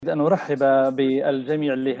أن أرحب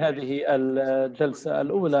بالجميع لهذه الجلسة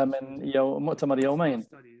الأولى من مؤتمر يومين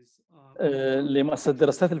لمؤسسة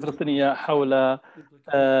الدراسات الفلسطينية حول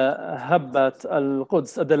هبة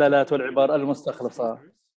القدس، الدلالات والعبار المستخلصة.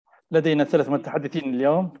 لدينا 3 متحدثين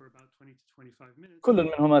اليوم، كل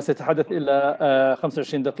منهما سيتحدث إلى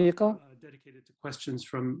 25 دقيقة،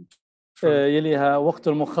 يليها وقت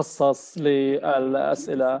مخصص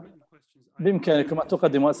للأسئلة. بإمكانكم أن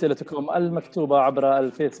تقدموا أسئلتكم المكتوبة عبر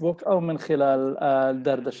الفيسبوك أو من خلال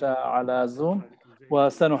الدردشة على زوم،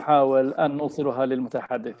 وسنحاول أن نوصلها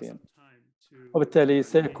للمتحدثين، وبالتالي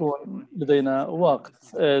سيكون لدينا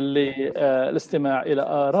وقت للاستماع إلى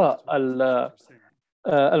آراء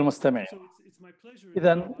المستمعين.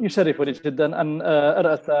 إذن يشرفني جدا أن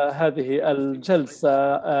أرأس هذه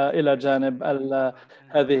الجلسة إلى جانب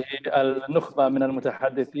هذه النخبة من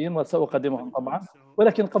المتحدثين، وسأقدمهم طبعا.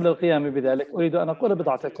 ولكن قبل القيام بذلك أريد أن أقول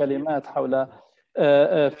بضعة كلمات حول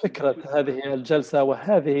فكرة هذه الجلسة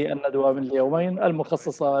وهذه الندوة من اليومين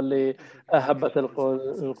المخصصة لهبة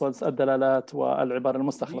القدس، الدلالات والعبارة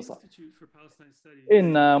المستخلصة.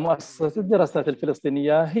 إن مؤسسة الدراسات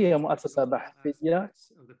الفلسطينية هي مؤسسة بحثية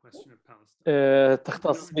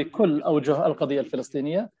تختص بكل أوجه القضية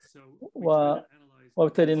الفلسطينية،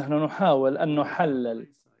 وبالتالي نحن نحاول أن نحلل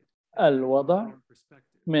الوضع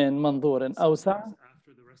من منظور أوسع،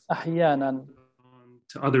 أحيانا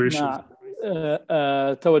مع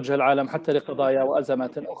توجه العالم حتى لقضايا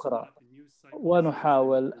وأزمات أخرى،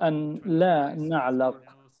 ونحاول أن لا نعلق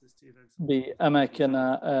بأماكن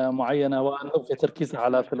معينة ونلغي تركيزها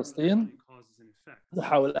على فلسطين.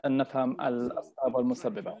 نحاول أن نفهم الأسباب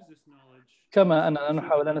والمسببات، كما أننا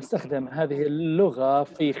نحاول أن نستخدم هذه اللغة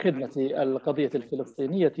في خدمة القضية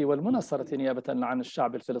الفلسطينية والمناصرة نيابة عن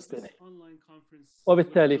الشعب الفلسطيني.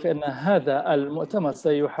 وبالتالي فإن هذا المؤتمر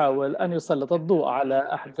سيحاول أن يسلط الضوء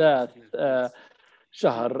على أحداث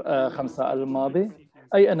شهر 5 الماضي،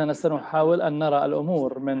 أي أننا سنحاول أن نرى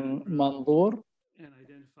الأمور من منظور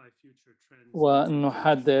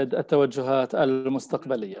ونحدد التوجهات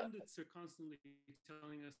المستقبلية.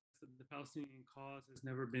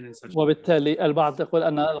 وبالتالي البعض يقول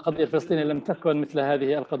أن القضية الفلسطينية لم تكن مثل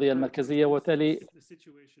هذه القضية المركزية، وبالتالي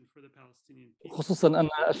خصوصا أن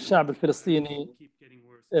الشعب الفلسطيني،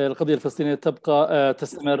 القضية الفلسطينية تبقى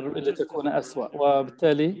تستمر لتكون أسوأ.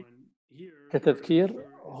 وبالتالي كتذكير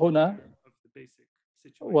هنا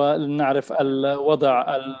ونعرف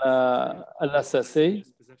الوضع الأساسي،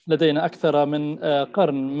 لدينا أكثر من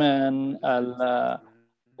قرن من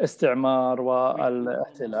الاستعمار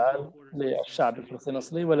والاحتلال للشعب الفلسطيني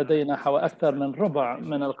الأصلي، ولدينا أكثر من ربع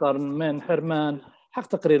من القرن من حرمان حق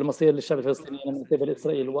تقرير المصير للشعب الفلسطيني من قبل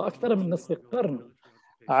إسرائيل، وأكثر من نصف قرن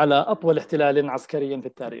على أطول احتلال عسكري في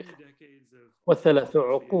التاريخ، و3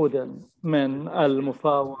 عقود من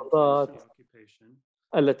المفاوضات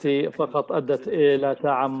التي فقط أدت إلى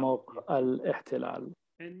تعمق الاحتلال.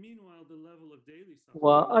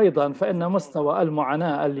 وأيضا فإن مستوى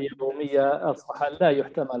المعاناة اليومية أصبح لا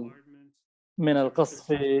يحتمل، من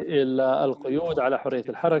القصف إلى القيود على حرية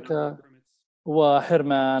الحركة،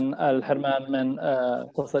 الحرمان من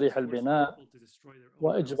تصاريح البناء،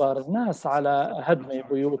 وإجبار الناس على هدم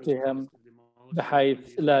بيوتهم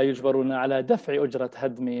بحيث لا يجبرون على دفع أجرة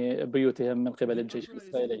هدم بيوتهم من قبل الجيش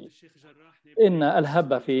الإسرائيلي. إن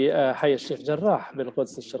الهبة في حي الشيخ جراح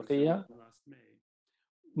بالقدس الشرقية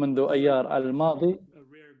منذ أيار الماضي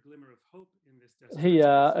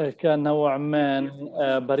كان نوع من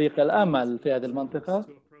بريق الأمل في هذه المنطقة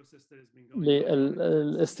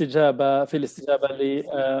الاستجابة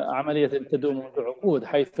لعملية تدوم منذ عقود،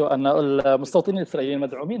 حيث أن المستوطنين الإسرائيليين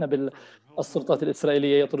مدعومين بالسلطات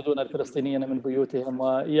الإسرائيلية يطردون الفلسطينيين من بيوتهم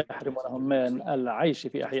ويحرمونهم من العيش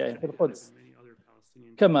في أحيائهم في القدس،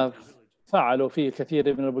 كما فعلوا في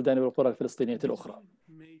كثير من البلدان والقرى الفلسطينية الأخرى.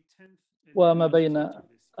 وما بين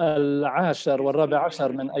 10 و14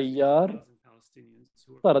 من أيار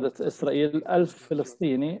طردت إسرائيل 1000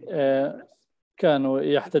 فلسطيني كانوا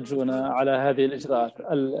يحتجون على هذه الإجراءات.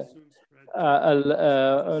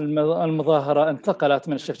 المظاهرة انتقلت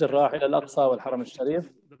من الشيخ جراح إلى الأقصى والحرم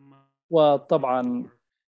الشريف، وطبعا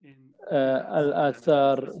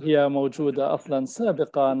الآثار هي موجودة أصلا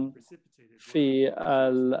سابقا في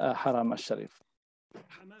الحرم الشريف.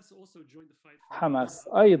 حماس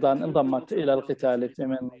أيضا انضمت إلى القتال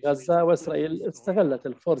من غزة، وإسرائيل استغلت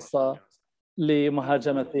الفرصة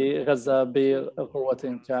لمهاجمة غزة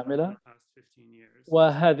بقوة كاملة،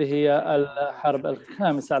 وهذه هي الحرب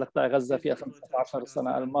الخامسة على قطاع غزة في 15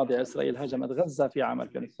 سنة الماضية. إسرائيل هاجمت غزة في عام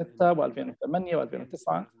 2006 و2008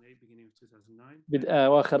 و2009،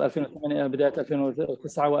 أواخر 2008 بداية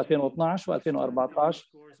 2009 و2012 و2014،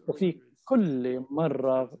 وفي كل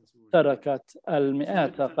مرة تركت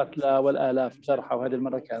المئات قتلى والآلاف جرحى، وهذه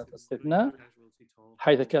المرة كانت استثناء،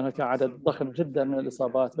 حيث كان هناك عدد ضخم جدا من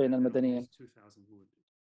الإصابات بين المدنيين،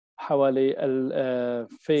 حوالي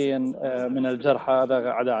 2000 من الجرحى، هذا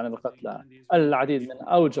عدا عن القتلى. العديد من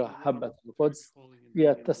أوجه هبة القدس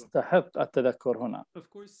هي تستحق التذكر هنا.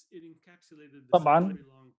 طبعا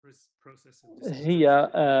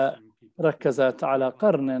هي ركزت على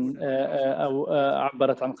قرن أو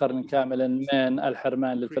عبرت عن قرن كامل من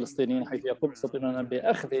الحرمان للفلسطينيين، حيث يستطيعون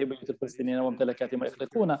بأخذ بيوت الفلسطينيين وممتلكاتهم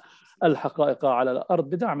ويخلقون الحقائق على الأرض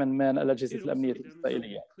بدعم من الأجهزة الأمنية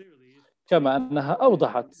الإسرائيلية، كما أنها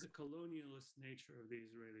أوضحت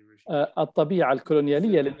الطبيعة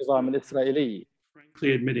الكولونيالية للنظام الإسرائيلي،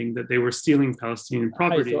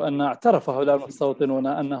 حيث أن اعترف هؤلاء المستوطنون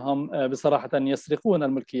أنهم بصراحة يسرقون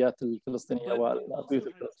الملكيات الفلسطينية والبيوت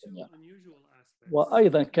الفلسطينية.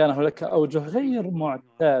 وأيضا كان هناك أوجه غير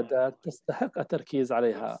معتادة تستحق التركيز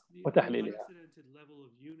عليها وتحليلها.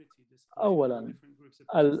 أولا،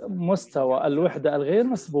 المستوى الوحدة الغير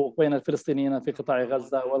مسبوق بين الفلسطينيين في قطاع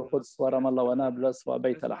غزة والقدس ورام الله ونابلس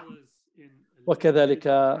وبيت لحم، وكذلك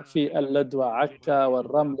في اللد وعكا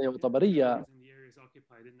والرمل وطبرية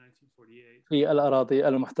في الأراضي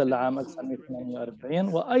المحتلة عام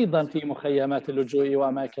 1948، وأيضا في مخيمات اللجوء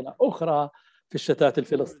وأماكن أخرى في الشتات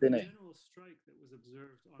الفلسطيني.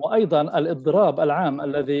 وأيضا الإضراب العام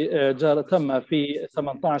الذي تم في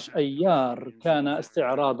 18 أيار كان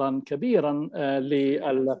استعراضا كبيرا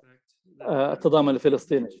للتضامن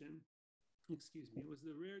الفلسطيني.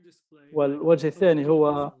 والوجه الثاني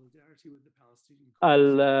هو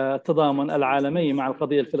التضامن العالمي مع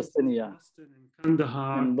القضية الفلسطينية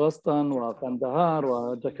من بوسطن وقندهار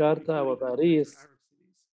وجاكرتا وباريس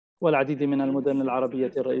والعديد من المدن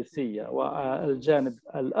العربية الرئيسية. والجانب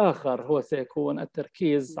الآخر هو سيكون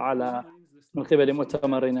التركيز على من قبل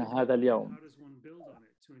مؤتمرنا هذا اليوم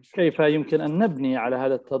كيف يمكن أن نبني على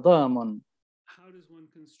هذا التضامن،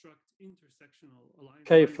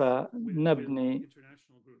 كيف نبني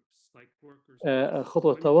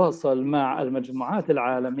خطوة تواصل مع المجموعات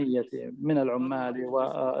العالمية من العمال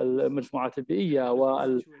والمجموعات البيئية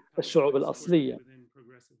والشعوب الأصلية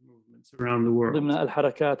ضمن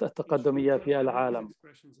الحركات التقدمية في العالم،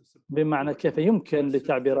 بمعنى كيف يمكن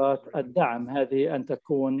لتعبيرات الدعم هذه أن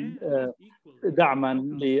تكون دعما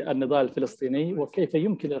للنضال الفلسطيني، وكيف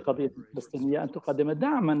يمكن للقضية الفلسطينية أن تقدم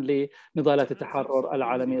دعما لنضالات التحرر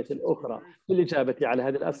العالمية الأخرى. للإجابة على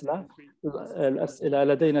هذه الأسئلة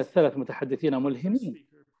لدينا 3 متحدثين ملهمين.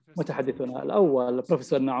 متحدثنا الأول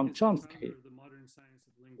بروفيسور نعوم تشومسكي،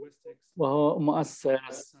 وهو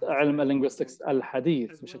مؤسس علم اللينغويستكس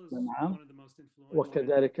الحديث بشكل عام،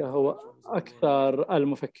 وكذلك هو أكثر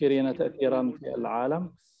المفكرين تأثيرا في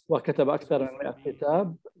العالم، وكتب أكثر من 100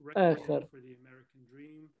 كتاب. آخر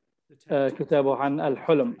كتابه عن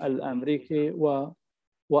الحلم الأمريكي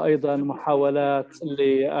وأيضا محاولات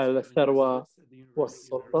للثروة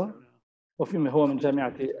والسلطة، وفيما هو من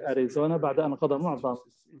جامعة أريزونا بعد أن قضى معظم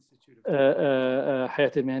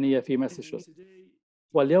حياته المهنية في ماساتشوستس.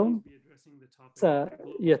 واليوم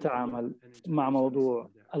سيتعامل مع موضوع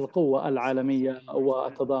القوة العالمية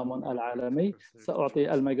والتضامن العالمي.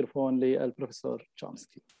 سأعطي الميكروفون للبروفيسور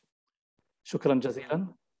تشومسكي. شكرا جزيلا.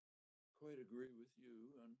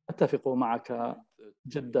 أتفق معك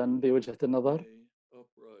جدا بوجهة النظر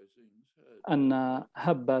أن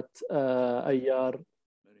هبة أيار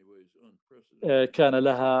كان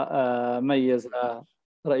لها ميزة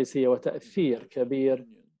رئيسية وتأثير كبير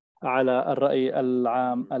على الرأي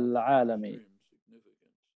العام العالمي،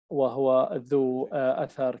 وهو ذو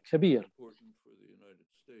أثر كبير،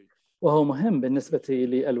 وهو مهم بالنسبة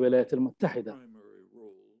للولايات المتحدة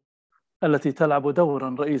التي تلعب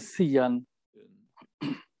دورا رئيسيا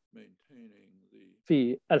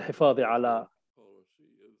في الحفاظ على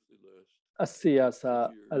السياسة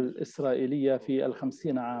الإسرائيلية في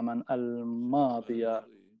 50 عاما الماضية،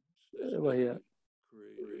 وهي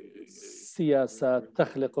سياسة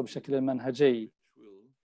تخلق بشكل منهجي.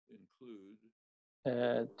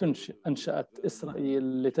 أنشأت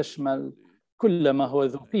إسرائيل لتشمل كل ما هو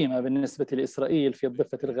ذو قيمة بالنسبة لإسرائيل في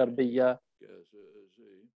الضفة الغربية،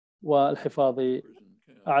 والحفاظ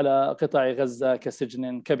على قطاع غزة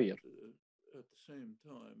كسجن كبير.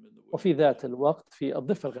 وفي ذات الوقت في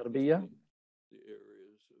الضفة الغربية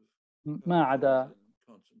ما عدا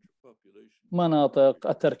مناطق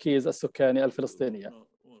التركيز السكاني الفلسطينية.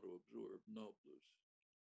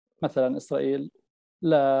 مثلا إسرائيل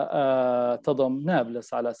لا تضم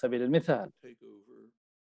نابلس على سبيل المثال،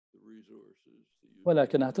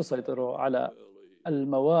 ولكنها تسيطر على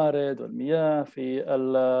الموارد والمياه في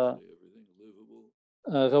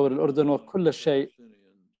غور الأردن وكل شيء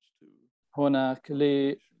هناك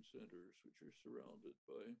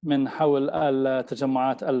من حول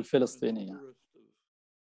التجمعات الفلسطينية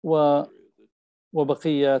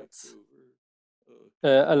وبقية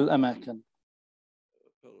الأماكن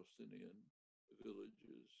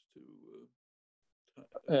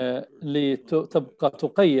لتبقى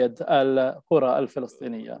تقيد القرى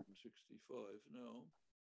الفلسطينية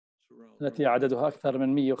التي عددها أكثر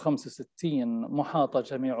من 165 محاطة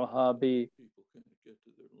جميعها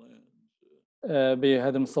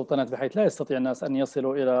بهذه المستوطنات بحيث لا يستطيع الناس أن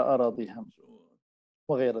يصلوا إلى أراضيهم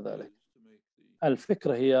وغير ذلك.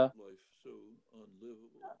 الفكرة هي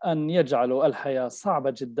أن يجعلوا الحياة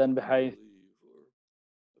صعبة جدا بحيث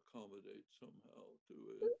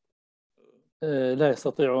لا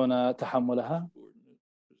يستطيعون تحملها.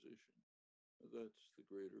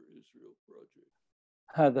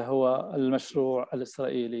 هذا هو المشروع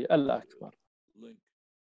الإسرائيلي الأكبر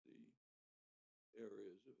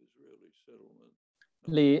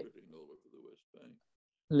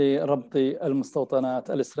لربط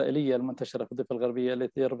المستوطنات الإسرائيلية المنتشرة في الضفة الغربية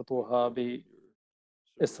التي يربطوها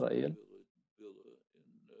بإسرائيل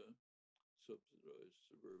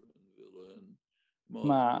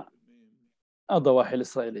مع الضواحي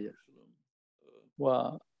الإسرائيلية،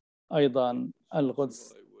 وأيضا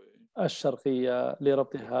القدس الشرقية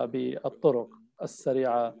لربطها بالطرق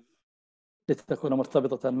السريعة لتكون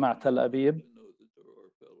مرتبطة مع تل أبيب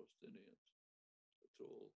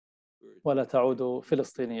ولا تعود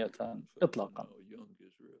فلسطينية إطلاقا.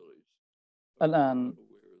 الآن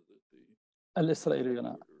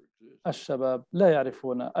الإسرائيليون الشباب لا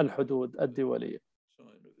يعرفون الحدود الدولية،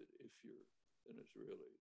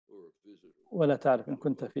 ولا تعرف إن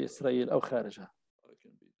كنت في إسرائيل أو خارجها،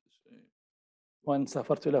 وإن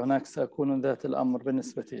سافرت إلى هناك سأكون ذات الأمر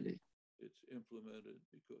بالنسبة لي.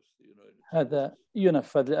 هذا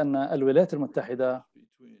ينفذ لأن الولايات المتحدة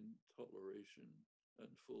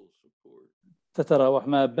تتراوح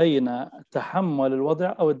ما بين تحمل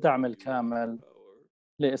الوضع أو الدعم الكامل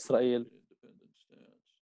لإسرائيل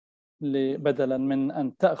بدلا من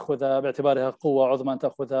أن تأخذ باعتبارها قوة عظمى أن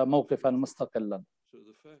تأخذ موقفا مستقلا.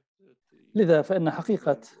 لذا فإن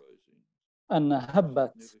حقيقة أن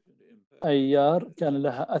هبة أيار كان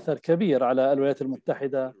لها أثر كبير على الولايات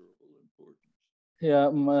المتحدة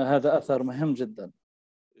هذا أثر مهم جدا،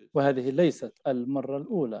 وهذه ليست المرة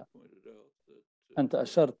الأولى. أنت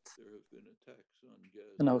أشرت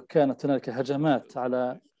أنه كانت هناك هجمات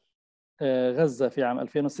على غزة في عام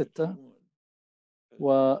 2006،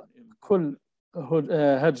 وكل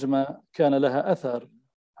هجمة كان لها أثر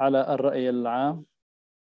على الرأي العام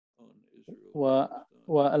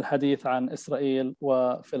والحديث عن إسرائيل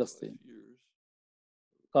وفلسطين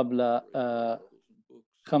قبل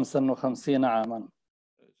 55 عاما.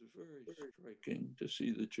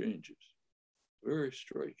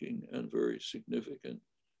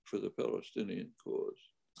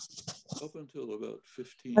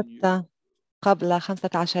 حتى قبل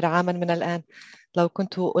 15 عاما من الآن، لو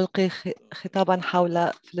كنت ألقي خطابا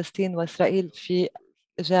حول فلسطين وإسرائيل في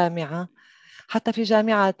جامعة، حتى في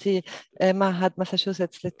جامعة معهد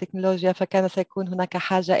ماساتشوستس للتكنولوجيا، فكان سيكون هناك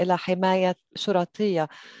حاجة إلى حماية شرطية،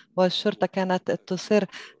 والشرطة كانت تصر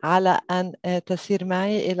على أن تسير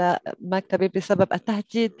معي إلى مكتبي بسبب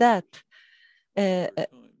التهديدات.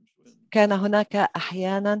 كان هناك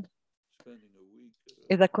أحيانا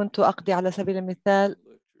إذا كنت أقضي على سبيل المثال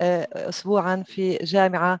أسبوعا في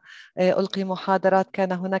جامعة ألقي محاضرات،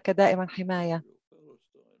 كان هناك دائما حماية.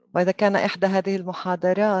 وإذا كان إحدى هذه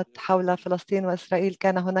المحاضرات حول فلسطين وإسرائيل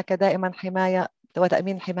كان هناك دائما حماية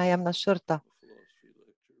وتأمين حماية من الشرطة،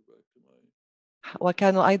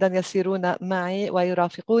 وكانوا أيضا يسيرون معي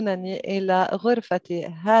ويرافقونني إلى غرفتي.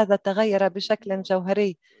 هذا تغير بشكل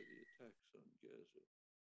جوهري،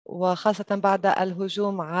 وخاصة بعد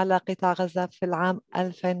الهجوم على قطاع غزة في العام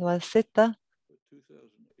 2006،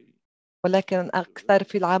 ولكن أكثر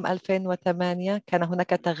في العام 2008 كان هناك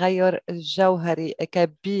تغير جوهري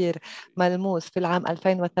كبير ملموس. في العام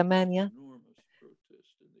 2008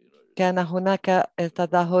 كان هناك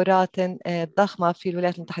تظاهرات ضخمة في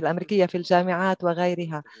الولايات المتحدة الأمريكية في الجامعات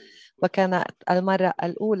وغيرها، وكانت المرة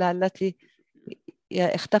الأولى التي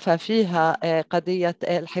اختفى فيها قضية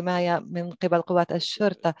الحماية من قبل قوات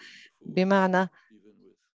الشرطة، بمعنى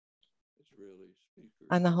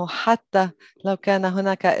أنه حتى لو كان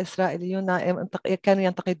هناك إسرائيليون كانوا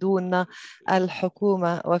ينتقدون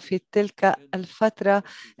الحكومة، وفي تلك الفترة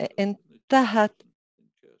انتهت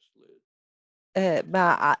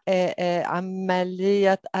مع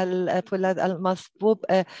عملية الفولاذ المصبوب،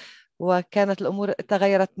 وكانت الأمور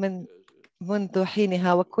تغيرت منذ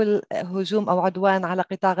حينها، وكل هجوم أو عدوان على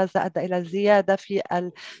قطاع غزة أدى إلى زيادة في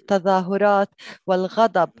التظاهرات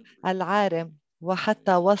والغضب العارم،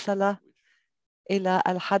 وحتى وصل إلى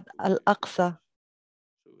الحد الأقصى،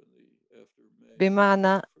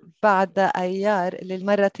 بمعنى بعد أيار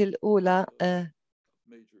للمرة الأولى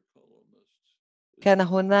كان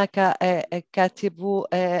هناك كاتبو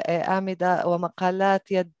أعمدة ومقالات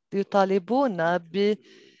يطالبون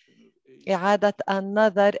بإعادة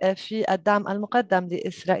النظر في الدعم المقدم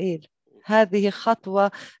لإسرائيل. هذه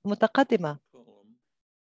خطوة متقدمة،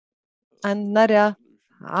 أن نرى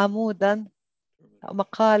عمودا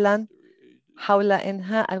مقالا حول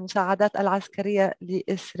إنهاء المساعدات العسكرية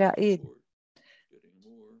لإسرائيل،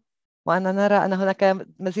 وأن نرى أن هناك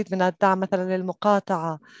مزيد من الدعم مثلا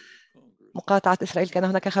للمقاطعة، مقاطعة إسرائيل. كان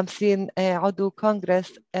هناك 50 عضو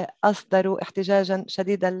كونغرس أصدروا احتجاجا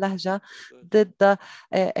شديد اللهجة ضد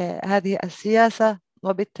هذه السياسة،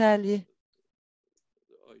 وبالتالي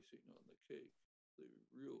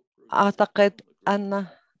أعتقد أن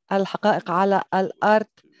الحقائق على الأرض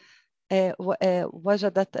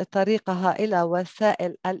وجدت طريقها إلى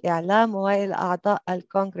وسائل الإعلام وإلى أعضاء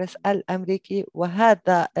الكونغرس الأمريكي،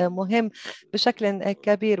 وهذا مهم بشكل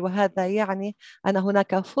كبير. وهذا يعني أن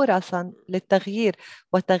هناك فرصا للتغيير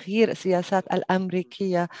وتغيير السياسات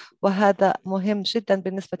الأمريكية، وهذا مهم جدا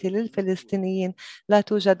بالنسبة للفلسطينيين. لا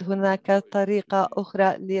توجد هناك طريقة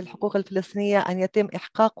أخرى للحقوق الفلسطينية أن يتم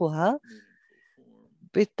إحقاقها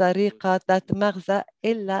بطريقة ذات مغزى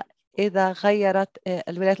إلا إذا غيرت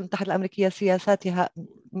الولايات المتحدة الأمريكية سياساتها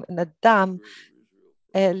من الدعم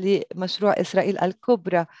لمشروع إسرائيل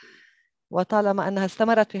الكبرى. وطالما أنها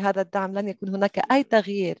استمرت في هذا الدعم لن يكون هناك أي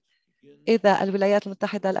تغيير. إذا الولايات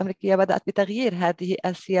المتحدة الأمريكية بدأت بتغيير هذه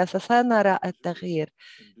السياسة سنرى التغيير.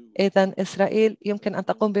 إذن إسرائيل يمكن أن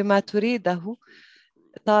تقوم بما تريده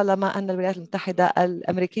طالما أن الولايات المتحدة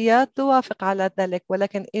الأمريكية توافق على ذلك،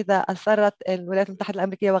 ولكن إذا أصرت الولايات المتحدة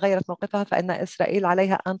الأمريكية وغيرت موقفها فإن إسرائيل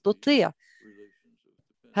عليها أن تطيع.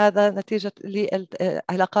 هذا نتيجة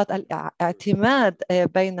لعلاقات الاعتماد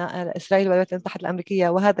بين إسرائيل والولايات المتحدة الأمريكية،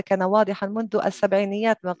 وهذا كان واضحا منذ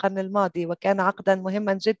السبعينيات من القرن الماضي، وكان عقدا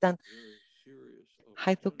مهما جدا،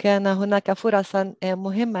 حيث كان هناك فرصا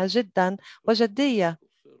مهمة جدا وجدية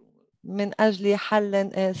من أجل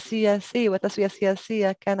حل سياسي وتسوية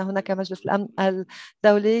سياسية. كان هناك مجلس الأمن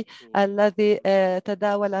الدولي الذي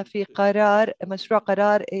تداول في مشروع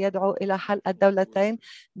قرار يدعو إلى حل الدولتين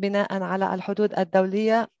بناء على الحدود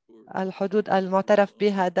الدولية، الحدود المعترف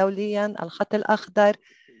بها دوليا، الخط الأخضر،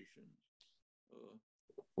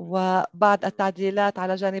 وبعض التعديلات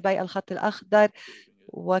على جانبي الخط الأخضر.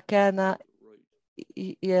 وكان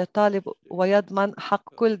يطالب ويضمن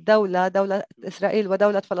حق كل دولة إسرائيل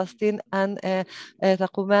ودولة فلسطين أن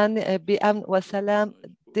تقومان بأمن وسلام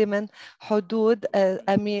ضمن حدود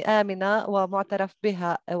آمنة ومعترف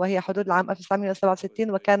بها، وهي حدود العام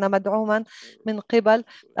 1967، وكان مدعوما من قبل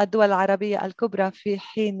الدول العربية الكبرى في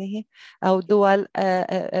حينه، أو دول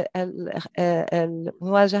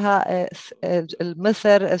المواجهة،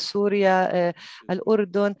 مصر، سوريا،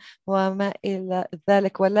 الأردن وما إلى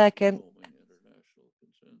ذلك. ولكن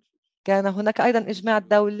كان هناك أيضا إجماع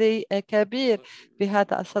دولي كبير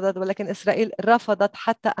بهذا الصدد، ولكن إسرائيل رفضت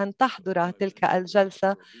حتى أن تحضر تلك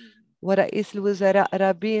الجلسة. ورئيس الوزراء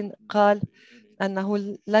رابين قال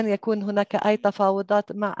أنه لن يكون هناك أي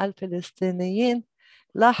تفاوضات مع الفلسطينيين.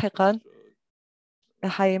 لاحقا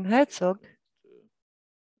حايم هيرتسوغ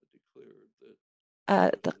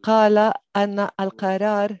قال أن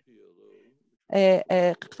القرار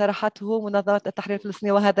اقترحته منظمة التحرير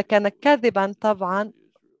الفلسطينية، وهذا كان كذبا طبعا،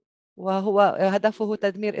 وهو هدفه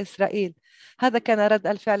تدمير إسرائيل. هذا كان رد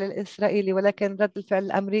الفعل الإسرائيلي، ولكن رد الفعل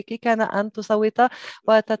الأمريكي كان أن تصوت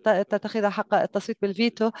وتتخذ حق التصويت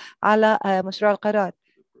بالفيتو على مشروع القرار.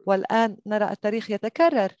 والآن نرى التاريخ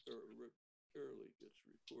يتكرر،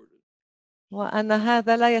 وأن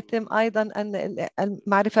هذا لا يتم أيضا أن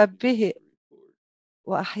المعرفة به.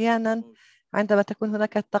 وأحيانا عندما تكون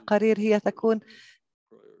هناك التقارير هي تكون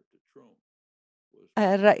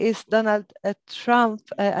الرئيس دونالد ترامب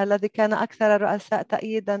الذي كان أكثر الرؤساء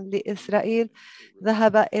تأييدا لإسرائيل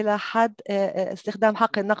ذهب إلى حد استخدام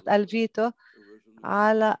حق النقد الفيتو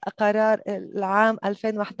على قرار العام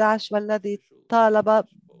 2011، والذي طالب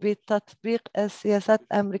بتطبيق السياسات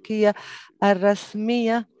الأمريكية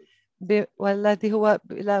الرسمية، والذي هو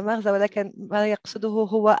بلا مغزى، ولكن ما يقصده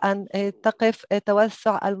هو أن تقف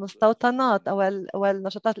توسع المستوطنات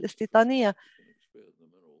والنشاطات الاستيطانية.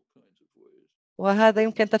 وهذا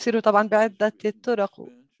يمكن تفسيره طبعا بعدة طرق،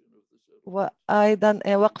 وأيضا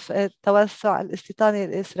وقف التوسع الاستيطاني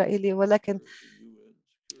الإسرائيلي. ولكن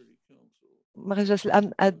مجلس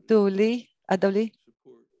الأمن الدولي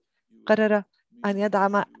قرر أن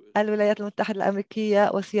يدعم الولايات المتحدة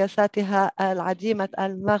الأمريكية وسياساتها العديمة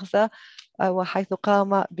المغزى، وحيث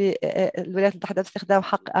قام بالولايات المتحدة باستخدام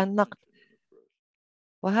حق النقد.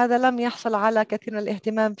 وهذا لم يحصل على كثير من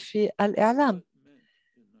الاهتمام في الإعلام.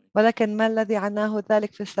 ولكن ما الذي عناه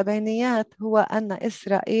ذلك في السبعينيات هو أن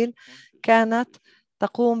إسرائيل كانت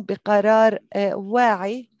تقوم بقرار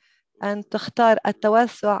واعي أن تختار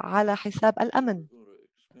التوسع على حساب الأمن.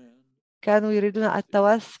 كانوا يريدون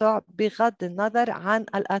التوسع بغض النظر عن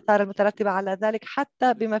الآثار المترتبة على ذلك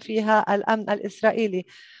حتى بما فيها الأمن الإسرائيلي،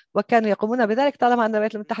 وكانوا يقومون بذلك طالما أن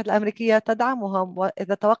الولايات المتحدة الأمريكية تدعمهم،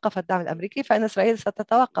 وإذا توقف الدعم الأمريكي فإن إسرائيل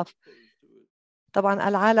ستتوقف. طبعا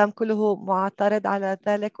العالم كله معترض على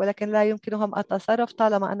ذلك، ولكن لا يمكنهم التصرف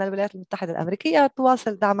طالما أن الولايات المتحدة الأمريكية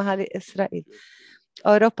تواصل دعمها لإسرائيل.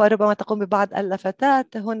 أوروبا ربما تقوم ببعض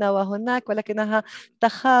اللفتات هنا وهناك، ولكنها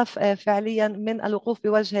تخاف فعليا من الوقوف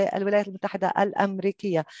بوجه الولايات المتحدة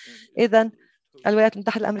الأمريكية. إذن الولايات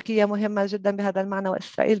المتحدة الأمريكية مهمة جدا بهذا المعنى،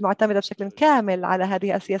 وإسرائيل معتمدة بشكل كامل على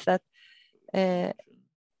هذه السياسات.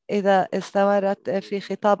 إذا استمرت في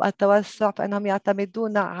خطاب التوسع فإنهم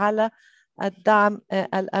يعتمدون على الدعم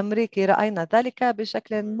الأمريكي. رأينا ذلك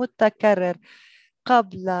بشكل متكرر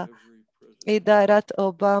قبل إدارة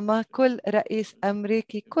أوباما. كل رئيس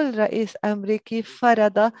أمريكي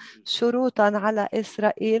فرض شروطا على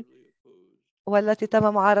إسرائيل والتي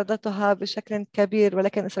تم معارضتها بشكل كبير،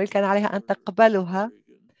 ولكن إسرائيل كان عليها أن تقبلها.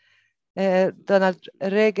 دونالد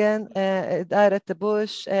ريغان، إدارة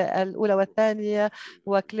بوش الأولى والثانية،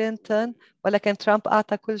 وكلينتون، ولكن ترامب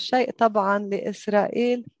أعطى كل شيء طبعا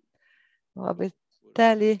لإسرائيل.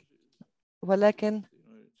 وبالتالي ولكن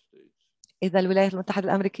إذا الولايات المتحدة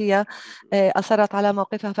الأمريكية أصرت على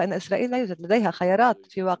موقفها فإن إسرائيل لا يوجد لديها خيارات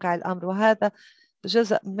في واقع الأمر، وهذا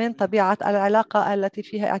جزء من طبيعة العلاقة التي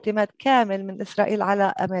فيها اعتماد كامل من إسرائيل على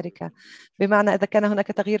أمريكا. بمعنى إذا كان هناك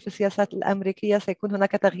تغيير في السياسات الأمريكية سيكون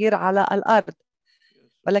هناك تغيير على الأرض.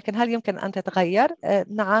 ولكن هل يمكن أن تتغير؟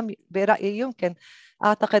 نعم، برأيي يمكن.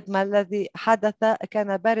 أعتقد ما الذي حدث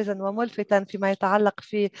كان بارزا وملفتا فيما يتعلق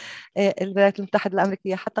في الولايات المتحدة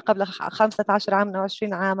الأمريكية. حتى قبل 15 عاما أو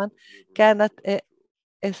 20 عاما كانت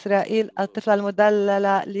إسرائيل الطفلة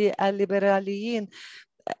المدللة للليبراليين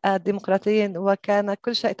الديمقراطيين، وكان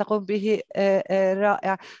كل شيء تقوم به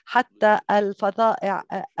رائع. حتى الفظائع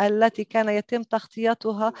التي كان يتم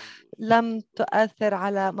تغطيتها لم تؤثر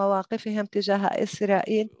على مواقفهم تجاه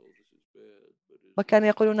إسرائيل، وكانوا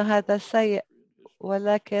يقولون هذا سيء.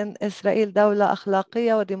 ولكن إسرائيل دولة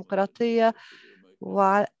أخلاقية وديمقراطية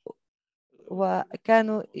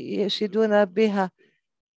وكانوا يشيدون بها.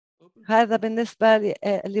 هذا بالنسبة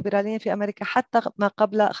للليبراليين في أمريكا حتى ما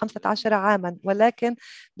قبل 15 عاما، ولكن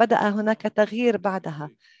بدأ هناك تغيير بعدها.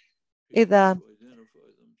 إذا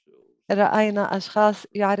رأينا أشخاص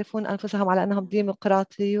يعرفون أنفسهم على أنهم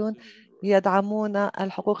ديمقراطيون يدعمون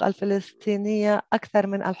الحقوق الفلسطينية أكثر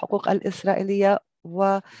من الحقوق الإسرائيلية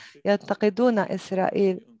وينتقدون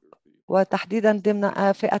إسرائيل، وتحديدا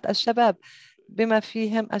ضمن فئة الشباب بما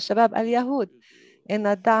فيهم الشباب اليهود. إن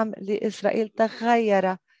الدعم لإسرائيل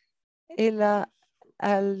تغير إلى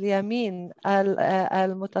اليمين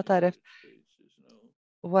المتطرف،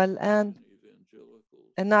 والآن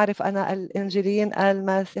نعرف أن الإنجيليين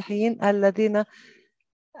المسيحيين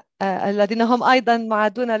الذين هم أيضا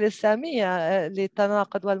معادون للسامية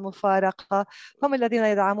للتناقض والمفارقة هم الذين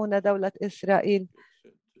يدعمون دولة إسرائيل،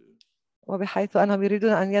 وبحيث أنهم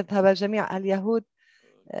يريدون أن يذهب جميع اليهود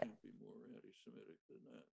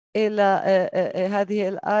إلى هذه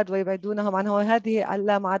الأرض ويبعدونهم عنها. وهذه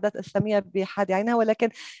اللامعادات السامية بحد عينها، ولكن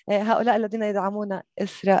هؤلاء الذين يدعمون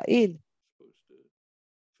إسرائيل،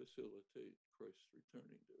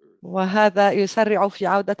 وهذا يسرع في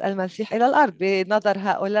عودة المسيح إلى الأرض بنظر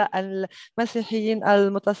هؤلاء المسيحيين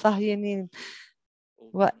المتصهينين.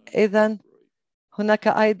 وإذا هناك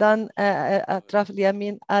أيضا أطراف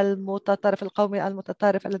اليمين المتطرف القومي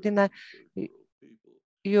المتطرف الذين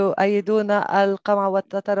يؤيدون القمع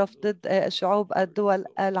والتطرف ضد شعوب الدول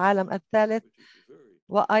العالم الثالث،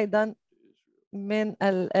 وأيضا من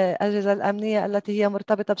الأجهزة الأمنية التي هي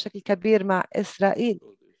مرتبطة بشكل كبير مع إسرائيل.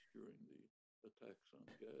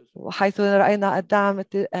 وحيث رأينا الدعم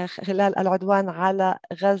خلال العدوان على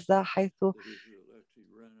غزة، حيث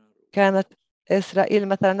كانت إسرائيل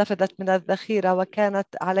مثلا نفذت من الذخيرة وكانت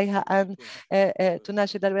عليها أن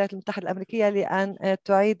تناشد الولايات المتحدة الأمريكية لأن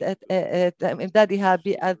تعيد إمدادها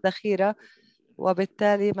بالذخيرة،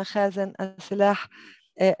 وبالتالي مخازن السلاح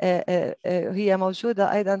هي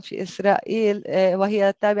موجودة أيضا في إسرائيل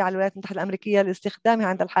وهي تابعة للولايات المتحدة الأمريكية لاستخدامها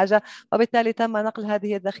عند الحاجة، وبالتالي تم نقل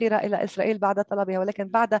هذه الذخيرة إلى إسرائيل بعد طلبها. ولكن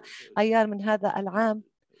بعد أيار من هذا العام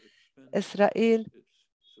إسرائيل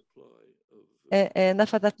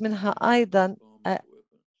نفذت منها أيضا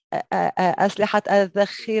أسلحة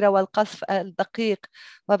الذخيرة والقصف الدقيق،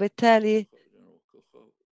 وبالتالي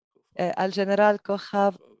الجنرال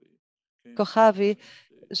كوخافي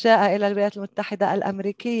جاء إلى الولايات المتحدة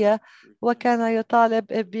الأمريكية وكان يطالب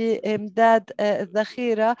بإمداد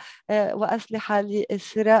ذخيرة وأسلحة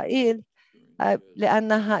لإسرائيل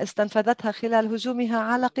لأنها استنفذتها خلال هجومها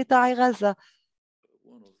على قطاع غزة.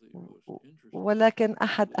 ولكن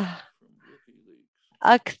أحد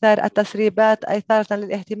أكثر التسريبات إثارة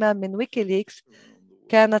للاهتمام من ويكيليكس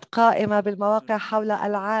كانت قائمة بالمواقع حول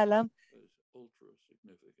العالم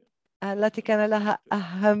التي كان لها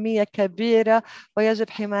أهمية كبيرة ويجب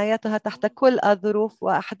حمايتها تحت كل الظروف،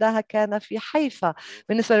 وأحداها كان في حيفا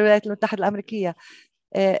بالنسبة للولايات المتحدة الأمريكية.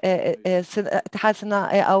 اتحاد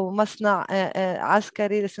صناعي أو مصنع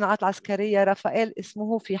عسكري للصناعات العسكرية رافائيل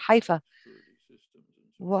اسمه في حيفا،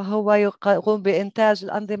 وهو يقوم بإنتاج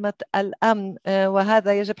الأنظمة الأمن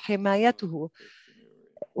وهذا يجب حمايته،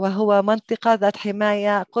 وهو منطقة ذات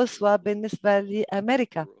حماية قصوى بالنسبة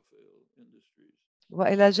لأمريكا.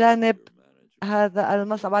 وإلى جانب هذا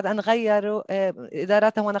المصنع بعد أن غيروا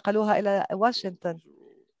إداراتهم ونقلوها إلى واشنطن،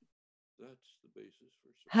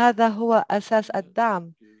 هذا هو أساس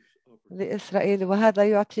الدعم لإسرائيل، وهذا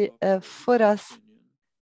يعطي فرص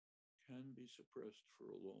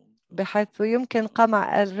بحيث يمكن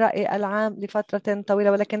قمع الرأي العام لفترة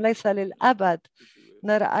طويلة ولكن ليس للأبد.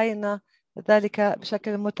 رأينا ذلك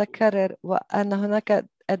بشكل متكرر، وأن هناك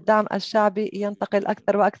الدعم الشعبي ينتقل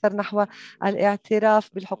أكثر وأكثر نحو الاعتراف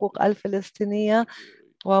بالحقوق الفلسطينية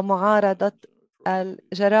ومعارضة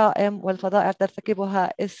الجرائم والفظائع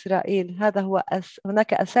ترتكبها إسرائيل. هذا هو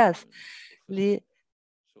هناك أساس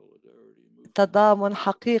لتضامن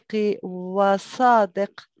حقيقي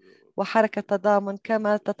وصادق وحركة تضامن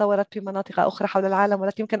كما تطورت في مناطق أخرى حول العالم،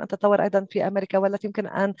 والتي يمكن أن تتطور أيضا في أمريكا، والتي يمكن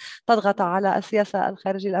أن تضغط على السياسة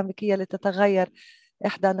الخارجية الأمريكية لتتغير.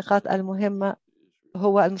 إحدى النقاط المهمة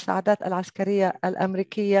هو المساعدات العسكرية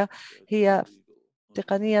الأمريكية هي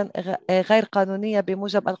تقنيا غير قانونية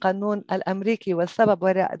بموجب القانون الأمريكي، والسبب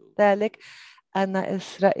وراء ذلك أن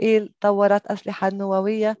إسرائيل طورت أسلحة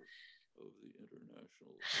نووية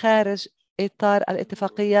خارج إطار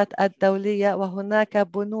الاتفاقيات الدولية، وهناك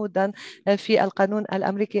بنودا في القانون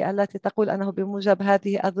الأمريكي التي تقول أنه بموجب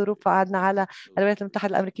هذه الظروف فعلنا على الولايات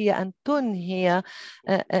المتحدة الأمريكية أن تنهي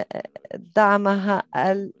دعمها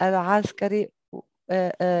العسكري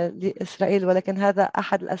لإسرائيل. ولكن هذا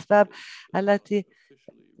أحد الأسباب التي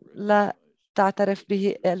لا تعترف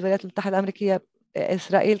به الولايات المتحدة الأمريكية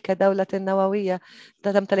إسرائيل كدولة نووية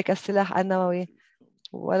تمتلك السلاح النووي،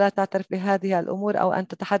 ولا تعترف بهذه الأمور أو أن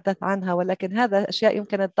تتحدث عنها، ولكن هذا أشياء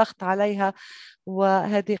يمكن الضغط عليها،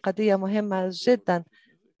 وهذه قضية مهمة جدا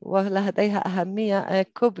ولديها أهمية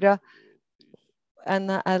كبرى. أن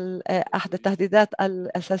أحد التهديدات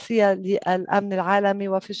الأساسية للأمن العالمي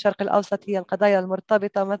وفي الشرق الأوسط هي القضايا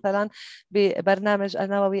المرتبطة مثلا ببرنامج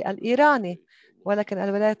النووي الإيراني، ولكن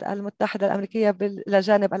الولايات المتحدة الأمريكية إلى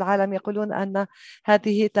جانب العالم يقولون أن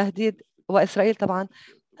هذه تهديد، وإسرائيل طبعا،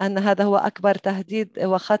 أن هذا هو أكبر تهديد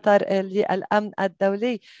وخطر للأمن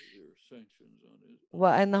الدولي،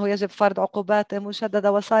 وأنه يجب فرض عقوبات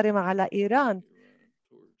مشددة وصارمة على إيران.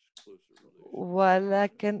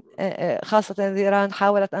 ولكن خاصة إيران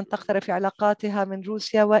حاولت أن تقترب في علاقاتها من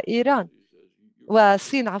روسيا وإيران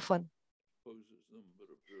والصين عفوا.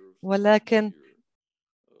 ولكن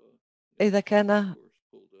إذا كان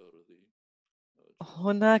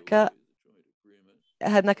هناك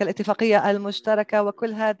الاتفاقية المشتركة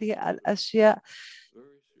وكل هذه الأشياء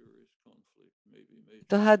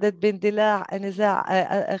تهدد باندلاع نزاع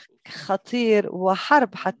خطير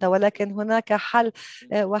وحرب حتى، ولكن هناك حل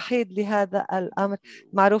وحيد لهذا الأمر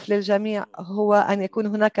معروف للجميع، هو أن يكون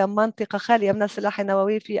هناك منطقة خالية من السلاح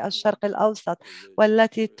النووي في الشرق الأوسط،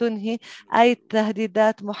 والتي تنهي أي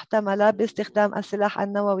تهديدات محتملة باستخدام السلاح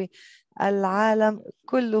النووي. العالم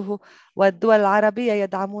كله والدول العربية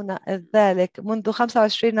يدعمون ذلك منذ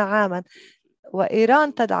 25 عاما،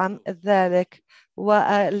 وإيران تدعم ذلك،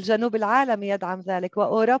 والجنوب العالمي يدعم ذلك،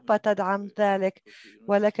 وأوروبا تدعم ذلك،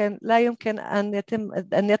 ولكن لا يمكن أن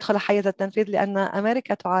يدخل حيز التنفيذ لأن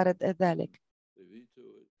أمريكا تعارض ذلك.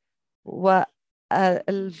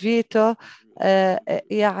 والفيتو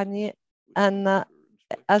يعني أن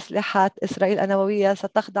أسلحة إسرائيل النووية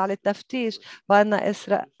ستخضع للتفتيش، وأن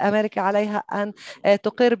أمريكا عليها أن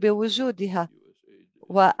تقر بوجودها،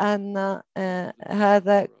 وأن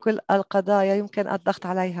هذا كل القضايا يمكن الضغط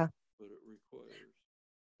عليها.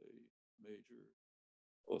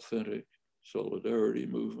 Authentic solidarity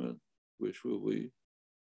movement, which will be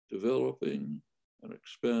developing and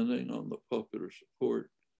expanding on the popular support,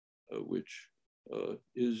 which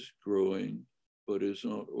is growing but is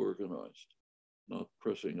not organized, not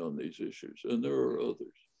pressing on these issues. And there are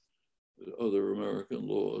others. Other American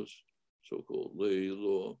laws, so-called lay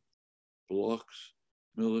law, blocks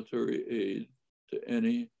military aid to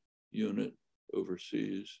any unit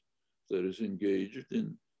overseas that is engaged in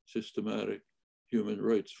systematic human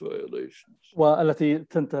rights violations. والتي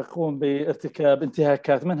تقوم بارتكاب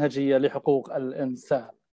انتهاكات منهجية لحقوق الإنسان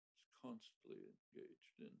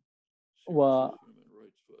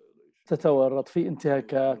وتتورط في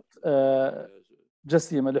انتهاكات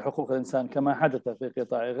جسيمة لحقوق الإنسان كما حدث في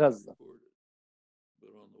قطاع غزة.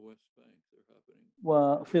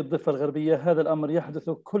 وفي الضفة الغربية هذا الأمر يحدث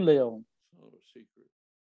كل يوم،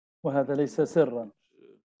 وهذا ليس سرا.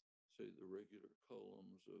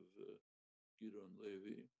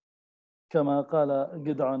 كما قال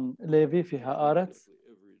جيدعون ليفي في هآرتس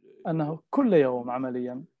أنه كل يوم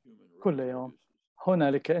عمليا كل يوم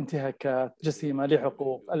هنالك انتهاكات جسيمة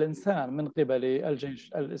لحقوق الإنسان من قبل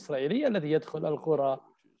الجيش الإسرائيلي الذي يدخل القرى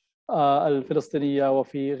الفلسطينية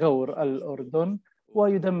وفي غور الأردن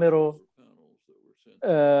ويدمر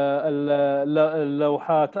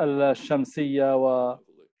اللوحات الشمسية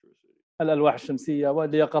والألواح الشمسية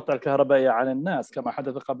وليقطع الكهرباء عن الناس كما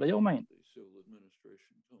حدث قبل يومين.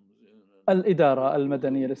 الإدارة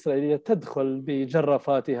المدنية الإسرائيلية تدخل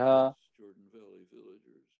بجرافاتها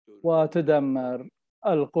وتدمر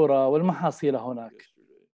القرى والمحاصيل هناك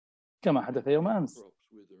كما حدث يوم أمس،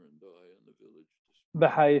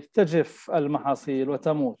 بحيث تجف المحاصيل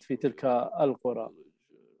وتموت في تلك القرى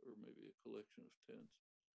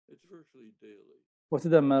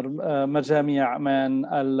وتدمر مجاميع من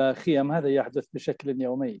الخيم. هذا يحدث بشكل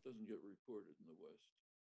يومي،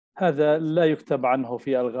 هذا لا يكتب عنه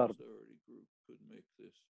في الغرب.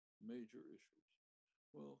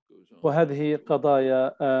 وهذه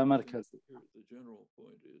قضايا مركزية.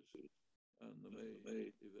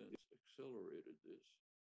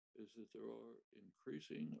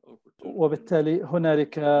 وبالتالي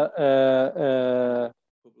هنالك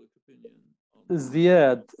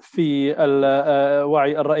ازدياد في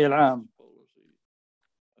وعي الرأي العام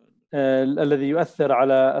الذي يؤثر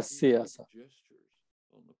على السياسة،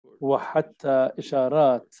 وحتى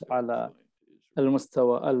إشارات على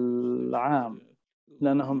المستوى العام،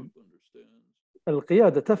 لأنهم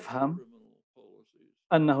القيادة تفهم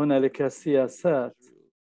أن هنالك سياسات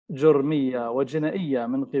جرمية وجنائية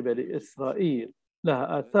من قبل إسرائيل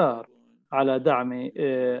لها آثار على دعم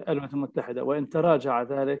الولايات المتحدة. وإن تراجع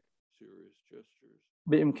ذلك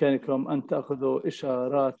بإمكانكم أن تأخذوا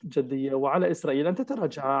إشارات جدية، وعلى إسرائيل أن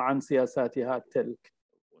تتراجع عن سياساتها تلك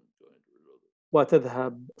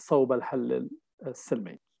وتذهب صوب الحل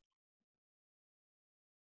السلمي.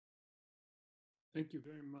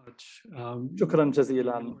 شكرا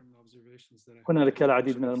جزيلا. هنالك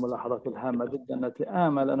العديد من الملاحظات الهامة جدا التي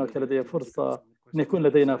آمل أنه لدي فرصة أن يكون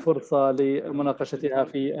لدينا فرصة لمناقشتها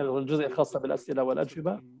في الجزء الخاص بالأسئلة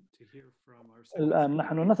والأجوبة. الآن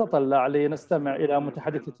نحن نتطلع لنستمع إلى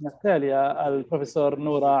متحدثتنا التالية البروفيسور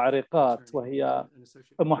نورا عريقات، وهي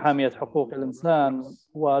محامية حقوق الإنسان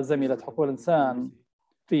وزميلة حقوق الإنسان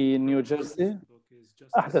في نيوجيرسي.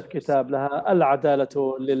 أحدث كتاب لها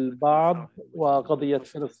العدالة للبعض وقضية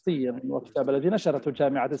فلسطين، وكتاب الذي نشرته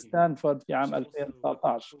جامعة ستانفورد في عام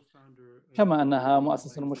 2019. كما أنها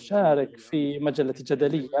مؤسس مشارك في مجلة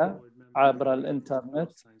جدلية عبر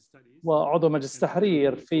الإنترنت، وعضو مجلس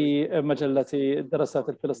تحرير في مجلة الدراسات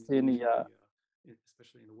الفلسطينية،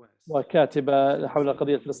 وكاتبة حول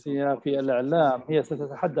القضية الفلسطينية في الإعلام. هي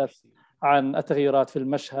ستتحدث عن التغيرات في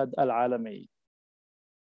المشهد العالمي.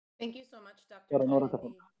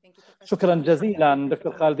 شكرا جزيلا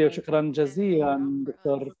دكتور خالدي، وشكرا جزيلا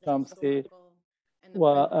دكتور تشومسكي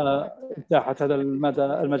وإتاحة هذا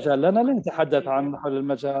المجال لنا لنتحدث عن حول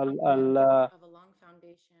المجال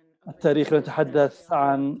التاريخ، نتحدث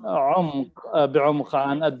عن بعمق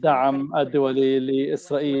عن الدعم الدولي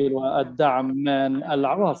لإسرائيل والدعم من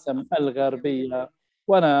العواصم الغربية.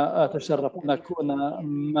 وأنا أتشرف أن أكون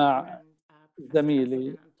مع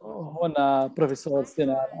زميلي هنا بروفيسور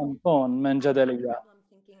سينار أنطون من جدلية.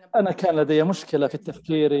 أنا كان لدي مشكلة في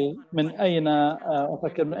التفكير من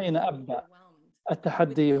أين أبدأ.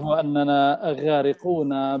 التحدي هو أننا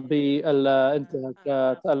غارقون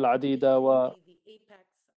بالانتهاكات العديدة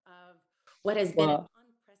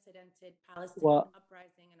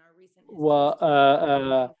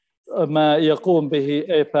ما يقوم به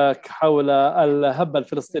إيباك حول الهبة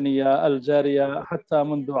الفلسطينية الجارية حتى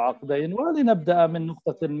منذ عقدين. ولنبدأ من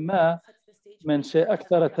نقطة ما من شيء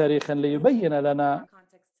أكثر تاريخا ليبين لنا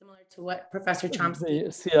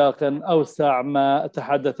بسياق أوسع ما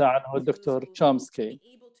تحدث عنه الدكتور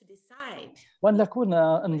تشومسكي، وأن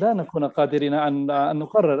لا نكون قادرين أن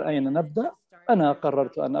نقرر أين نبدأ. أنا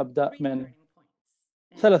قررت أن أبدأ من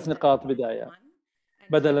 3 نقاط بداية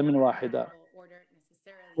بدلا من واحدة،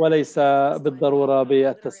 وليس بالضرورة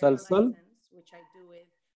بالتسلسل.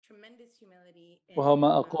 وهو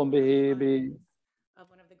ما أقوم به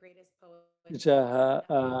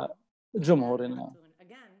تجاه جمهورنا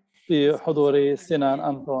في حضور سنان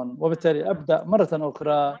أنطون. وبالتالي أبدأ مرة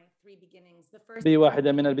أخرى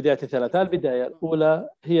بواحدة من البدايات الثلاثة. البداية الأولى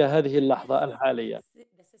هي هذه اللحظة الحالية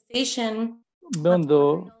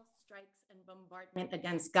منذ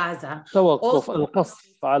توقف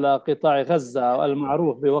القصف على قطاع غزة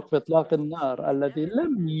المعروف بوقف إطلاق النار الذي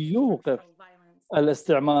لم يوقف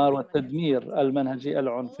الاستعمار والتدمير المنهجي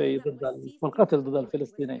العنفي والقتل ضد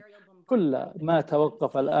الفلسطينيين. كل ما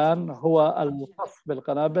توقف الآن هو القصف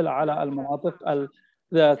بالقنابل على المناطق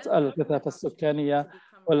ذات الكثافة السكانية،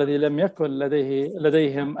 والذي لم يكن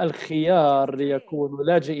لديهم الخيار ليكونوا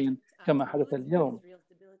لاجئين كما حدث اليوم.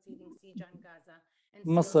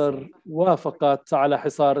 مصر وافقت على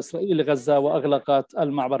حصار إسرائيل لغزة وأغلقت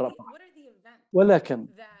المعبر رفح. ولكن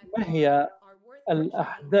ما هي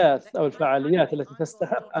الأحداث أو الفعاليات التي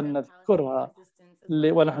تستحق أن نذكرها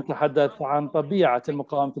ونحن نتحدث عن طبيعة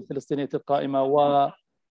المقاومة الفلسطينية القائمة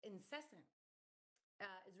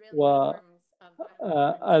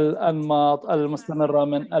والأنماط المستمرة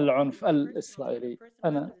من العنف الإسرائيلي؟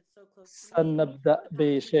 أنا سنبدأ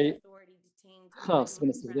بشيء خاص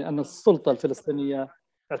بالنسبة لي، أن السلطة الفلسطينية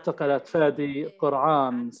اعتقلت فادي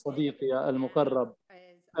قرعان صديقي المقرب.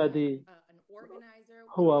 فادي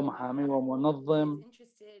هو محامي ومنظم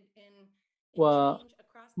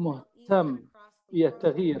ومهتم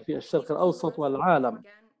بالتغيير في الشرق الأوسط والعالم.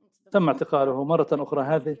 تم اعتقاله مرة أخرى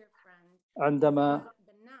هذه عندما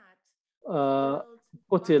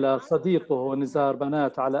قتل صديقه نزار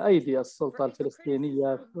بنات على أيدي السلطة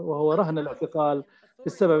الفلسطينية، وهو رهن الاعتقال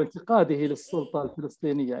بسبب انتقاده للسلطة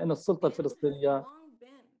الفلسطينية. إن السلطة الفلسطينية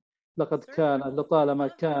لطالما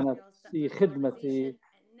كانت في خدمة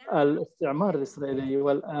الاستعمار الإسرائيلي،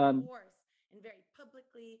 والآن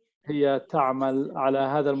هي تعمل على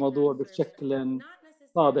هذا الموضوع بشكل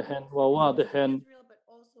واضح وواضح،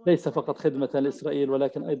 ليس فقط خدمة لإسرائيل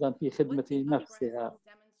ولكن أيضا في خدمة نفسها.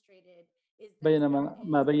 بينما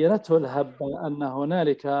ما بينته الهب أن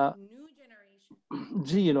هنالك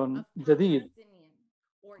جيل جديد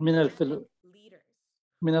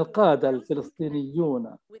من القادة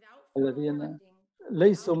الفلسطينيون الذين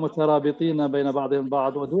ليسوا مترابطين بين بعضهم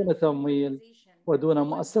بعض ودون تمويل ودون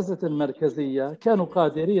مؤسسة مركزية، كانوا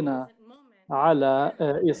قادرين على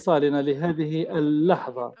إيصالنا لهذه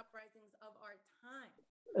اللحظة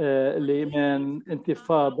من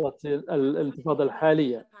الانتفاضة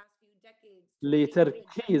الحالية،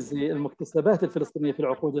 لتركيز المكتسبات الفلسطينية في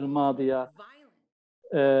العقود الماضية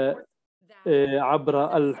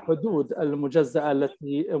عبر الحدود المجزأة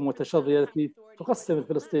المتشظية التي تقسم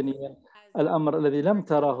الفلسطينيين، الأمر الذي لم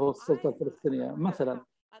تره السلطة الفلسطينية مثلا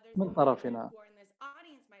من طرفنا،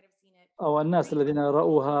 أو الناس الذين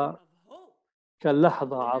رأوها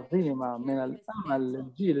كلحظة عظيمة من الأمل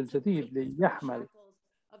للجيل الجديد ليحمل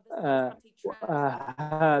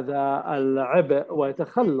هذا العبء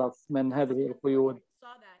ويتخلص من هذه القيود.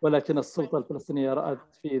 ولكن السلطة الفلسطينية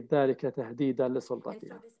رأت في ذلك تهديدا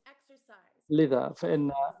لسلطتها. لذا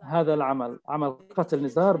فإن هذا العمل، عمل قتل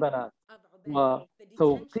نزار بنات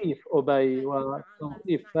وتوقيف أبي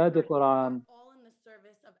وتوقيف فادي قرعان،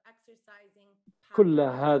 كل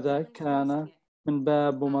هذا كان من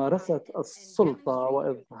باب ممارسة السلطة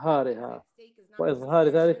وإظهارها، وإظهار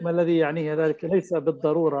ذلك ما الذي يعنيه ذلك ليس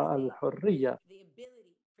بالضرورة الحرية،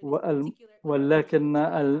 ولكن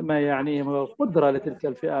ما يعنيه هو القدرة لتلك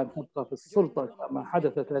الفئات أن تبقى في السلطة، كما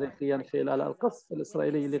حدث تاريخيا خلال القصف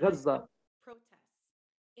الإسرائيلي لغزة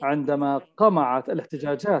عندما قمعت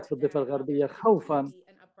الاحتجاجات في الضفة الغربية خوفا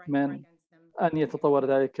من أن يتطور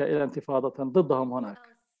ذلك إلى انتفاضة ضدهم هناك.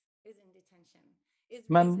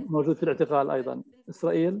 من موجود في الاعتقال أيضا؟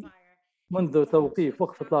 إسرائيل منذ توقيف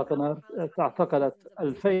وقف إطلاق النار اعتقلت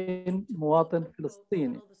 2000 مواطن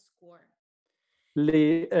فلسطيني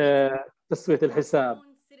لتسوية الحساب.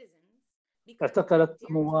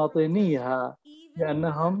 اعتقلت مواطنيها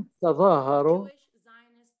لأنهم تظاهروا،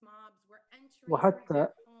 وحتى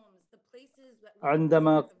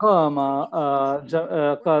عندما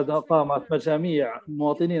قامت مجاميع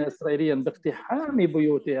مواطنين إسرائيليين باقتحام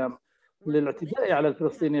بيوتهم للاعتداء على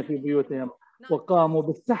الفلسطينيين في بيوتهم، وقاموا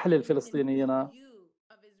بالسحل الفلسطينيين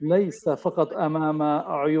ليس فقط أمام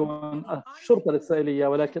عيون الشرطة الإسرائيلية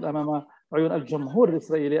ولكن أمام عيون الجمهور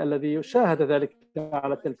الإسرائيلي الذي يشاهد ذلك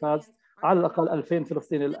على التلفاز. على الأقل 2000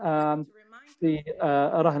 فلسطيني الآن في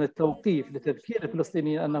رهن التوقيف لتذكير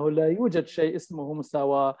الفلسطينيين أنه لا يوجد شيء اسمه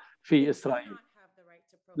مساواة في إسرائيل.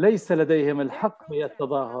 ليس لديهم الحق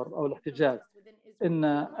بالتظاهر أو الاحتجاج. إن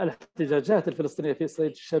الاحتجاجات الفلسطينية في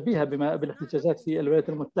إسرائيل شبيهة بالاحتجاجات في الولايات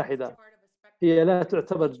المتحدة، هي لا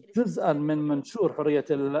تعتبر جزءا من منشور حرية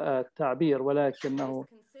التعبير، ولكنه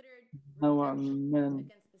نوع من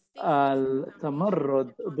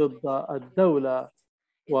التمرد ضد الدولة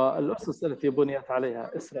والأسس التي بنيت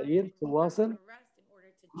عليها. إسرائيل تواصل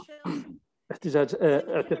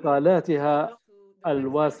اعتقالاتها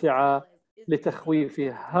الواسعة لتخويف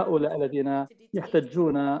هؤلاء الذين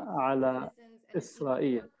يحتجون على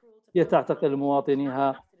إسرائيل. هي تعتقل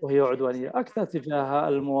مواطنيها وهي عدوانية أكثر تجاه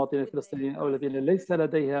المواطنين الفلسطينيين أو الذين ليس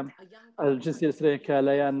لديهم الجنسية الإسرائيلية.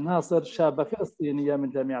 كليان ناصر شابة فلسطينية من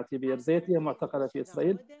جامعة بيرزيت هي معتقلة في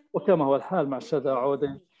إسرائيل، وكما هو الحال مع شذا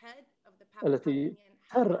عودة التي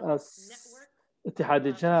ترأس اتحاد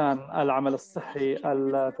لجان العمل الصحي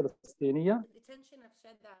الفلسطينية.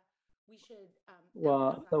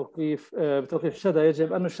 بتوقيف شذا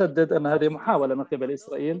يجب أن نشدد أن هذه محاولة من قبل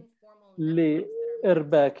إسرائيل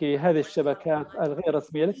لإرباك هذه الشبكات الغير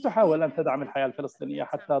رسمية التي تحاول أن تدعم الحياة الفلسطينية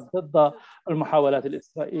حتى ضد المحاولات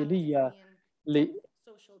الإسرائيلية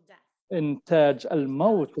لإنتاج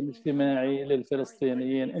الموت الاجتماعي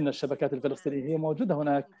للفلسطينيين. إن الشبكات الفلسطينية هي موجودة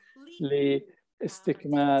هناك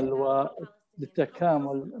لاستكمال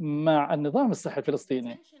وللتكامل مع النظام الصحي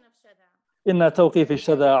الفلسطيني. إن توقيف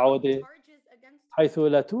شذا عودة حيث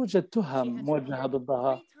لا توجد تهم موجهة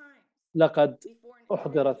ضدها لقد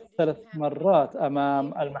أحضرت 3 مرات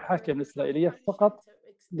أمام المحاكم الإسرائيلية فقط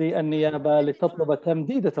للنيابة لتطلب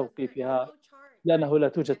تمديد توقيفها لأنه لا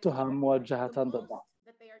توجد تهم موجهة ضدها.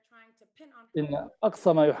 إن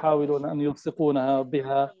أقصى ما يحاولون أن يلصقونها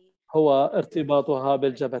بها هو ارتباطها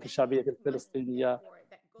بالجبهة الشعبية الفلسطينية،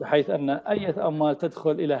 بحيث أن أي أموال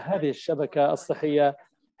تدخل إلى هذه الشبكة الصحية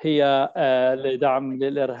هي لدعم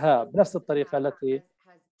للإرهاب، نفس الطريقة التي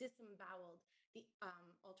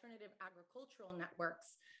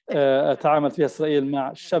تعاملت فيها إسرائيل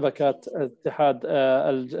مع شبكة اتحاد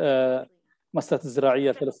مؤسسة الزراعية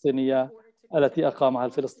الفلسطينية التي أقامها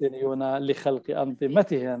الفلسطينيون لخلق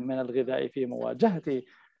أنظمتهم من الغذاء في مواجهة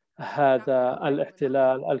هذا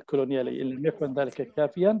الاحتلال الكولونيالي. إن لم يكن ذلك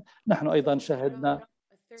كافيا، نحن أيضا شهدنا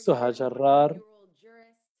سهى جرار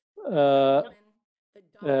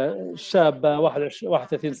شابة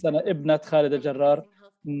 31 سنة ابنة خالد جرار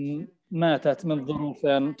ماتت من ظروف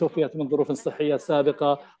توفيت من ظروف صحية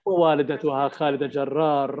سابقة، ووالدتها خالدة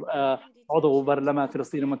جرار عضو برلمان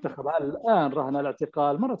فلسطيني منتخبة الآن رهن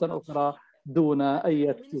الاعتقال مرة أخرى دون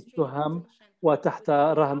أي تهم وتحت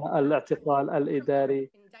رهن الاعتقال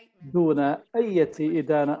الإداري دون أي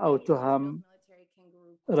إدانة أو تهم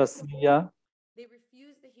رسمية.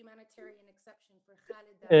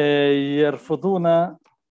 يرفضون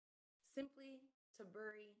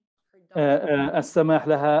السماح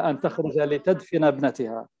لها أن تخرج لتدفن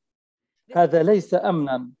ابنتها. هذا ليس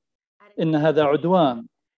أمنا، إن هذا عدوان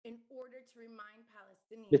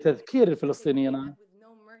لتذكير الفلسطينيين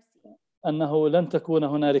أنه لن تكون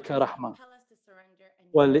هنالك رحمة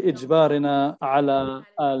ولإجبارنا على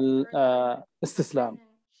الاستسلام.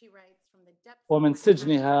 ومن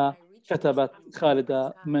سجنها كتبت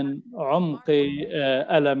خالدة: من عمق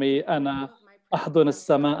ألمي أنا أحضن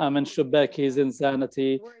السماء من شباك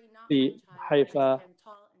زنزانتي في حيفا،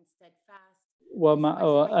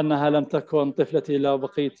 وأنها لم تكن طفلتي لو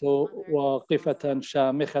بقيت واقفة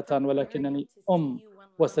شامخة، ولكنني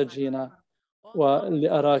وسجينة،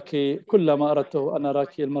 ولأراك كلما أردته أن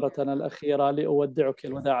أراك المرة الأخيرة لأودعك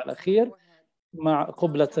الوداع الأخير مع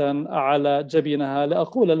قبلة على جبينها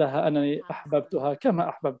لأقول لها أنني أحببتها كما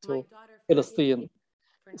أحببت فلسطين.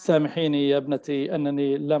 سامحيني يا ابنتي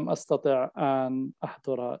أنني لم أستطع أن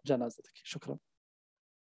أحضر جنازتك. شكرا.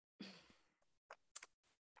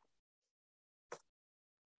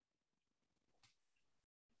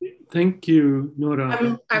 Thank you, Nora.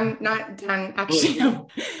 I'm not done, actually.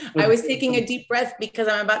 I was taking a deep breath because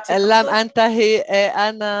I'm about to... لم أنتهي،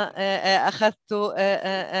 أنا أخذت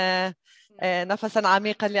نفسا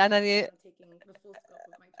عميقا لأنني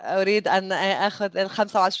أريد أن أخذ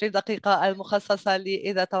 25 دقيقة المخصصة لي.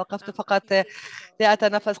 إذا توقفت فقط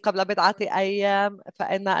لأتنفس قبل بضعة أيام،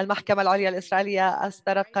 فإن المحكمة العليا الإسرائيلية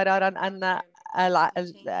أصدرت قراراً أن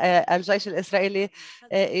الجيش الإسرائيلي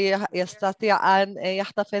يستطيع أن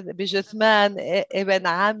يحتفظ بجثمان ابن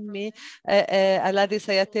عمي الذي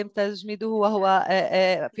سيتم تجميده وهو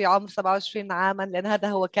في عمر 27 عاما، لأن هذا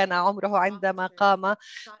هو كان عمره عندما قام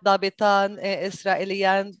ضابطان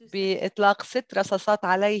إسرائيليان بإطلاق 6 رصاصات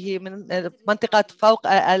عليه من منطقة فوق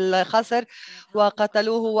الخصر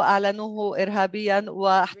وقتلوه وأعلنوه إرهابيا،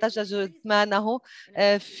 واحتجزوا جثمانه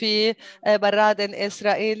في براد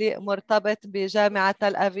إسرائيلي مرتبط بجامعة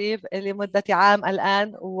تل أبيب لمدة عام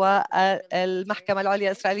الآن، والمحكمة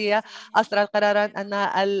العليا الإسرائيلية أصدرت قرارا أن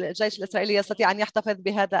الجيش الإسرائيلي يستطيع أن يحتفظ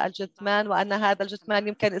بهذا الجثمان، وأن هذا الجثمان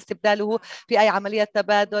يمكن استبداله في أي عملية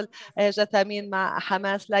تبادل جثامين مع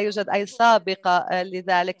حماس. لا يوجد أي سابقة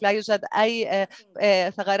لذلك، لا يوجد أي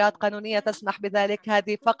ثغرات قانونية تسمح بذلك.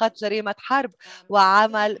 هذه فقط جريمة حرب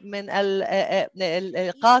وعمل من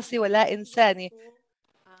القاسي ولا إنساني.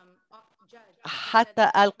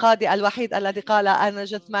 حتى القاضي الوحيد الذي قال أن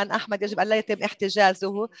جثمان أحمد يجب أن لا يتم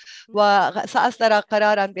احتجازه، وسأصدر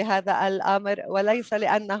قرارا بهذا الأمر، وليس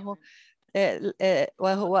لأنه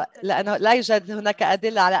لأنه لا يوجد هناك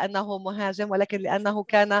أدلة على أنه مهاجم، ولكن لأنه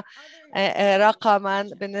كان رقما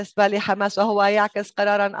بالنسبة لحماس، وهو يعكس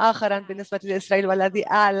قرارا آخرا بالنسبة لإسرائيل، والذي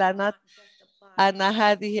أعلنت أن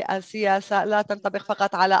هذه السياسة لا تنطبق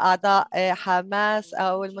فقط على أعضاء حماس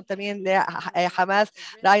أو المنتمين لحماس.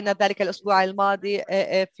 رأينا ذلك الأسبوع الماضي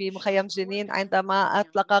في مخيم جنين عندما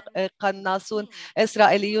أطلق قناصون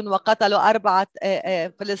إسرائيليون وقتلوا 4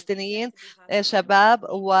 فلسطينيين شباب،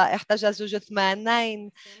 واحتجزوا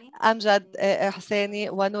جثمانين أمجد حسيني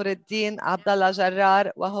ونور الدين عبد الله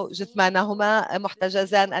جرار، وهو جثمانهما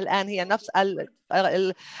محتجزان الآن. هي نفس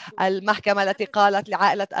المحكمة التي قالت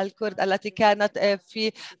لعائلة الكرد التي كانت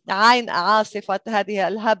في عين عاصفة هذه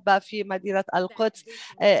الهبة في مدينة القدس،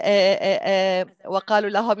 وقالوا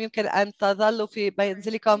لهم يمكن أن تظلوا في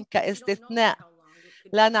منزلكم كاستثناء،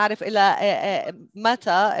 لا نعرف إلى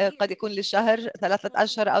متى، قد يكون لشهر، 3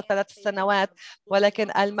 أشهر أو 3 سنوات،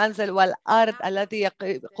 ولكن المنزل والأرض الذي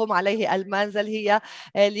يقوم عليه المنزل هي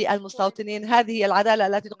للمستوطنين. هذه هي العدالة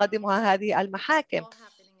التي تقدمها هذه المحاكم،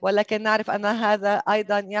 ولكن نعرف أن هذا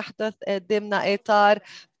أيضا يحدث ضمن إطار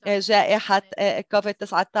جائحة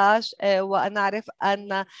كوفيد-19، ونعرف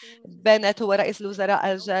أن بنت هو رئيس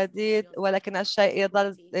الوزراء الجديد، ولكن الشيء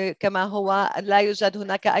يظل كما هو. لا يوجد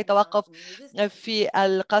هناك أي توقف في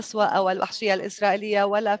القسوة أو الوحشية الإسرائيلية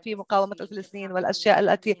ولا في مقاومة الفلسطينيين. والأشياء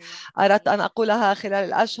التي أردت أن أقولها خلال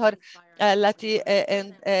الأشهر التي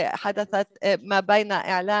حدثت ما بين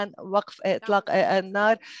إعلان وقف إطلاق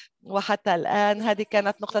النار وحتى الآن، هذه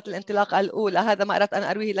كانت نقطة الانطلاق الأولى. هذا ما أردت أن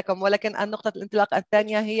أرويه لكم، ولكن النقطة الانطلاق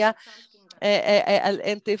الثانية هي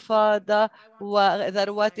الانتفاضة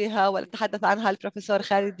وذروتها، وتحدث عنها البروفيسور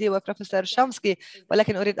خالدي وبروفيسور شومسكي،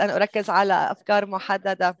 ولكن أريد أن أركز على أفكار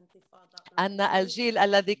محددة. أن الجيل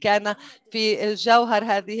الذي كان في جوهر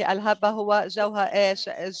هذه الهبة هو جوهر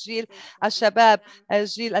جيل الشباب،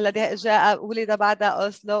 الجيل الذي ولد بعد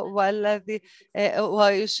أوسلو، والذي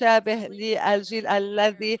ويشابه للجيل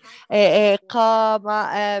الذي قام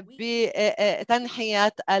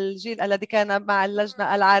بتنحية الجيل الذي كان مع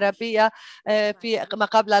اللجنة العربية في ما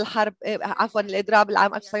قبل الحرب، عفوا الإضراب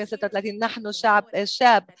العام 1936. نحن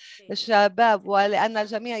شباب، ولأن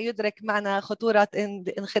الجميع يدرك معنى خطورة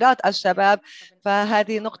انخراط الشباب،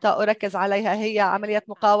 فهذه نقطة أركز عليها. هي عملية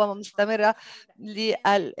مقاومة مستمرة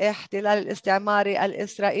للاحتلال الاستعماري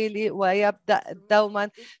الإسرائيلي، ويبدأ دوما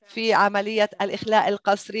في عملية الإخلاء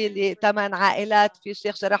القسري ل8 عائلات في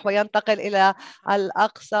شيخ جراح، وينتقل إلى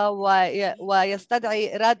الأقصى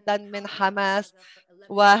ويستدعي ردا من حماس،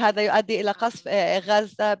 وهذا يؤدي إلى قصف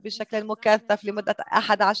غزة بشكل مكثف لمدة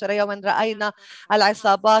 11 يوما. رأينا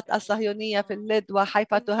العصابات الصهيونية في اللد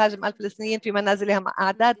وحيفا تهاجم الفلسطينيين في منازلهم.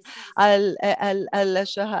 أعداد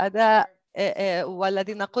الشهداء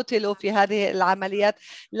والذين قتلوا في هذه العمليات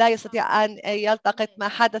لا يستطيع أن يلتقط ما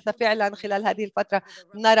حدث فعلا خلال هذه الفترة.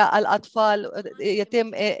 نرى الأطفال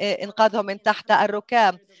يتم إنقاذهم من تحت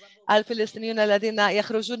الركام، الفلسطينيون الذين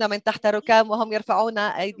يخرجون من تحت الركام وهم يرفعون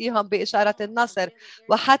أيديهم بإشارة النصر.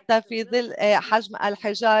 وحتى في ظل حجم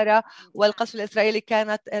الحجارة والقصف الإسرائيلي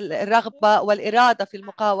كانت الرغبة والإرادة في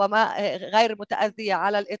المقاومة غير متأذية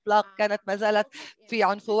على الإطلاق، كانت ما زالت في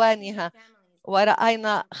عنفوانها.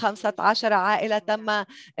 ورأينا 15 عائلة تم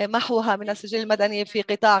محوها من السجل المدني في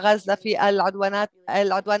قطاع غزة في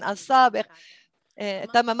العدوان السابق،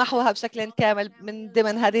 تم محوها بشكل كامل. من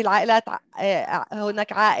ضمن هذه العائلات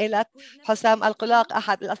هناك عائلة حسام القلاق،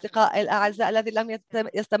 أحد الأصدقاء الأعزاء الذي لم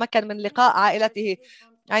يتمكن من لقاء عائلته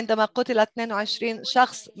عندما قتل 22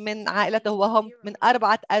 شخص من عائلته، وهم من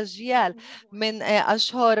 4 أجيال، من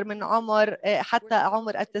أشهر من عمر حتى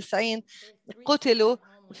عمر 90، قتلوا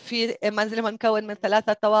في منزلهم المكون من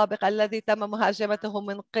 3 طوابق الذي تم مهاجمته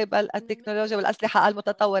من قبل التكنولوجيا والأسلحة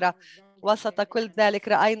المتطورة. وسط كل ذلك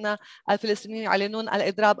رأينا الفلسطينيين يعلنون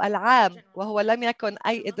الإضراب العام، وهو لم يكن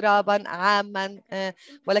أي إضرابا عاما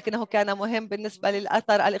ولكنه كان مهم بالنسبة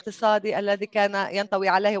للأثر الاقتصادي الذي كان ينطوي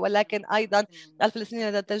عليه، ولكن أيضا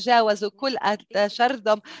الفلسطينيين تجاوزوا كل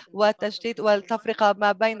التشرذم والتشتيت والتفرقة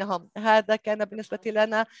ما بينهم. هذا كان بالنسبة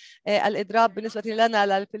لنا الإضراب. بالنسبة لنا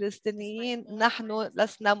للفلسطينيين نحن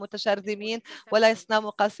لسنا متشرذمين ولسنا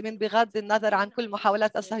مقاسمين بغض النظر عن كل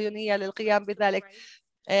محاولات الصهيونية للقيام بذلك.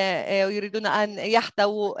 يريدون أن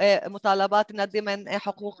يحتووا مطالباتنا ضمن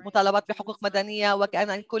مطالبات بحقوق مدنية،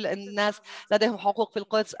 وكأن كل الناس لديهم حقوق في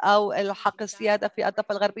القدس أو الحق السيادة في الضفة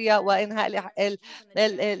الغربية وإنهاء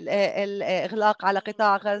الإغلاق على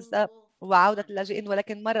قطاع غزة وعودة اللاجئين.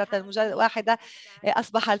 ولكن مرة واحدة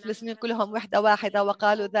أصبح الفلسطينيين كلهم وحدة واحدة،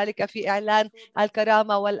 وقالوا ذلك في إعلان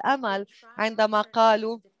الكرامة والأمل عندما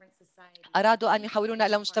قالوا أرادوا أن يحولون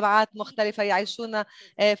إلى مجتمعات مختلفة يعيشون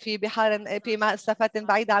في بحار في مسافات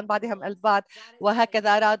بعيدة عن بعضهم البعض،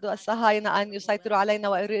 وهكذا أرادوا الصهاينة أن يسيطروا علينا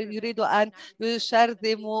ويريدوا أن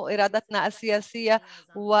يشرذموا إرادتنا السياسية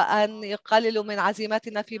وأن يقللوا من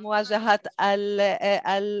عزيمتنا في مواجهة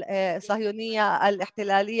الصهيونية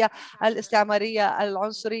الاحتلالية الاستعمارية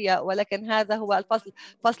العنصرية. ولكن هذا هو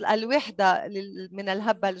فصل الوحدة من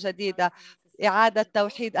الهبة الجديدة، إعادة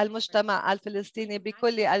توحيد المجتمع الفلسطيني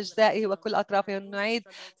بكل أجزائه وكل أطرافه، نعيد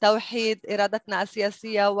توحيد إرادتنا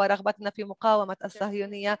السياسية ورغبتنا في مقاومة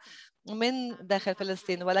الصهيونية من داخل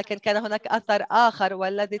فلسطين. ولكن كان هناك أثر آخر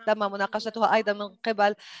والذي تم مناقشته أيضا من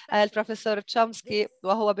قبل البروفيسور تشومسكي،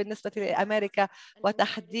 وهو بالنسبة لأمريكا،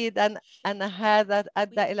 وتحديدا أن هذا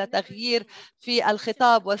أدى إلى تغيير في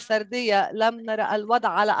الخطاب والسردية. لم نرى الوضع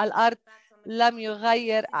على الأرض، لم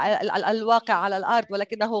يغير الواقع على الأرض،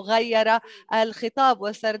 ولكنه غير الخطاب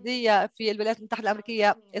والسردية في الولايات المتحدة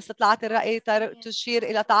الأمريكية. استطلاعات الرأي تشير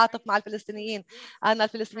إلى تعاطف مع الفلسطينيين، أن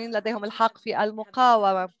الفلسطينيين لديهم الحق في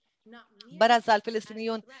المقاومة. برز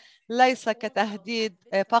الفلسطينيون ليس كتهديد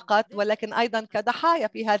فقط ولكن أيضا كضحايا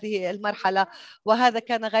في هذه المرحلة، وهذا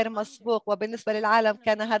كان غير مسبوق. وبالنسبة للعالم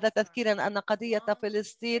كان هذا تذكيرا أن قضية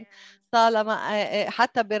فلسطين طالما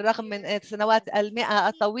حتى بالرغم من سنوات المئة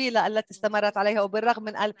الطويلة التي استمرت عليها وبالرغم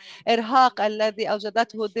من الإرهاق الذي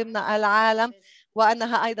أوجدته ضمن العالم،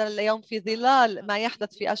 وأنها أيضا اليوم في ظلال ما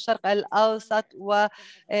يحدث في الشرق الأوسط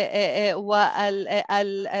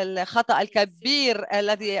والخطأ الكبير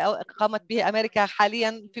الذي قامت به أمريكا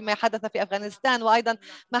حاليا فيما حدث في أفغانستان، وأيضا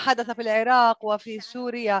ما حدث في العراق وفي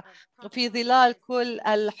سوريا، في ظلال كل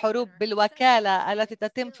الحروب بالوكالة التي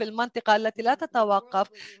تتم في المنطقة التي لا تتوقف.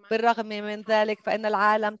 بالرغم من ذلك فإن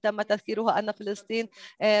العالم تم تذكيره أن فلسطين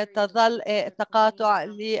تظل تقاطع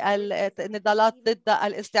للنضالات ضد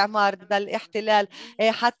الاستعمار، ضد الاحتلال،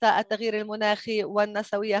 حتى التغيير المناخي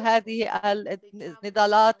والنسوية. هذه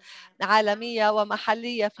النضالات عالمية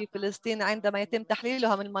ومحلية في فلسطين عندما يتم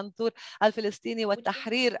تحليلها من المنظور الفلسطيني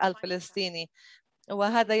والتحرير الفلسطيني.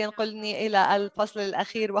 وهذا ينقلني إلى الفصل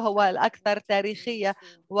الأخير وهو الأكثر تاريخية،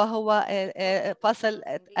 وهو فصل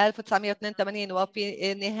 1982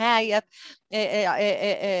 وفي نهاية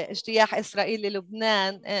اجتياح إسرائيل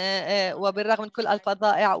للبنان. وبالرغم من كل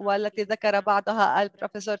الفظائع والتي ذكر بعضها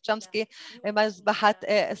البروفيسور تشومسكي، مذبحة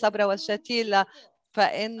صبرا والشتيلة،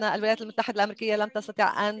 فإن الولايات المتحدة الأمريكية لم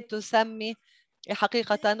تستطع أن تسمي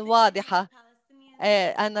حقيقة واضحة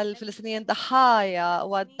أن الفلسطينيين ضحايا،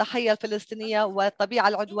 والضحية الفلسطينية والطبيعة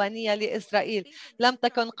العدوانية لإسرائيل لم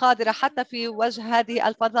تكن قادرة حتى في وجه هذه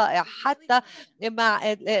الفظائع، حتى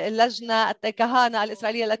مع اللجنة الكهانة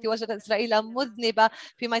الإسرائيلية التي وجدت إسرائيل مذنبة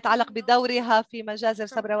فيما يتعلق بدورها في مجازر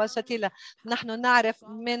صبرا والشتيلة. نحن نعرف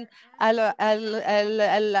من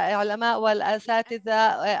العلماء والأساتذة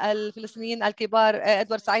الفلسطينيين الكبار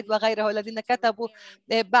إدوارد سعيد وغيره الذين كتبوا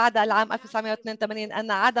بعد العام 1982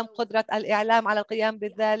 أن عدم قدرة الإعلام على القيام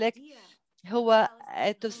بذلك هو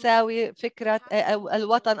تساوي فكرة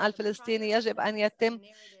الوطن الفلسطيني يجب أن يتم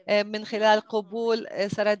من خلال قبول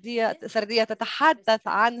سردية تتحدث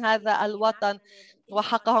عن هذا الوطن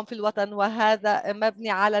وحقهم في الوطن، وهذا مبني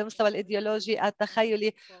على المستوى الإيديولوجي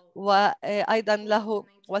التخيلي. وأيضا له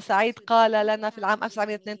وسعيد قال لنا في العام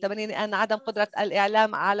 1982 أن عدم قدرة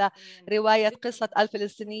الإعلام على رواية قصة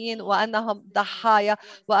الفلسطينيين وأنهم ضحايا،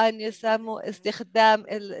 وأن يسموا استخدام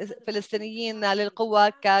الفلسطينيين للقوة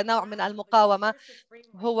كنوع من المقاومة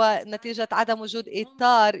هو نتيجة عدم وجود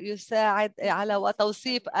إطار يساعد على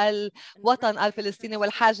توصيف الوطن الفلسطيني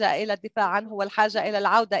والحاجة إلى الدفاع عنه والحاجة إلى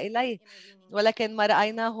العودة إليه. ولكن ما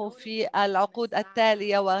رأيناه في العقود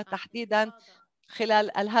التالية وتحديدا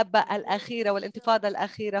خلال الهبة الأخيرة والانتفاضة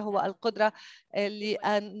الأخيرة هو القدرة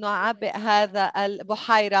لأن نعبئ هذا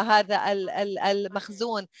البحيرة، هذا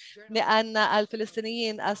المخزون، لأن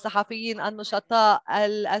الفلسطينيين، الصحفيين، النشطاء،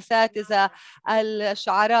 الأساتذة،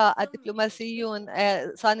 الشعراء، الدبلوماسيون،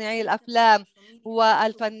 صانعي الأفلام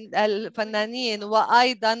والفنانين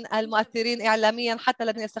وأيضا المؤثرين إعلاميا حتى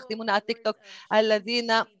الذين يستخدمون التيك توك،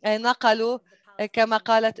 الذين نقلوا كما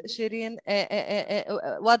قالت شيرين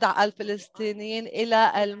وضع الفلسطينيين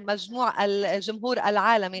إلى المجموع الجمهور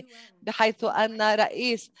العالمي، بحيث أن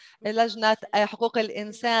رئيس لجنة حقوق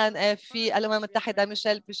الإنسان في الأمم المتحدة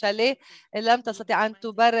ميشيل بيشاليه لم تستطع أن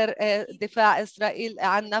تبرر دفاع إسرائيل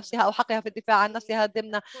عن نفسها أو حقها في الدفاع عن نفسها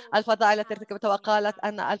ضمن الفضائح التي ارتكبتها، وقالت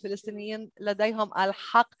أن الفلسطينيين لديهم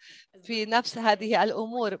الحق في نفس هذه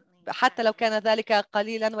الأمور حتى لو كان ذلك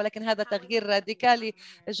قليلا، ولكن هذا تغيير راديكالي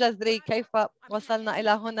جذري. كيف وصلنا إلى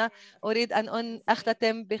هنا؟ أريد أن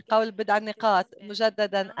أختتم بقول بضع نقاط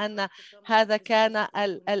مجددا، أن هذا كان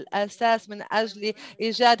الأساس من أجل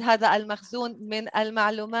إيجاد هذا المخزون من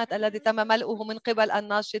المعلومات الذي تم ملئه من قبل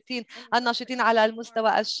الناشطين على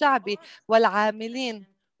المستوى الشعبي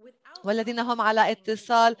والعاملين والذين هم على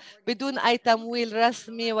اتصال بدون أي تمويل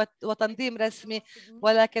رسمي وتنظيم رسمي.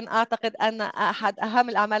 ولكن أعتقد أن أحد أهم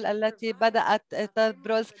الأعمال التي بدأت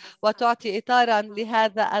تبرز وتعطي إطارا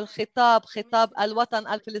لهذا الخطاب، خطاب الوطن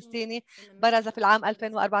الفلسطيني، برز في العام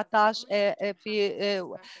 2014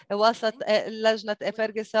 في وسط لجنة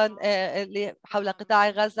فيرغسون حول قطاع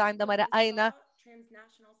غزة، عندما رأينا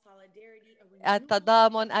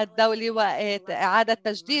التضامن الدولي وإعادة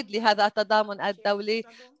تجديد لهذا التضامن الدولي،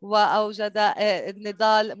 وأوجد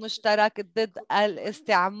نضال مشترك ضد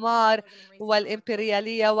الاستعمار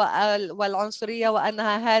والإمبريالية والعنصرية،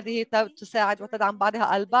 وأنها هذه تساعد وتدعم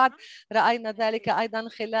بعضها البعض. رأينا ذلك أيضا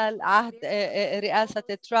خلال عهد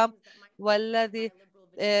رئاسة ترامب، والذي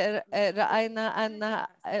رأينا أن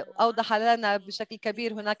أوضح لنا بشكل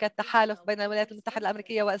كبير هناك تحالف بين الولايات المتحدة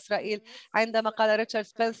الأمريكية وإسرائيل، عندما قال ريتشارد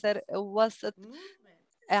سبنسر وسط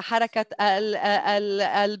حركة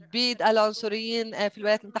البيض العنصريين في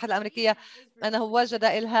الولايات المتحدة الأمريكية أنه وجد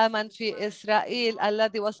إلهاما في إسرائيل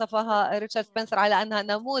الذي وصفها ريتشارد سبنسر على أنها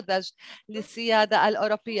نموذج للسيادة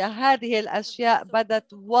الأوروبية. هذه الأشياء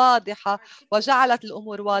بدت واضحة وجعلت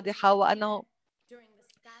الأمور واضحة،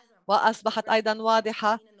 وأصبحت أيضا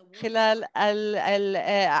واضحة خلال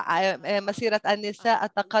مسيرة النساء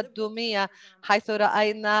التقدمية، حيث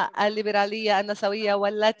رأينا الليبرالية النسوية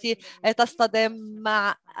والتي تصطدم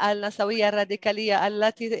مع النسوية الراديكالية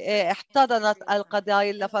التي احتضنت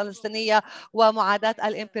القضايا الفلسطينية ومعاداة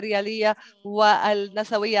الإمبريالية،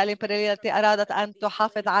 والنسوية الإمبريالية التي أرادت أن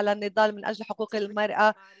تحافظ على النضال من أجل حقوق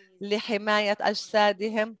المرأة لحماية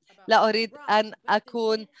أجسادهم. لا أريد أن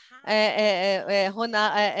أكون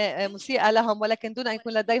هنا مسيئة لهم، ولكن دون أن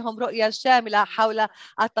يكون لديهم رؤية شاملة حول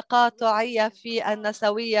التقاطعية في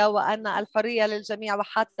النسوية، وأن الحرية للجميع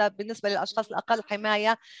وحتى بالنسبة للأشخاص الأقل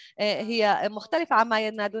حماية هي مختلفة عما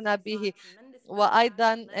ينادون به.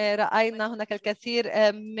 وأيضا رأينا هناك الكثير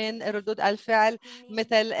من ردود الفعل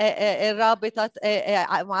مثل رابطة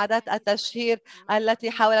معاداة التشهير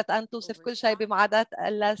التي حاولت أن توصف كل شيء بمعاداة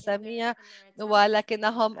اللاسامية،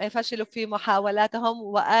 ولكنهم فشلوا في محاولاتهم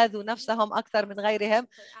وآذوا نفسهم أكثر من غيرهم،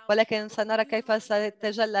 ولكن سنرى كيف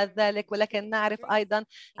سيتجلى ذلك. ولكن نعرف أيضا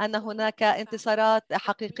أن هناك انتصارات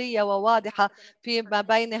حقيقية وواضحة فيما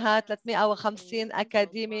بينها 350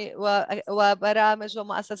 أكاديمي وبرامج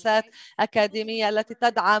ومؤسسات أكاديمية التي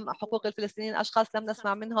تدعم حقوق الفلسطينيين، أشخاص لم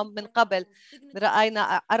نسمع منهم من قبل.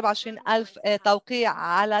 رأينا 24,000 توقيع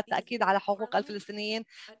على التأكيد على حقوق الفلسطينيين.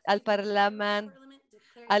 البرلمان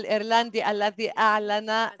الإيرلندي الذي أعلن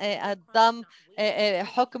الضم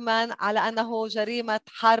حكما على أنه جريمة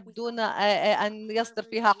حرب دون أن يصدر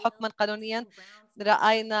فيها حكما قانونيا.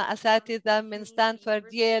 رأينا أساتذة من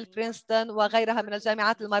ستانفورد، ييل، برينستون وغيرها من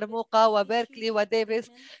الجامعات المرموقة وبيركلي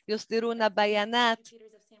وديفيس يصدرون بيانات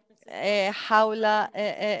حول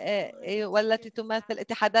والتي تمثل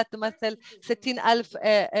اتحادات تمثل 60,000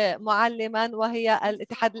 معلما، وهي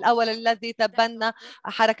الاتحاد الأول الذي تبنى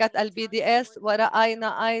حركة الBDS.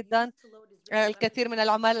 ورأينا أيضا الكثير من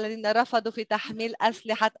العمال الذين رفضوا في تحميل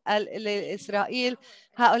أسلحة لإسرائيل.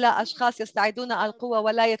 هؤلاء أشخاص يستعيدون القوة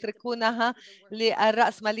ولا يتركونها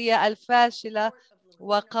للرأسمالية الفاشلة،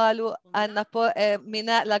 وقالوا أن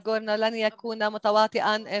ميناء لاغورنو لن يكون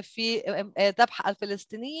متواطئا في ذبح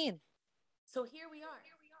الفلسطينيين.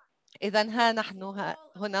 إذن ها نحن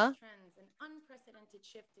هنا.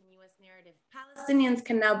 Palestinians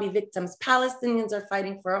can now be victims. Palestinians are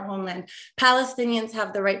fighting for a homeland. Palestinians have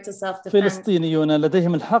the right to self-defense. فلسطينيون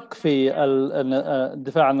لديهم الحق في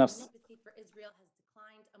الدفاع عن النفس.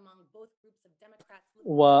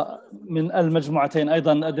 ومن المجموعتين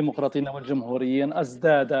أيضا الديمقراطيين والجمهوريين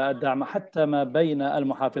ازداد الدعم حتى ما بين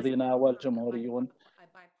المحافظين والجمهوريون.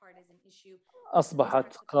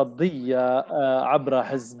 أصبحت قضية عبر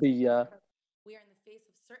حزبية،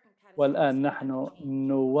 والآن نحن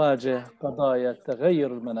نواجه قضايا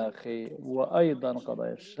التغير المناخي وأيضا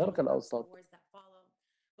قضايا الشرق الأوسط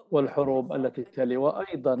والحروب التي تلي،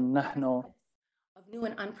 وأيضا نحن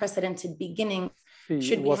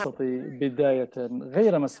في وسط بداية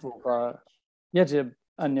غير مسبوقة. يجب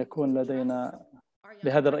أن يكون لدينا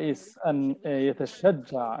لهذا الرئيس أن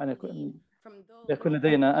يتشجع، أن يكون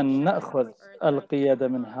لدينا أن نأخذ القيادة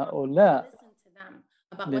من هؤلاء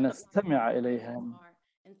لنستمع إليهم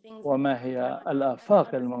وما هي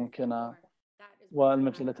الآفاق الممكنة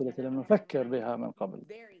والمجالات التي لم نفكر بها من قبل.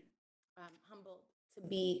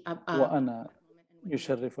 وأنا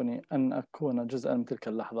يشرفني أن أكون جزءا من تلك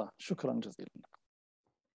اللحظة. شكرا جزيلا.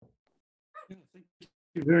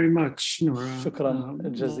 شكرا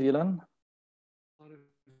جزيلا.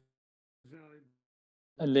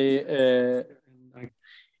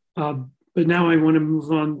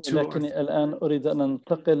 لكني الآن أريد أن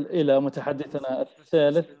ننتقل إلى متحدثنا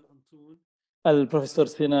الثالث، البروفيسور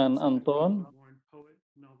سنان أنطون.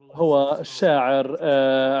 هو شاعر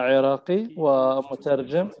عراقي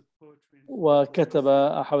ومترجم، وكتب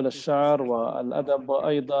حول الشعر والأدب،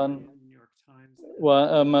 وأيضا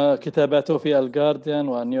وكتاباته في الجارديان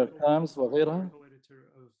والنيويورك تايمز وغيرها،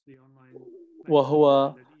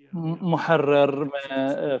 وهو محرر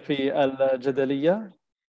في الجدلية.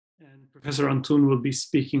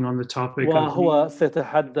 وهو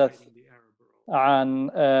سيتحدث عن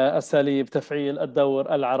أساليب تفعيل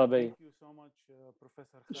الدور العربي.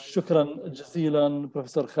 شكرا جزيلا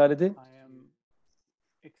بروفيسور خالدي.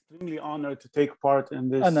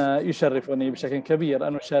 أنا يشرفني بشكل كبير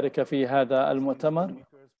أن أشارك في هذا المؤتمر،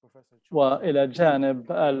 وإلى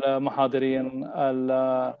جانب المحاضرين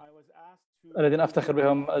الذين أفتخر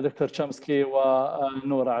بهم الدكتور تشومسكي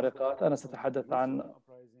ونورا عريقات. أنا سأتحدث عن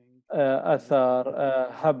أثار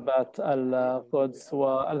هبة القدس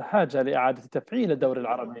والحاجة لإعادة تفعيل الدور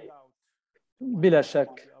العربي. بلا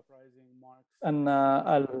شك أن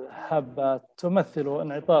الهبة تمثل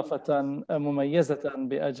انعطافة مميزة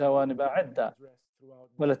بجوانب عدة،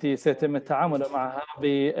 والتي سيتم التعامل معها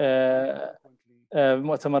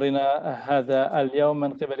بمؤتمرنا هذا اليوم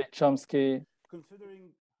من قبل تشومسكي،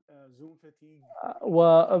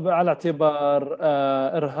 وعلى اعتبار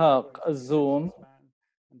إرهاق الزوم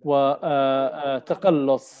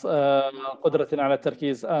وتقلص قدرتنا على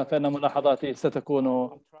التركيز، فإن ملاحظاتي ستكون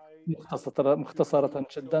مختصرة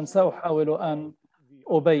جدا. سأحاول أن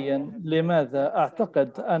أبين لماذا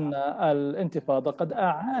أعتقد أن الانتفاضة قد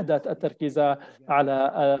أعادت التركيز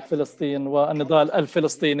على فلسطين والنضال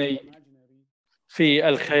الفلسطيني في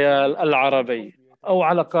الخيال العربي، أو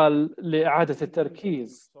على الأقل لإعادة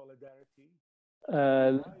التركيز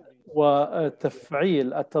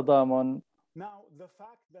وتفعيل التضامن.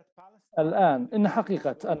 الآن إن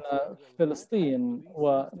حقيقة أن فلسطين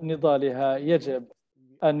ونضالها يجب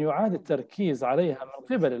أن يعاد التركيز عليها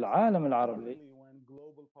من قبل العالم العربي.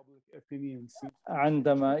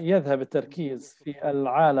 عندما يذهب التركيز في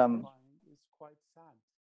العالم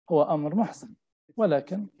هو أمر محزن،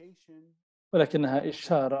 ولكنها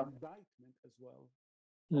إشارة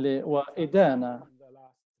وإدانة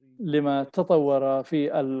لما تطور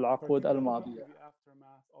في العقود الماضية،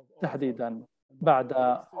 تحديدا بعد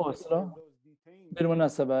أوسلو.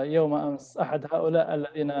 بالمناسبة يوم أمس أحد هؤلاء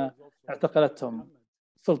الذين اعتقلتهم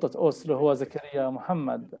سلطة أوسلو هو زكريا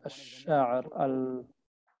محمد، الشاعر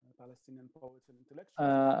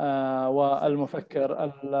والمفكر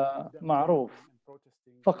المعروف،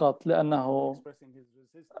 فقط لأنه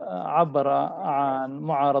عبر عن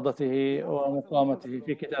معارضته ومقاومته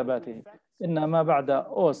في كتاباته. إن ما بعد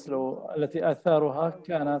أوسلو التي آثارها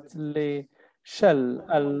كانت لشل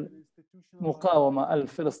المقاومة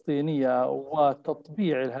الفلسطينية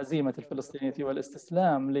وتطبيع الهزيمة الفلسطينية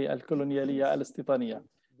والاستسلام للكولونيالية الاستيطانية.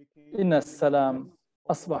 إن السلام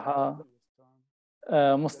أصبح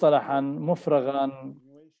مصطلحا مفرغا،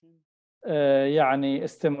 يعني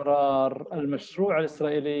استمرار المشروع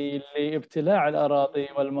الإسرائيلي لابتلاع الأراضي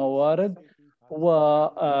والموارد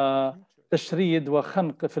وتشريد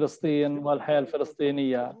وخنق فلسطين والحياة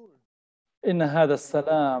الفلسطينية. إن هذا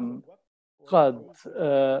السلام قد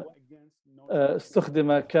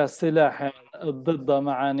استخدم كسلاح ضد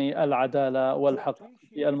معاني العدالة والحق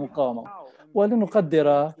في المقاومة.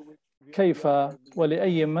 ولنقدر كيف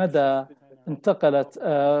ولأي مدى انتقلت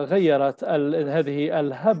غيرت هذه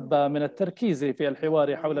الهبة من التركيز في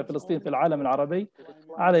الحوار حول فلسطين في العالم العربي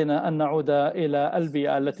علينا أن نعود إلى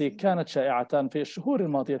البيئة التي كانت شائعة في الشهور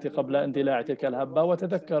الماضية قبل اندلاع تلك الهبة،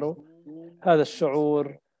 وتذكروا هذا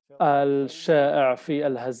الشعور الشائع في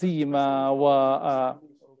الهزيمة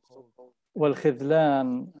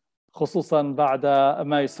والخذلان، خصوصا بعد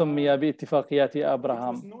ما يسمى باتفاقيات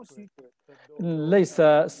أبراهام. ليس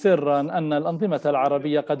سرا أن الأنظمة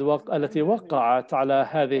العربية التي وقعت على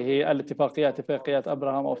هذه الاتفاقيات، اتفاقيات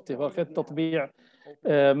أبراهام أو اتفاقية التطبيع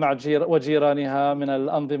مع وجيرانها من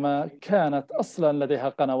الأنظمة، كانت أصلا لديها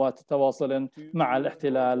قنوات تواصل مع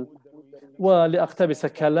الاحتلال. ولأقتبس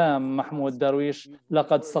كلام محمود درويش: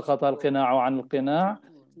 لقد سقط القناع عن القناع.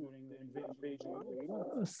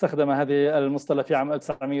 استخدم هذه المصطلح في عام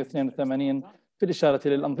 1982 في الإشارة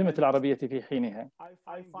للأنظمة العربية في حينها.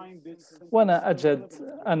 وأنا أجد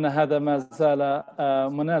أن هذا ما زال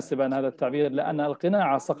مناسبا، هذا التعبير، لأن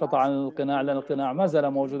القناع سقط عن القناع، لأن القناع ما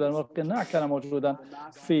زال موجودا، والقناع كان موجودا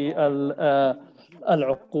في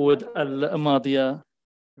العقود الماضية.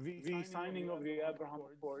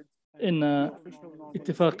 إن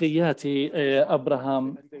اتفاقيات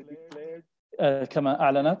أبراهام كما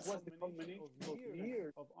أعلنت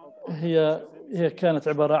هي كانت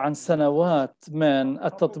عبارة عن سنوات من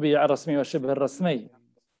التطبيع الرسمي وشبه الرسمي،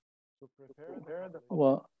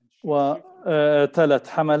 وثلاث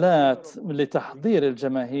حملات لتحضير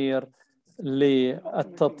الجماهير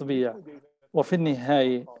للتطبيع، وفي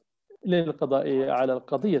النهاية للقضاء على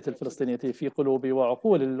القضية الفلسطينية في قلوب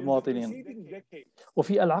وعقول المواطنين.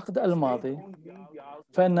 وفي العقد الماضي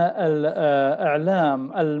فإن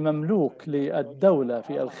الإعلام المملوك للدولة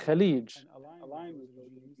في الخليج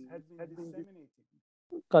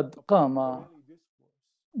قد قام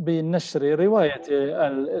بنشر رواية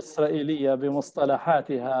الإسرائيلية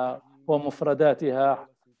بمصطلحاتها ومفرداتها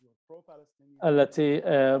التي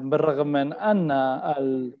بالرغم من أن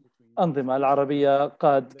الأنظمة العربية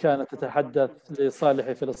قد كانت تتحدث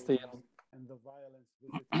لصالح فلسطين،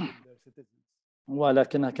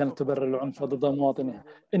 ولكنها كانت تبرر العنف ضد مواطنيها.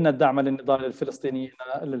 إن الدعم للنضال لفلسطين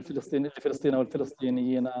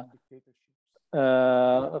والفلسطينيين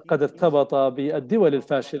قد ارتبط بالدول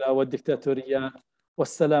الفاشلة والدكتاتوريات،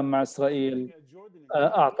 والسلام مع إسرائيل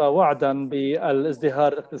أعطى وعدا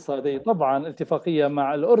بالازدهار الاقتصادي. طبعا الاتفاقية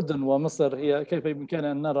مع الأردن ومصر هي كيف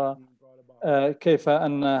يمكننا أن نرى كيف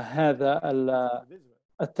أن هذا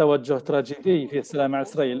التوجه تراجيدي في السلام مع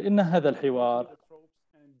إسرائيل. إن هذا الحوار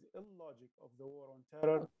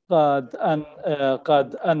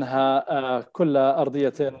قد أنهى كل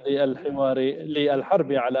أرضية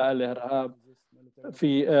للحرب على الإرهاب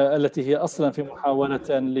التي هي أصلا في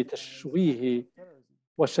محاولة لتشويه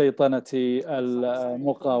وشيطنة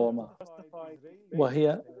المقاومة،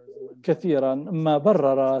 وهي كثيرا ما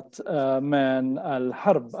بررت من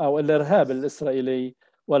الحرب أو الإرهاب الإسرائيلي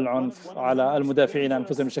والعنف على المدافعين عن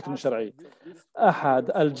أنفسهم بشكل شرعي.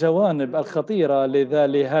 أحد الجوانب الخطيرة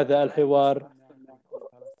لهذا الحوار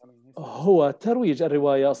هو ترويج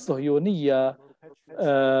الرواية الصهيونية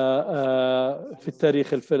في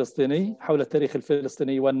التاريخ الفلسطيني، حول التاريخ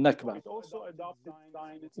الفلسطيني والنكبة.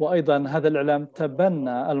 وأيضا هذا الإعلام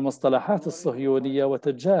تبنى المصطلحات الصهيونية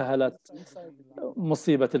وتجاهلت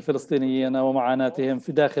مصيبة الفلسطينيين ومعاناتهم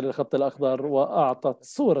في داخل الخط الأخضر، وأعطت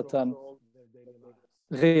صورة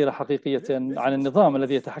غير حقيقية عن النظام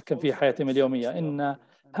الذي يتحكم في حياتهم اليومية. إن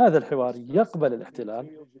هذا الحوار يقبل الاحتلال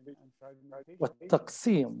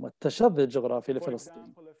والتقسيم والتشظي الجغرافي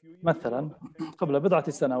لفلسطين. مثلا قبل بضعة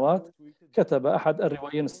سنوات كتب أحد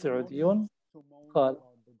الروائيين السعوديون قال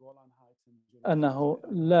أنه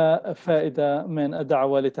لا فائدة من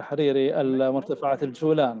الدعوة لتحرير المرتفعات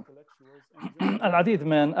الجولان. العديد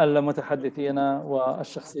من المتحدثين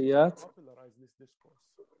والشخصيات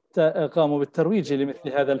قاموا بالترويج لمثل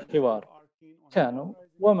هذا الحوار، كانوا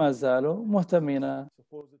وما زالوا مهتمين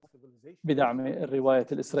بدعم الرواية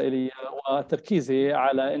الإسرائيلية والتركيز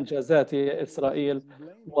على إنجازات إسرائيل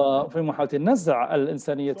وفي محاولة نزع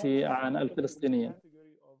الإنسانية عن الفلسطينيين،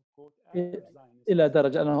 إلى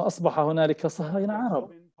درجة أنه أصبح هنالك صهاينة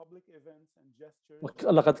عرب.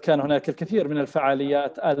 ولقد كان هناك الكثير من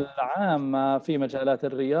الفعاليات العامة في مجالات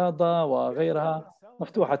الرياضة وغيرها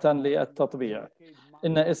مفتوحة للتطبيع.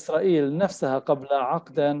 إن إسرائيل نفسها قبل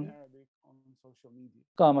عقد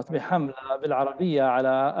قامت بحملة بالعربية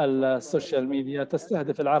على السوشيال ميديا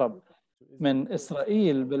تستهدف العرب، من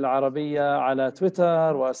إسرائيل بالعربية على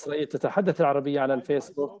تويتر، وإسرائيل تتحدث العربية على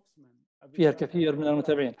الفيسبوك، فيها الكثير من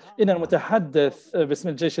المتابعين. إن المتحدث باسم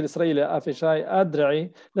الجيش الإسرائيلي أفيشاي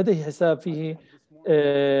أدرعي لديه حساب فيه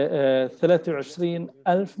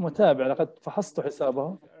 23,000 متابع، لقد فحصت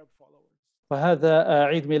حسابه، وهذا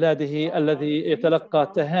عيد ميلاده الذي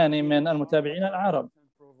يتلقى تهاني من المتابعين العرب.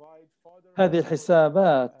 هذه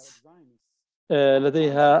الحسابات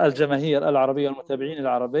لديها الجماهير العربية والمتابعين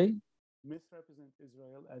العربي،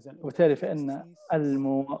 وبالتالي فإن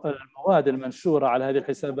المواد المنشورة على هذه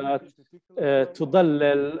الحسابات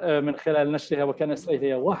تضلل من خلال نشرها وكأن إسرائيل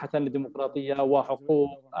هي واحة للديمقراطية وحقوق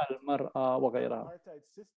المرأة وغيرها.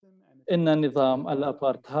 إن نظام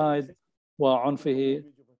الأبارتهايد وعنفه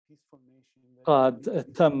قد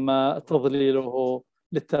تم تضليله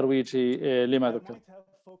للترويج لما ذكر.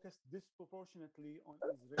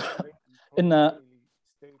 إن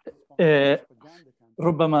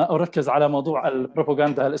ربما أركز على موضوع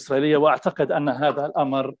البروباغندا الإسرائيلية، وأعتقد أن هذا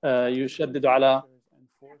الأمر يشدد على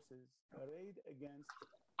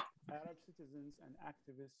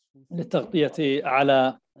للتغطية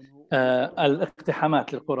على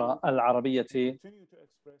الاقتحامات للقرى العربية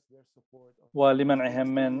ولمنعهم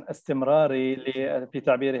من استمرار في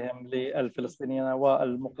تعبيرهم للفلسطينيين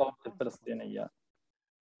والمقاومة الفلسطينية.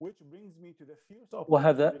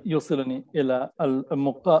 وهذا يوصلني إلى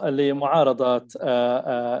لمعارضة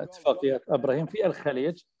اتفاقية إبراهيم في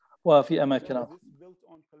الخليج وفي أماكن أخرى.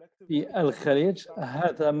 في الخليج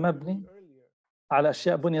هذا مبني على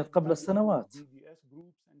أشياء بنيت قبل السنوات،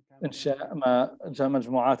 إنشاء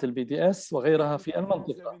مجموعات BDS وغيرها في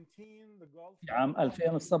المنطقة. في عام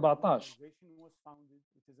 2017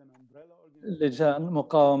 لجان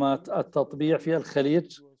مقاومة التطبيع في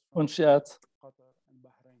الخليج أنشئت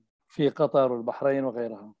في قطر والبحرين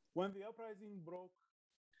وغيرها.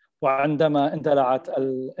 وعندما اندلعت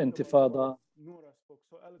الانتفاضة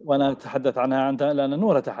ونتحدث عنها لأن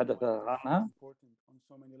نورة تحدث عنها،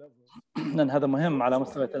 لأن هذا مهم على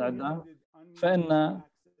مستوى عدة، فإن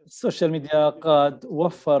السوشيال ميديا قد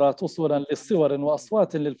وفرت وصولا لصور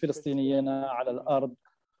وأصوات للفلسطينيين على الأرض،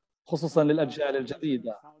 خصوصا للأجيال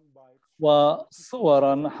الجديدة،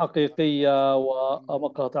 وصورا حقيقية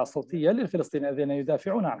ومقاطع صوتية للفلسطينيين الذين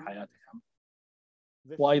يدافعون عن حياتهم.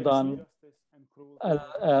 وأيضا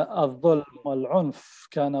الظلم والعنف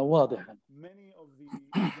كان واضحا،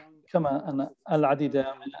 كما أن العديد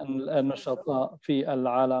من النشطاء في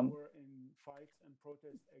العالم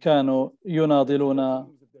كانوا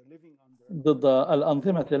يناضلون ضد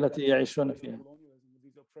الأنظمة التي يعيشون فيها.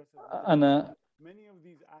 أنا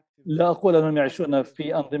لا أقول أنهم يعيشون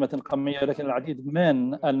في أنظمة قمعية، لكن العديد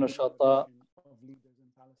من النشطاء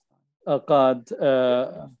قد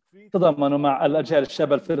تضامنوا مع الأجيال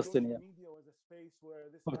الشابة الفلسطينية،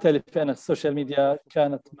 وبالتالي فإن السوشيال ميديا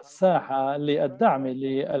كانت مساحة للدعم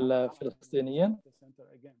للفلسطينيين،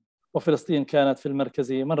 وفلسطين كانت في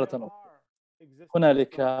المركز مرة أخرى.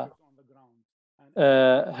 هنالك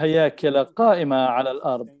هياكل قائمة على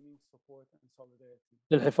الأرض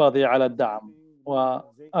للحفاظ على الدعم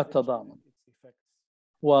والتضامن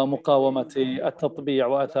ومقاومة التطبيع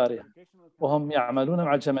وآثارها، وهم يعملون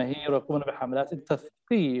مع الجماهير ويقومون بحملات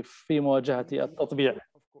التثقيف في مواجهة التطبيع.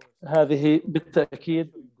 هذه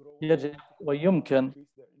بالتأكيد يجب ويمكن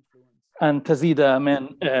أن تزيد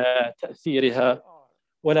من تأثيرها،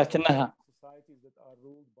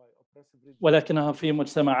 ولكنها في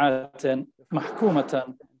مجتمعات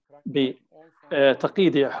محكومة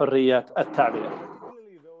بتقييد حرية التعبير،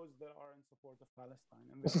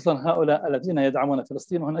 خصوصا هؤلاء الذين يدعمون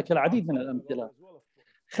فلسطين. وهناك العديد من الأمثلة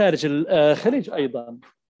خارج الخليج أيضا،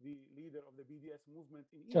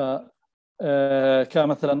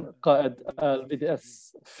 كمثلا قائد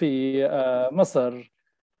BDS في مصر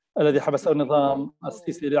الذي حبسه النظام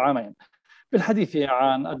السيسي لعامين. بالحديث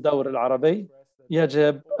عن الدور العربي،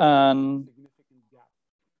 يجب أن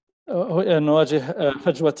نواجه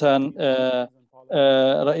فجوة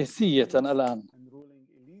رئيسية الآن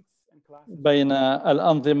بين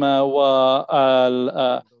الأنظمة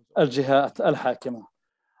والجهات الحاكمة.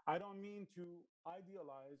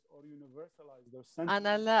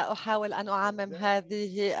 أنا لا أحاول أن أعمم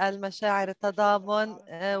هذه المشاعر التضامن،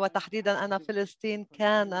 وتحديدا أن فلسطين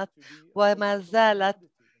كانت وما زالت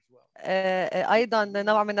أيضا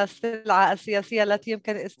نوع من السلعة السياسية التي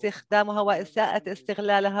يمكن استخدامها وإساءة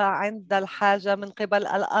استغلالها عند الحاجة من قبل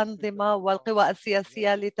الأنظمة والقوى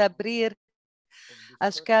السياسية لتبرير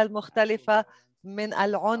أشكال مختلفة من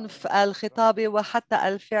العنف الخطابي وحتى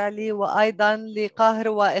الفعلي، وأيضا لقهر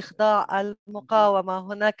وإخضاع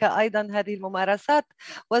المقاومة. هناك أيضا هذه الممارسات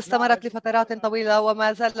واستمرت لفترات طويلة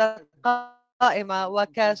وما زالت قائمة.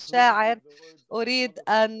 وكشاعر أريد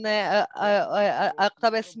أن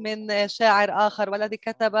أقتبس من شاعر آخر والذي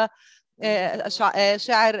كتب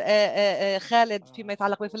شعر خالد فيما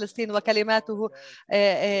يتعلق بفلسطين، وكلماته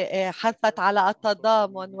حثت على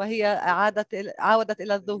التضامن، وهي عودت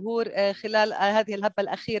إلى الظهور خلال هذه الهبة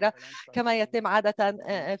الأخيرة، كما يتم عادة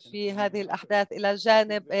في هذه الأحداث، إلى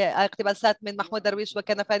جانب اقتباسات من محمود درويش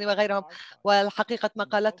وكنفاني وغيرهم. والحقيقة ما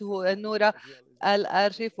قالته نورة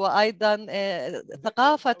الأرشيف، وأيضا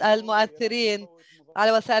ثقافة المؤثرين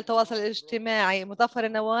على وسائل التواصل الاجتماعي. مظفر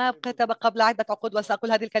النواب كتب قبل عدة عقود،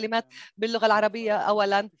 وسأقول هذه الكلمات باللغة العربية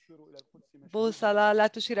أولا: بوصلة لا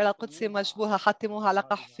تشير إلى القدس مشبوهة، حطموها على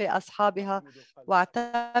قحف أصحابها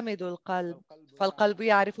واعتمدوا القلب، فالقلب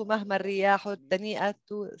يعرف مهما الرياح الدنيئة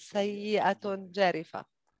سيئة جارفة.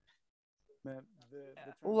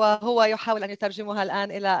 وهو يحاول أن يترجمها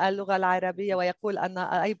الآن إلى اللغة العربية، ويقول أن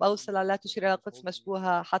أي بوصلة لا تشير إلى القدس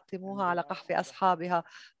مشبوهة، حطموها على قحف أصحابها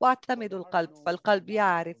واعتمدوا القلب، فالقلب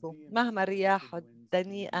يعرف مهما الرياح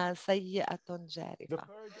الدنيئة سيئة جارفة.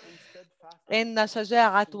 إن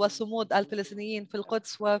شجاعة وصمود الفلسطينيين في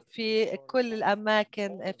القدس وفي كل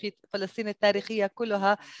الأماكن في فلسطين التاريخية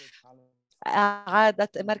كلها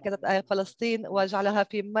أعادت مركز فلسطين وجعلها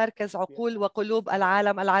في مركز عقول وقلوب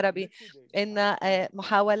العالم العربي. إن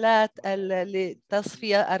محاولات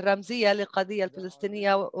التصفية الرمزية للقضية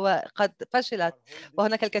الفلسطينية وقد فشلت،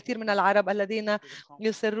 وهناك الكثير من العرب الذين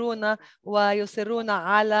يصرون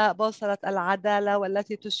على بوصلة العدالة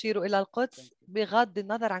والتي تشير إلى القدس بغض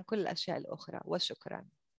النظر عن كل الأشياء الأخرى. وشكرا.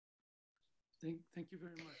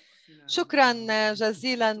 شكرا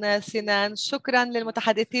جزيلا سنان. شكرا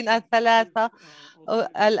للمتحدثين الثلاثة.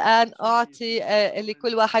 الآن أعطي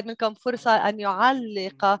لكل واحد منكم فرصة أن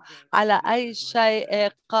يعلق على أي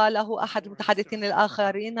شيء قاله أحد المتحدثين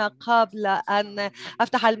الآخرين قبل أن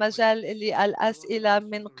أفتح المجال للأسئلة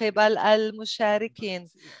من قبل المشاركين.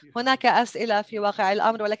 هناك أسئلة في واقع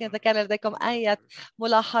الأمر، ولكن إذا كان لديكم أي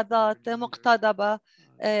ملاحظات مقتضبة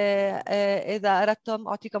إذا أردتم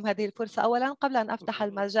أعطيكم هذه الفرصة أولا قبل أن أفتح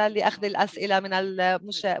المجال لأخذ الأسئلة من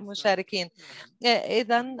المشاركين.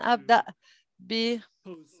 إذن أبدأ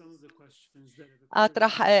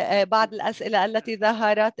أطرح بعض الأسئلة التي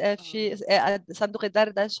ظهرت في صندوق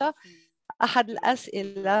الدردشة. أحد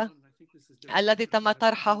الأسئلة الذي تم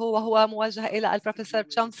طرحه وهو موجه إلى البروفيسور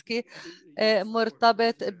تشومسكي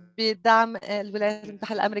مرتبط بدعم الولايات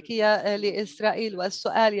المتحدة الأمريكية لإسرائيل،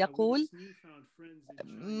 والسؤال يقول: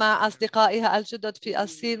 مع أصدقائها الجدد في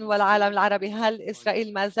الصين والعالم العربي، هل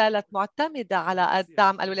إسرائيل ما زالت معتمدة على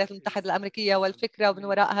الدعم الولايات المتحدة الأمريكية؟ والفكرة من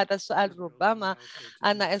وراء هذا السؤال ربما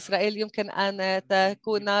أن إسرائيل يمكن أن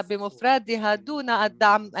تكون بمفردها دون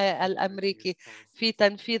الدعم الأمريكي في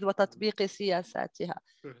تنفيذ وتطبيق سياساتها.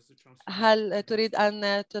 هل تريد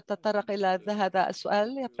أن تتطرق إلى هذا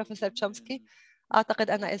السؤال يا بروفيسور تشومسكي؟ أعتقد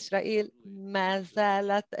أن إسرائيل ما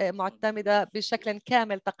زالت معتمدة بشكل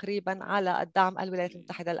كامل تقريبا على الدعم الولايات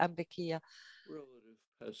المتحدة الأمريكية.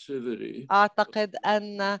 أعتقد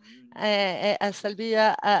أن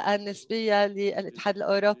السلبية النسبية للاتحاد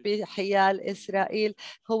الأوروبي حيال إسرائيل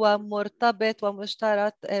هو مرتبط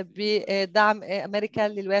ومشترط بدعم أمريكا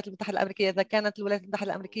للولايات المتحدة الأمريكية. إذا كانت الولايات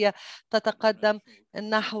المتحدة الأمريكية تتقدم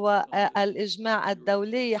نحو الإجماع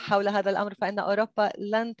الدولي حول هذا الأمر، فإن أوروبا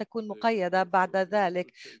لن تكون مقيدة بعد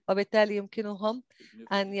ذلك، وبالتالي يمكنهم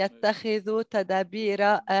أن يتخذوا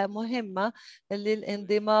تدابير مهمة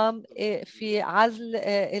للانضمام في عزل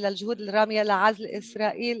إلى الجهود الرامية لعزل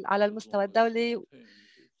إسرائيل على المستوى الدولي.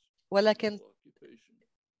 ولكن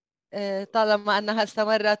طالما أنها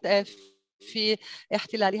استمرت في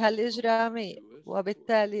احتلالها الإجرامي،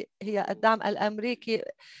 وبالتالي هي الدعم الأمريكي،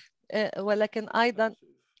 ولكن أيضا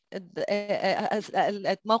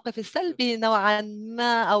الموقف السلبي نوعا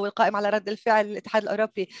ما أو القائم على رد الفعل للاتحاد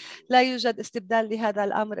الأوروبي. لا يوجد استبدال لهذا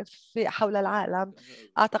الأمر في حول العالم.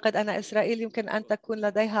 أعتقد أن إسرائيل يمكن أن تكون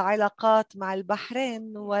لديها علاقات مع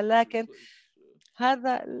البحرين، ولكن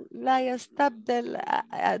هذا لا يستبدل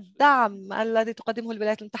الدعم الذي تقدمه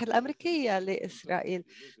الولايات المتحدة الأمريكية لإسرائيل.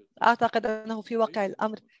 أعتقد أنه في واقع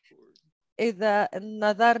الأمر إذا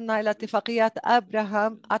نظرنا إلى اتفاقيات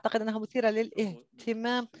أبراهام، أعتقد أنها مثيرة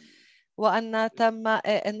للاهتمام وأن تم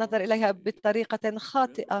النظر إليها بطريقة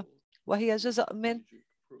خاطئة، وهي جزء من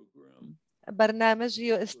برنامج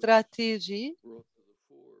استراتيجي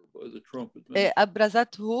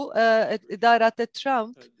أبرزته إدارة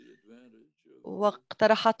ترامب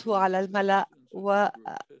واقترحته على الملأ،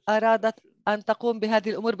 وأرادت أن تقوم بهذه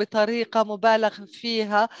الأمور بطريقة مبالغ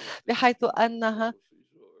فيها بحيث أنها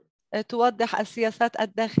توضح السياسات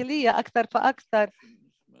الداخلية أكثر فأكثر،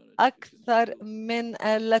 أكثر من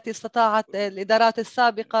التي استطاعت الإدارات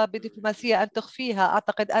السابقة بدبلوماسية أن تخفيها.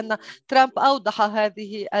 أعتقد أن ترامب أوضح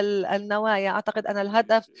هذه النوايا. أعتقد أن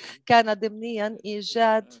الهدف كان ضمنيا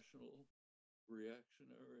إيجاد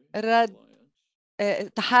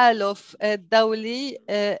تحالف دولي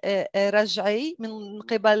رجعي من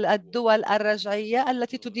قبل الدول الرجعية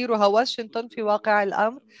التي تديرها واشنطن في واقع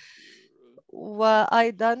الأمر،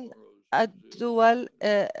 وأيضا الدول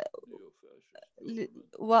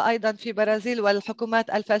وأيضا في برازيل والحكومات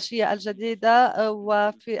الفاشية الجديدة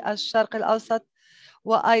وفي الشرق الأوسط،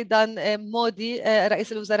 وأيضا مودي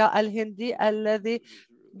رئيس الوزراء الهندي الذي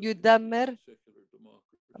يدمر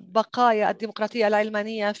بقايا الديمقراطية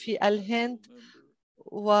العلمانية في الهند.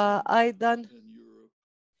 وأيضا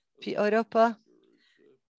في أوروبا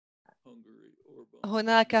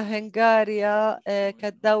هناك هنغاريا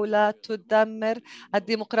كدولة تدمر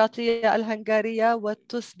الديمقراطية الهنغارية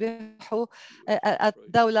وتصبح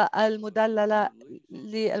الدولة المدللة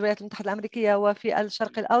للولايات المتحدة الأمريكية. وفي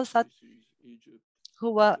الشرق الأوسط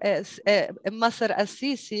هو مصر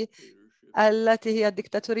السيسي التي هي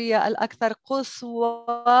الدكتاتورية الأكثر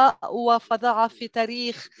قسوة وفظاعة في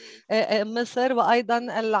تاريخ مصر، وأيضا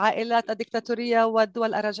العائلات الدكتاتورية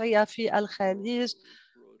والدول الرجعية في الخليج.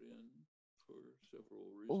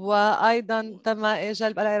 وأيضا تم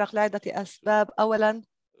جلب العراق لعدة أسباب. أولا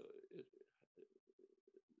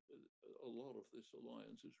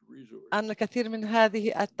أن الكثير من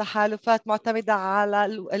هذه التحالفات معتمدة على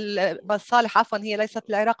المصالح، عفوا هي ليست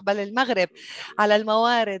العراق بل المغرب، على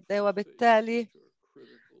الموارد، وبالتالي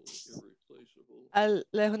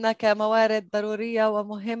هناك موارد ضرورية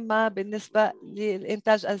ومهمة بالنسبة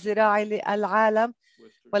للإنتاج الزراعي للعالم،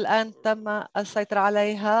 والآن تم السيطرة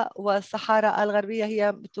عليها، والصحراء الغربية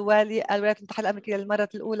هي توالي الولايات المتحدة الأمريكية للمرة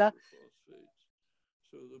الأولى.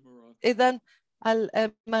 إذن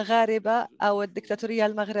المغاربة أو الدكتاتورية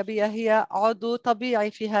المغربية هي عضو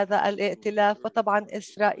طبيعي في هذا الائتلاف. وطبعا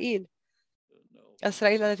إسرائيل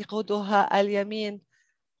التي يقودها اليمين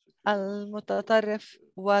المتطرف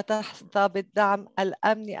وتحظى بالدعم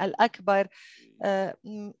الأمني الأكبر،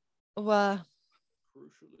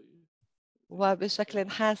 وبشكل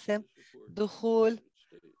حاسم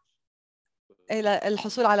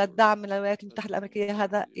الحصول على الدعم من الولايات المتحدة الأمريكية.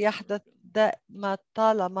 هذا يحدث دائما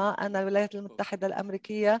طالما أن الولايات المتحدة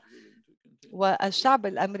الأمريكية والشعب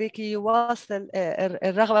الأمريكي يواصل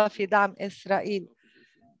الرغبة في دعم إسرائيل،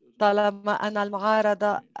 طالما أن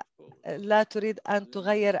المعارضة لا تريد أن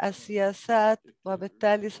تغير السياسات.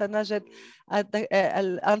 وبالتالي سنجد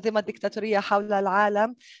الأنظمة الدكتاتورية حول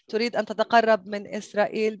العالم تريد أن تتقرب من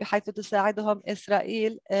إسرائيل بحيث تساعدهم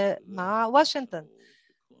إسرائيل مع واشنطن،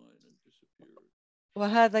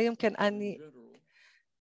 وهذا يمكن أن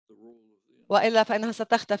وإلا فإنها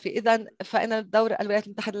ستختفي. إذن فإن دور الولايات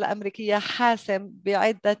المتحدة الأمريكية حاسم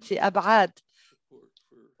بعدة أبعاد،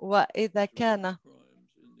 وإذا كان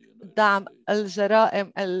دعم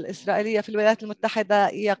الجرائم الإسرائيلية في الولايات المتحدة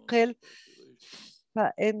يقل،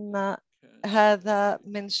 فإن هذا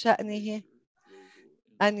من شأنه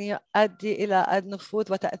أن يؤدي إلى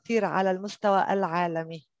النفوذ وتأثير على المستوى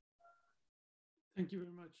العالمي.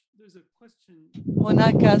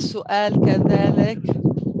 هناك سؤال كذلك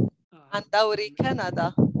عن دور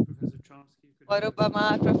كندا،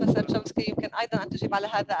 وربما بروفيسور تشومسكي يمكن أيضا أن تجيب على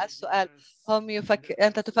هذا السؤال.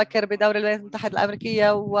 أنت تفكر بدور الولايات المتحدة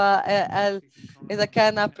الأمريكية، وإذا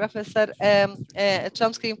كان بروفيسور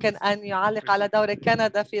تشومسكي يمكن أن يعلق على دور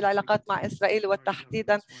كندا في العلاقات مع إسرائيل،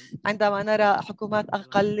 وتحديدا عندما نرى حكومات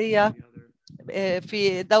أقلية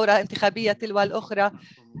في دورة انتخابية تلو الأخرى،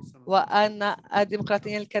 وأن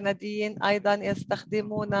الديمقراطيين الكنديين أيضا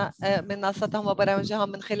يستخدمون منصتهم وبرامجهم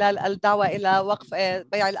من خلال الدعوة إلى وقف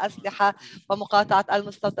بيع الأسلحة ومقاطعة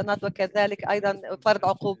المستوطنات، وكذلك أيضا فرض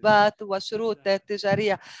عقوبات وشروط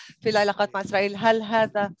تجارية في العلاقات مع إسرائيل. هل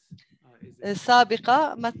هذا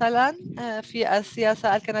سابقة مثلا في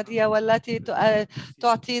السياسة الكندية والتي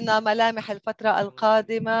تعطينا ملامح الفترة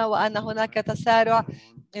القادمة، وأن هناك تسارع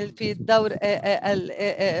في الدور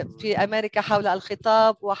في أمريكا حول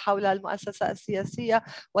الخطاب وحول المؤسسة السياسية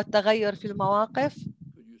والتغير في المواقف؟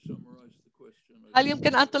 هل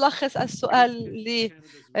يمكن أن تلخص السؤال لي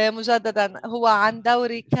مجددا؟ هو عن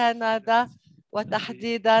دور كندا،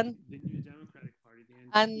 وتحديدا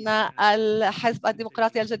أن الحزب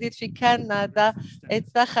الديمقراطي الجديد في كندا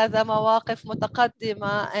اتخذ مواقف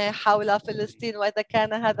متقدمة حول فلسطين، وإذا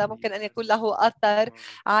كان هذا ممكن أن يكون له أثر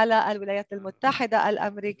على الولايات المتحدة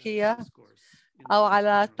الأمريكية أو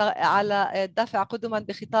على دفع قدما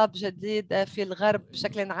بخطاب جديد في الغرب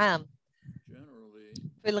بشكل عام.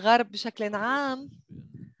 في الغرب بشكل عام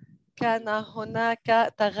كان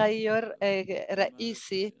هناك تغير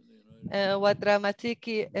رئيسي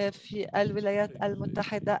ودراماتيكي في الولايات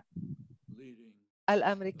المتحدة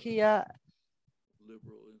الأمريكية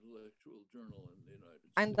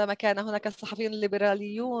عندما كان هناك الصحفيون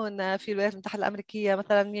الليبراليون في الولايات المتحدة الأمريكية،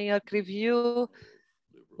 مثلا نيويورك ريفيو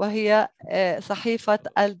وهي صحيفة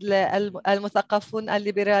المثقفون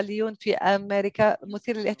الليبراليون في أمريكا.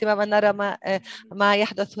 مثير للاهتمام أن نرى ما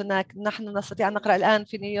يحدث هناك. نحن نستطيع أن نقرأ الآن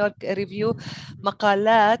في نيويورك ريفيو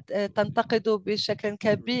مقالات تنتقد بشكل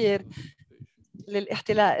كبير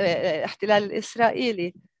للاحتلال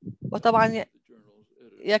الإسرائيلي، وطبعا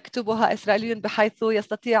يكتبها إسرائيليون بحيث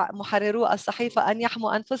يستطيع محررو الصحيفة أن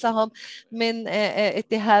يحموا أنفسهم من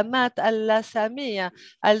اتهامات اللاسامية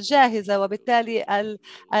الجاهزة. وبالتالي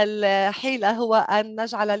الحيلة هو أن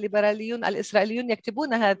نجعل الليبراليون الإسرائيليون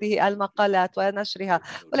يكتبون هذه المقالات ونشرها،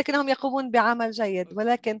 ولكنهم يقومون بعمل جيد.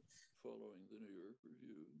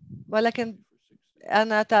 ولكن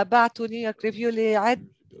أنا تابعت نيويورك ريفيو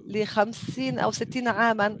ل50 أو 60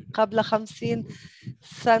 عاما. قبل 50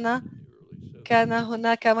 سنة كان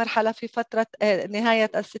هناك مرحلة في فترة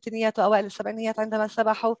نهاية الستينيات وأوائل السبعينيات عندما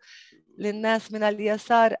سمحوا للناس من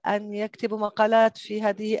اليسار أن يكتبوا مقالات في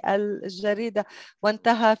هذه الجريدة،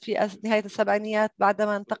 وانتهى في نهاية السبعينيات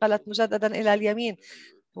بعدما انتقلت مجددا إلى اليمين.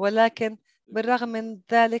 ولكن بالرغم من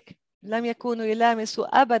ذلك لم يكونوا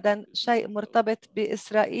يلامسوا أبدا شيء مرتبط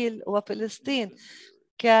بإسرائيل وفلسطين.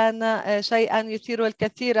 كان شيئا يثير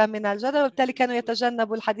الكثير من الجدل، وبالتالي كانوا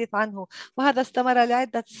يتجنبوا الحديث عنه، وهذا استمر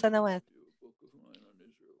لعدة سنوات.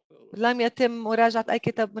 لم يتم مراجعة أي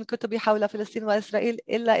كتاب من كتبي حول فلسطين وإسرائيل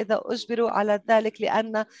إلا إذا أجبروا على ذلك،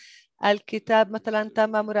 لأن الكتاب مثلا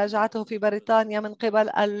تم مراجعته في بريطانيا من قبل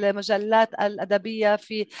المجلات الأدبية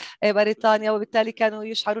في بريطانيا، وبالتالي كانوا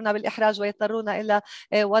يشعرون بالإحراج ويضطرون إلى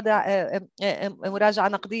وضع مراجعة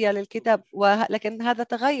نقدية للكتاب. ولكن هذا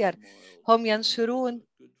تغير. هم ينشرون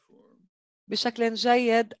بشكل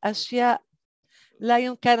جيد أشياء لا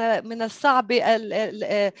يمكن من الصعب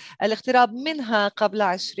الاقتراب منها قبل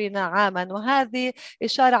 20 عاما، وهذه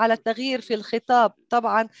إشارة على التغيير في الخطاب.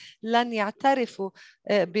 طبعا لن يعترفوا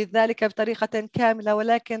بذلك بطريقة كاملة،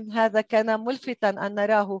 ولكن هذا كان ملفتا أن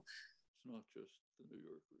نراه،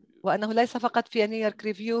 وأنه ليس فقط في نيويورك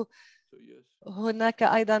ريفيو، هناك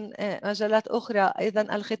أيضا مجالات أخرى.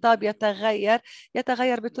 إذن الخطاب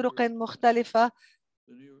يتغير بطرق مختلفة.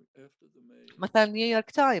 مثلا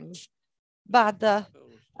نيويورك تايمز بعد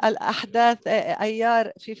الأحداث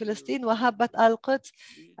أيار في فلسطين وهبة القدس،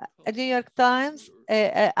 نيويورك تايمز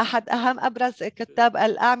أحد أهم أبرز كتاب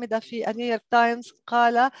الأعمدة في نيويورك تايمز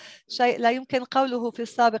قال شيء لا يمكن قوله في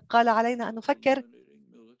السابق. قال: علينا أن نفكر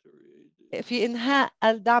في إنهاء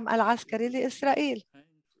الدعم العسكري لإسرائيل.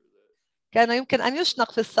 كان يمكن أن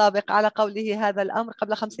يشنق في السابق على قوله هذا الأمر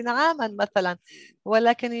قبل 50 عاما مثلا،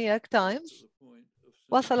 ولكن نيويورك تايمز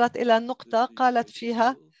وصلت إلى نقطة قالت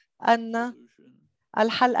فيها أن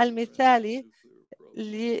الحل المثالي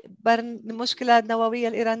للمشكلة النووية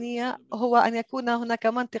الإيرانية هو أن يكون هناك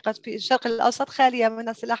منطقة في الشرق الأوسط خالية من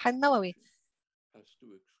السلاح النووي،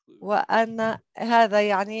 وأن هذا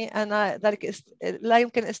يعني أن ذلك لا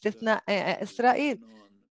يمكن استثناء إسرائيل،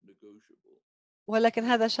 ولكن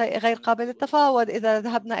هذا شيء غير قابل للتفاوض إذا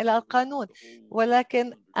ذهبنا إلى القانون.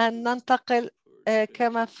 ولكن أن ننتقل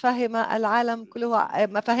كما فهم العالم كله،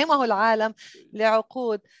 ما فهمه العالم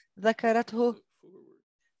لعقود، ذكرته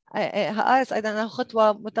هآرس أيضا أنها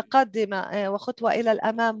خطوة متقدمة وخطوة إلى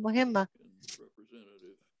الأمام مهمة.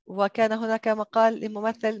 وكان هناك مقال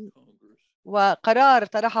لممثل وقرار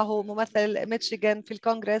طرحه ممثل ميشيغان في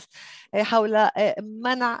الكونغرس حول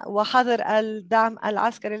منع وحظر الدعم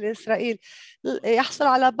العسكري لإسرائيل. يحصل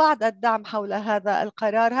على بعض الدعم حول هذا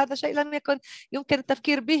القرار. هذا شيء لم يكن يمكن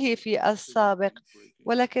التفكير به في السابق،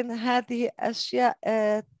 ولكن هذه أشياء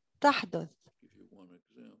تحدث.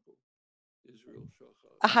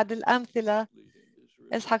 أحد الأمثلة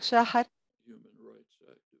إسحاق شاحر،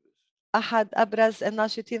 أحد أبرز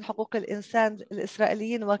الناشطين حقوق الإنسان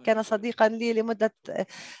الإسرائيليين، وكان صديقا لي لمدة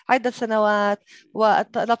عدة سنوات،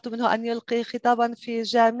 وطلبت منه أن يلقي خطابا في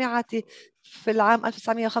جامعتي في العام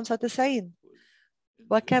 1995،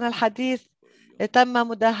 وكان الحديث تم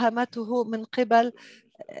مداهمته من قبل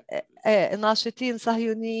ناشطين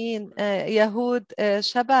صهيونيين يهود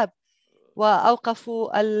شباب،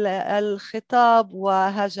 وأوقفوا الخطاب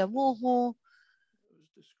وهاجموه،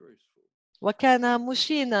 وكان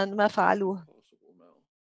مشينا ما فعلوه.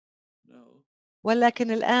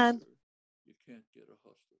 ولكن الآن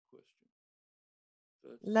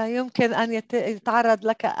لا يمكن أن يتعرض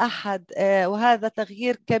لك أحد، وهذا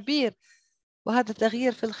تغيير كبير، وهذا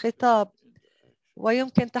تغيير في الخطاب،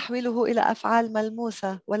 ويمكن تحويله إلى أفعال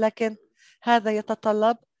ملموسة، ولكن هذا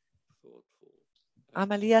يتطلب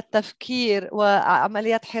عمليات تفكير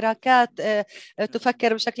وعمليات حراكات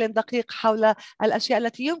تفكر بشكل دقيق حول الأشياء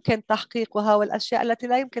التي يمكن تحقيقها والأشياء التي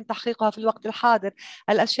لا يمكن تحقيقها في الوقت الحاضر،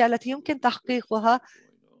 الأشياء التي يمكن تحقيقها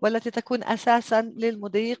والتي تكون أساسا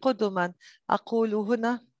للمضي قدما. أقول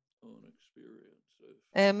هنا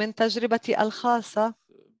من تجربتي الخاصة،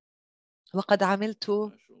 وقد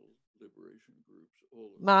عملت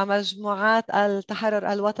مع مجموعات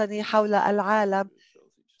التحرر الوطني حول العالم،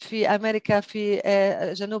 في أمريكا، في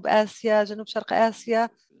جنوب آسيا، جنوب شرق آسيا،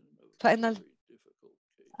 فإن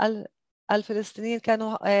الفلسطينيين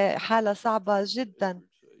كانوا حالة صعبة جدا.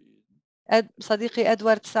 صديقي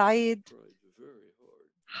إدوارد سعيد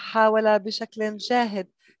حاول بشكل جاهد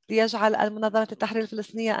ليجعل المنظمة التحرير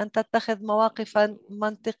الفلسطينية أن تتخذ مواقفا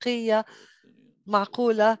منطقية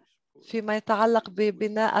معقولة فيما يتعلق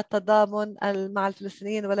ببناء التضامن مع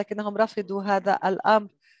الفلسطينيين، ولكنهم رفضوا هذا الأمر،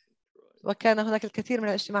 وكان هناك الكثير من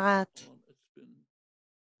الاجتماعات.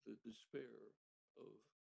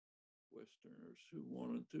 Who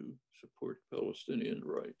wanted to support Palestinian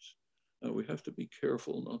rights. And we have to be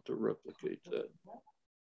careful not to replicate that.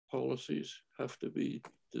 Policies have to be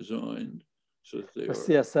designed so that they are.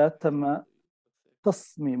 السياسات تم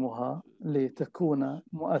تصميمها لتكون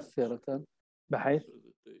مؤثرة بحيث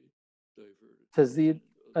تزيد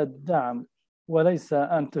الدعم وليس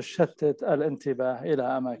أن تشتت الانتباه إلى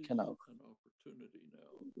أماكن أخرى.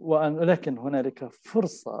 ولكن هنالك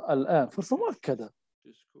فرصة الآن، فرصة مؤكدة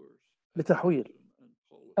لتحويل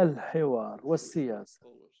الحوار والسياسة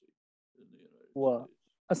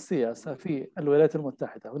في الولايات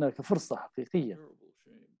المتحدة. هناك فرصة حقيقية.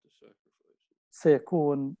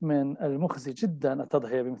 سيكون من المخزي جدا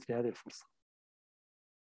التضحية بمثل هذه الفرصة.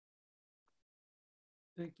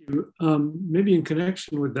 Maybe in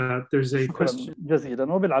connection with that, there's a question.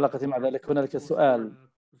 جزيلا. وبالعلاقة مع ذلك هنالك سؤال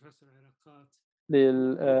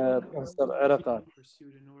للبروفيسور عرقات: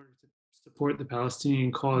 ما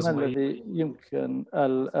الذي يمكن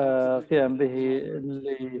القيام به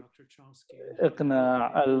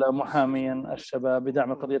لإقناع المحامين الشباب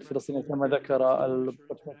بدعم القضية الفلسطينية كما ذكر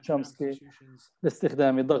البروفيسور تشومسكي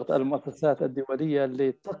لاستخدام ضغط المؤسسات الدولية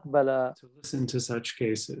لتقبل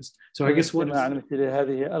الاستماع عن مثل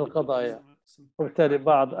هذه القضايا، وبالتالي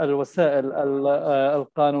بعض الوسائل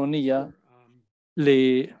القانونية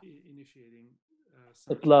لإطلاق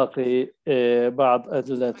بعض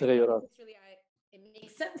التغيرات؟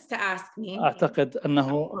 أعتقد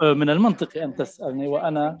أنه من المنطقي أن تسألني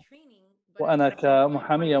وأنا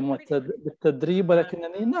كمحامية بالتدريب،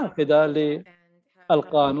 ولكنني ناقدة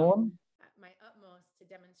للقانون،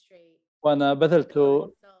 وأنا بذلت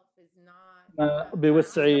ما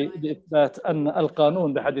بوسعي لإثبات أن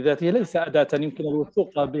القانون بحد ذاته ليس أداة يمكن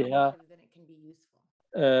الوثوق بها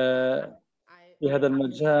في هذا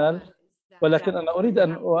المجال، ولكن أنا أريد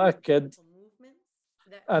أن أؤكد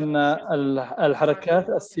أن الحركات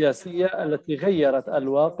السياسية التي غيرت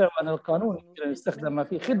الواقع وأن القانون يمكن أن يستخدم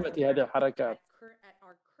في خدمة هذه الحركات.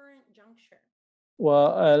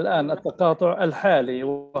 والآن التقاطع الحالي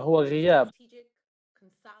وهو غياب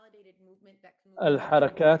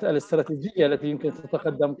الحركات الاستراتيجية التي يمكن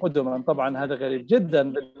تتقدم قدما. طبعا هذا غريب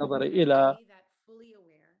جدا بالنظر إلى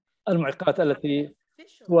المعيقات التي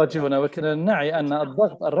تواجهنا، ولكننا نعي أن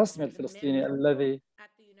الضغط الرسمي الفلسطيني الذي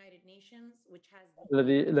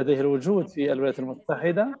لديه الوجود في الولايات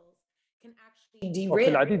المتحدة وفي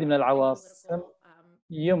العديد من العواصم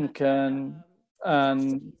يمكن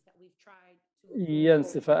أن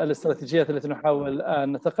ينسف الاستراتيجيات التي نحاول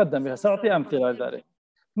أن نتقدم بها. سأعطي أمثلة لذلك.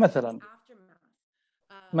 مثلا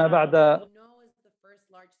ما بعد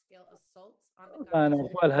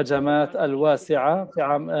الهجمات الواسعة في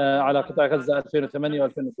على قطاع غزة 2008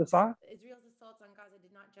 و2009.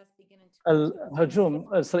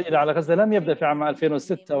 الهجوم الإسرائيلي على غزة لم يبدأ في عام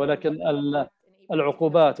 2006، ولكن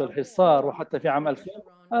العقوبات والحصار وحتى في عام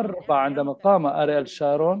 2004 عندما قام أريال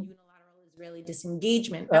شارون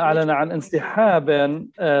أعلن عن انسحاب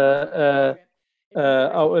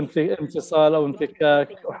أو انفصال أو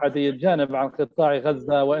انفكاك أحادي الجانب عن قطاع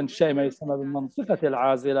غزة وإنشاء ما يسمى بالمنطقة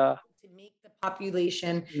العازلة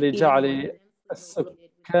لجعل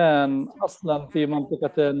السكان أصلا في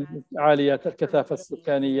منطقة عالية الكثافة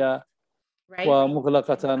السكانية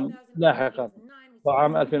ومغلقة لاحقا.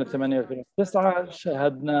 وعام 2008 و2009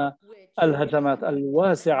 شهدنا الهجمات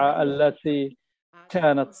الواسعة التي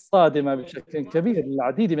كانت صادمة بشكل كبير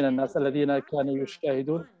للعديد من الناس الذين كانوا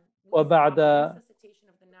يشاهدون. وبعد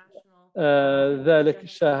ذلك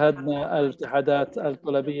شاهدنا الاتحادات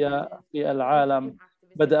الطلابية في العالم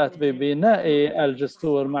بدأت ببناء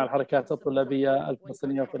الجسور مع الحركات الطلابية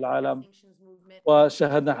الفلسطينية في العالم،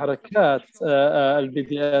 وشاهدنا حركات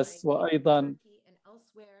الBDS، وأيضا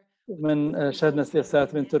شاهدنا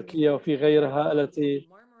سياسات من تركيا وفي غيرها التي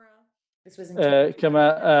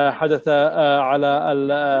كما حدث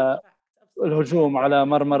على الهجوم على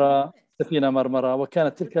مرمرة، سفينة مرمرة.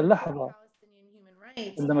 وكانت تلك اللحظة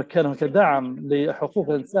عندما كان هناك دعم لحقوق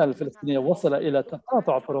الإنسان الفلسطينية وصل إلى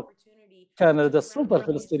تقاطع طرق كان لدى السلطة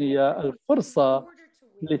الفلسطينية الفرصة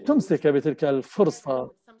لتمسك بتلك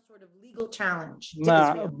الفرصة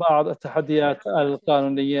مع بعض التحديات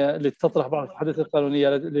القانونية، لتطرح بعض التحديات القانونية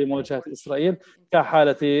لمواجهة إسرائيل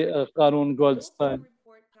كحالة قانون جولدستون.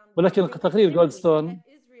 ولكن تقرير جولدستون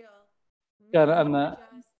كان أن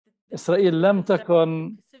إسرائيل لم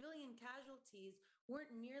تكن،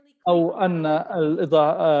 أو أن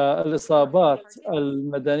الإصابات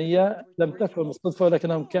المدنية لم تكن مصطدفة،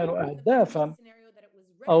 ولكنهم كانوا أهدافا،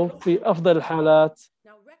 أو في أفضل الحالات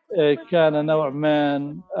كان نوع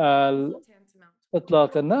من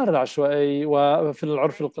إطلاق النار العشوائي، وفي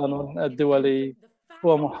العرف القانون الدولي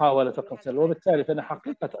هو محاولة قتل. وبالتالي فإن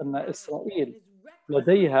حقيقة أن إسرائيل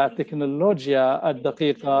لديها التكنولوجيا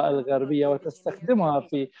الدقيقة الغربية وتستخدمها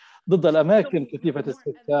في ضد الأماكن كثيفة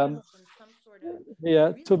السكان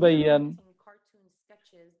هي تبين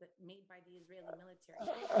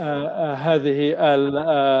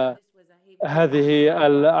هذه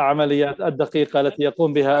العمليات الدقيقة التي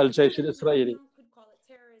يقوم بها الجيش الإسرائيلي.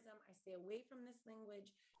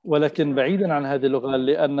 ولكن بعيدا عن هذه اللغة،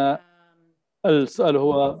 لأن السؤال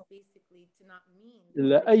هو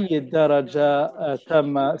لأي درجة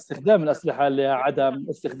تم استخدام الأسلحة لعدم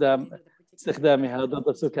استخدامها ضد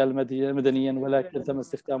السكان المدنيين، ولكن تم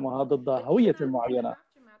استخدامها ضد هوية معينة.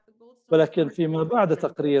 ولكن فيما بعد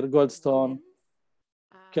تقرير جولدستون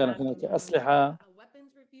كان هناك أسلحة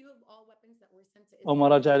أو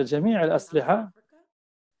مراجعة لجميع الأسلحة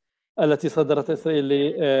التي صدرت إسرائيل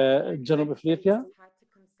لجنوب أفريقيا،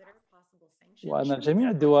 وأن جميع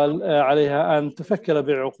الدول عليها أن تفكر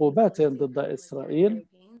بعقوبات ضد إسرائيل.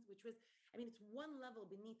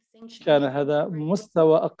 كان هذا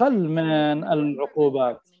مستوى أقل من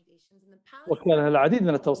العقوبات، وكان العديد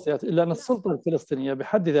من التوصيات، إلا أن السلطة الفلسطينية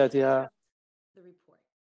بحد ذاتها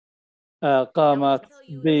قامت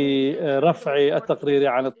برفع التقرير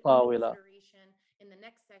عن الطاولة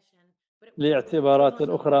لاعتبارات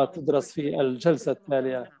أخرى تدرس في الجلسة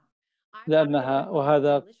التالية، لأنها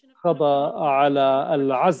وهذا قضى على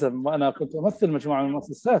العزم. وأنا كنت أمثل مجموعة من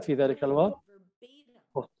المؤسسات في ذلك الوقت،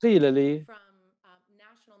 وقيل لي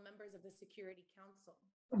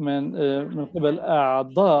من قبل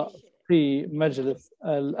أعضاء في مجلس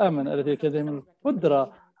الأمن الذي لديهم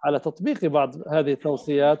القدرة على تطبيق بعض هذه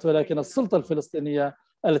التوصيات، ولكن السلطة الفلسطينية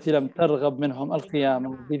التي لم ترغب منهم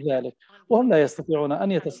القيام بذلك، وهم لا يستطيعون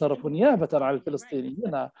أن يتصرفوا نيابة عن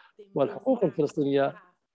الفلسطينيين، والحقوق الفلسطينية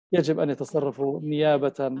يجب أن يتصرفوا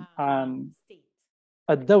نيابة عن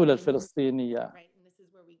الدولة الفلسطينية.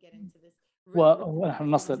 ونحن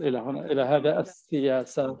نصل إلى هنا، إلى هذا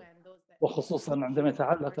السياسة، وخصوصا عندما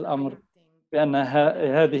يتعلق الأمر بأن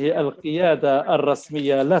هذه القيادة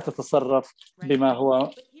الرسمية لا تتصرف بما هو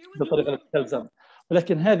بطريقة تلزم.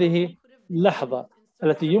 ولكن هذه لحظة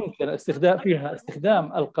التي يمكن فيها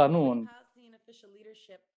استخدام القانون،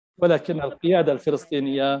 ولكن القيادة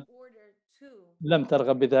الفلسطينية لم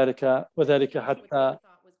ترغب بذلك، وذلك حتى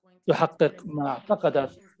تحقق ما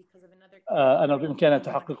اعتقدت أنه بإمكانها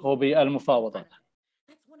تحققه بالمفاوضات.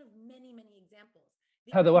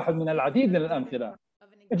 هذا واحد من العديد من الأمثلة.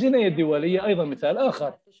 الجناية الدولية أيضا مثال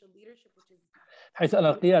آخر، حيث أن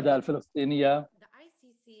القيادة الفلسطينية،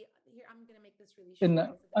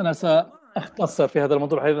 إن أنا سأختصر في هذا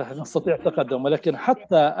الموضوع حيث نستطيع التقدم، ولكن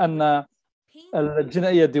حتى أن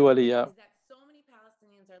الجنائية الدولية،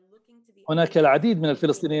 هناك العديد من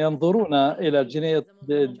الفلسطينيين ينظرون إلى الجنائية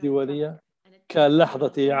الدولية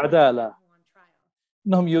كلحظة عدالة.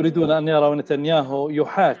 إنهم يريدون أن يروا نتنياهو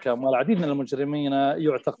يحاكم والعديد من المجرمين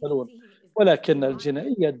يعتقلون، ولكن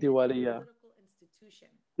الجنائية الدولية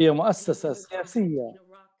هي مؤسسة سياسية،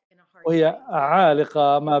 وهي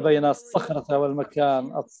عالقة ما بين الصخرة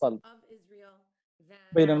والمكان الصلب،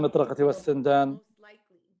 بين المطرقة والسندان.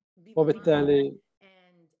 وبالتالي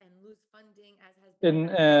إن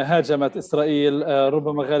هاجمت إسرائيل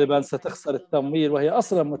ربما غالبا ستخسر التمويل، وهي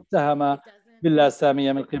أصلا متهمة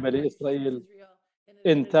باللاسامية من قبل إسرائيل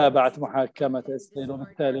إن تابعت محاكمة إسرائيل،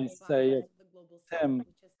 وبالتالي سيتم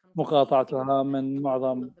مقاطعتها من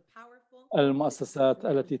معظم المؤسسات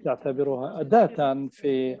التي تعتبرها أداة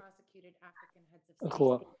في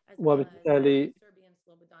القوى، وبالتالي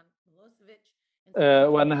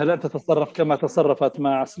وأنها لن تتصرف كما تصرفت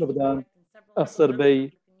مع سلوبدان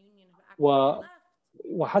الصربي،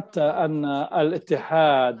 وحتى أن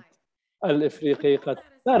الاتحاد الإفريقي قد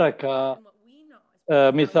ترك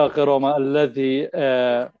ميثاق روما الذي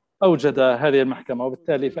أوجد هذه المحكمة.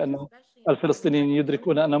 وبالتالي فإن الفلسطينيين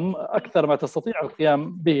يدركون أن أكثر ما تستطيع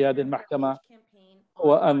القيام به هذه المحكمة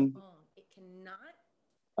هو أن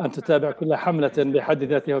تتابع كل حملة بحد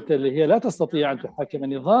ذاتها، وبالتالي هي لا تستطيع أن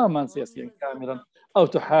تحاكم نظاما سياسيا كاملا أو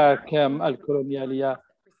تحاكم الكولونيالية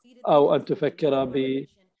أو أن تفكر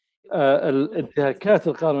بالانتهاكات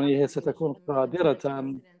القانونية، هي ستكون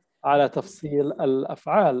قادرة على تفصيل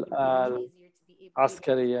الأفعال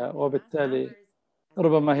العسكرية، وبالتالي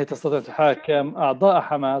ربما هي تستطيع تحاكم أعضاء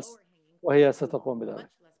حماس وهي ستقوم بذلك،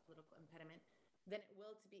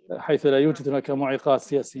 حيث لا يوجد هناك معيقات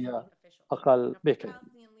سياسية أقل بكثير.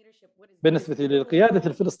 بالنسبة للقيادة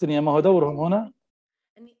الفلسطينية، ما هو دورهم هنا؟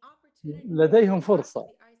 لديهم فرصة،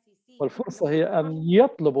 والفرصة هي أن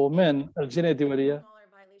يطلبوا من الجناية الدولية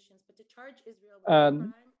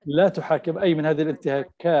أن لا تحاكم أي من هذه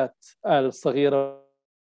الانتهاكات الصغيرة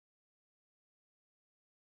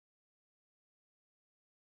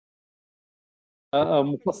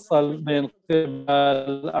مفصل بين قبل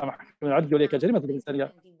المحكمة العدل الدولية كجريمة ضد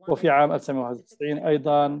الإنسانية، وفي عام 1991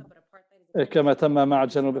 أيضا كما تم مع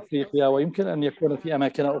جنوب أفريقيا، ويمكن أن يكون في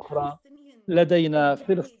أماكن أخرى. لدينا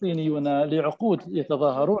فلسطينيون لعقود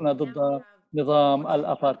يتظاهرون ضد نظام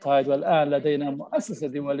الأبارتايد، والآن لدينا مؤسسة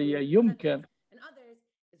دولية يمكن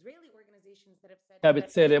كابت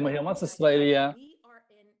سالم، وهي مؤسسة إسرائيلية.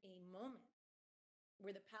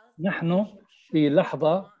 نحن في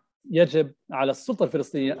لحظة يجب على السلطة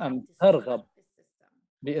الفلسطينية أن ترغب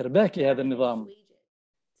بإرباك هذا النظام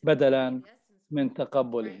بدلاً من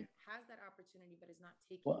تقبله.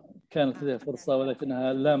 كانت لديها فرصة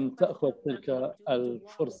ولكنها لم تأخذ تلك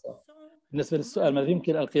الفرصة. بالنسبة للسؤال ماذا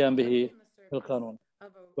يمكن القيام به في القانون،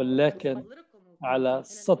 ولكن على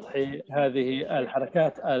سطح هذه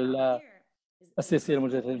الحركات السياسية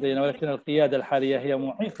الموجودة لدينا، ولكن القيادة الحالية هي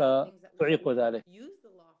معيقة تعيق ذلك.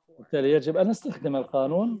 بالتالي يجب أن نستخدم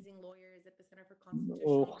القانون،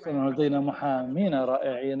 وخصوصا لدينا محامين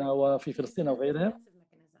رائعين وفي فلسطين وغيرها،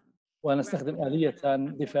 ونستخدم آلية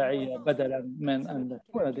دفاعية بدلا من أن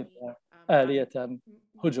تكون آلية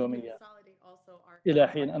هجومية، إلى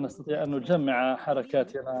حين أن نستطيع أن نجمع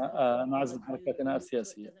حركاتنا، نعزم حركاتنا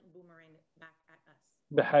السياسية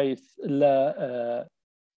بحيث لا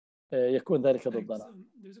يكون ذلك ضدنا.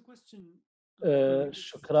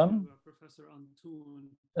 شكرا.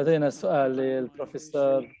 لدينا سؤال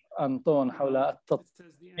للبروفيسور أنطون حول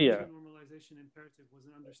التطبيع.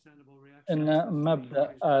 إن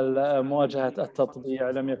مبدأ مواجهة التطبيع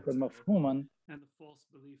لم يكن مفهوما،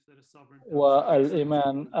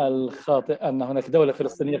 والإيمان الخاطئ أن هناك دولة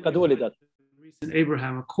فلسطينية قد ولدت.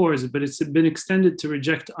 Abraham Accords, but it's been extended to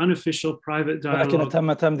reject unofficial private dialogue. ولكن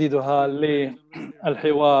تم تمديدها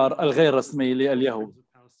للحوار الغير رسمي لليهود.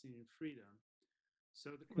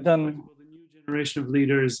 إذن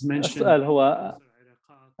السؤال هو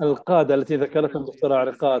القادة التي ذكرتهم دكتورة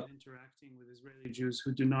عرقات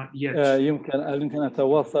يمكن أن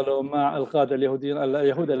يتواصلوا مع القادة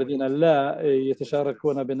اليهود الذين لا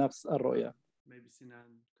يتشاركون بنفس الرؤية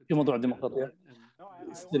في موضوع الديمقراطية.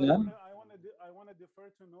 سنان.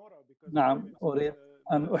 نعم، أريد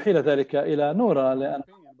أن أحيل ذلك إلى نورا لأن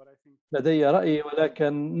لدي رأي،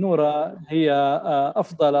 ولكن نورا هي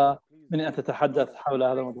أفضل من أن تتحدث حول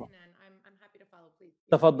هذا الموضوع.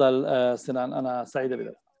 تفضل سنان، أنا سعيد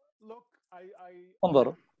بذلك.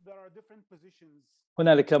 انظر،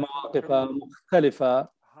 هنالك مواقف مختلفة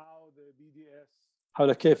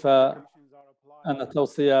حول كيف أن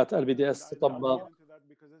توصيات الBDS تطبق،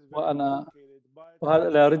 وأنا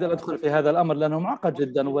لا أريد أن أدخل في هذا الأمر لأنه معقد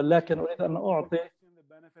جدا، ولكن أريد أن أعطي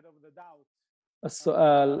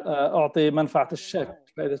السؤال، أعطي منفعة الشك،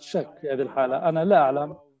 فائدة الشك في هذه الحالة. أنا لا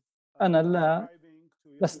أعلم، أنا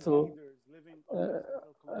لست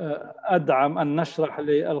أدعم أن نشرح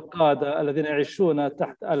للقادة الذين يعيشون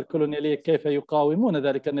تحت الكولونيالية كيف يقاومون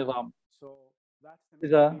ذلك النظام.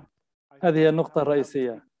 إذا هذه النقطة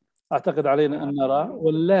الرئيسية أعتقد علينا أن نرى،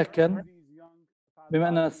 ولكن بما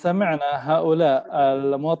أننا سمعنا هؤلاء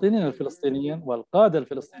المواطنين الفلسطينيين والقادة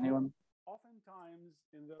الفلسطينيون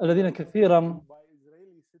الذين كثيرا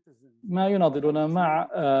ما يناضلون مع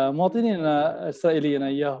مواطنين إسرائيليين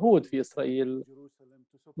يهود في إسرائيل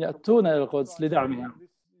يأتون إلى القدس لدعمها،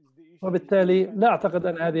 وبالتالي لا أعتقد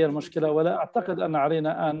أن هذه المشكلة، ولا أعتقد أن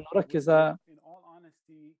علينا أن نركز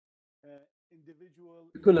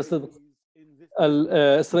بكل صدق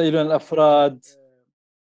الإسرائيليون الأفراد،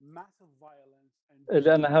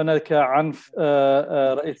 لأن هناك عنف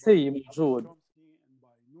رئيسي موجود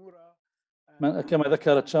كما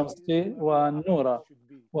ذكرت شامسكي ونورا،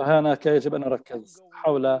 وهناك يجب أن نركز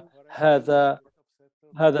حول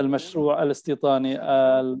هذا المشروع الاستيطاني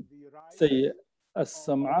السيء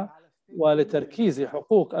السمعة، ولتركيز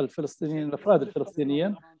حقوق الفلسطينيين الأفراد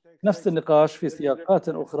الفلسطينيين. نفس النقاش في سياقات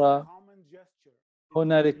أخرى،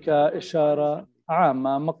 هنالك إشارة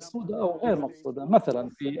عامة مقصودة أو غير مقصودة، مثلا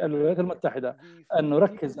في الولايات المتحدة أن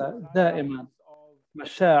نركز دائما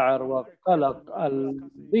مشاعر وقلق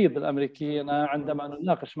البيض الأمريكيين عندما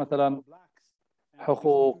نناقش مثلا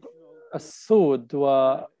حقوق السود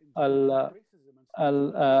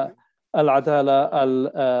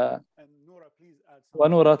والعدالة.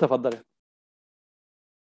 ونورا تفضلي.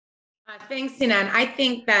 Thanks, Sinan. I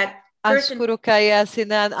think that أشكرك يا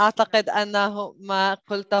سنان. أعتقد أنه ما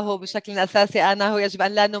قلته بشكل أساسي أنه يجب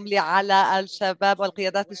أن لا نملي على الشباب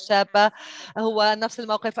والقيادات الشابة، هو نفس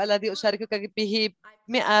الموقف الذي أشاركك به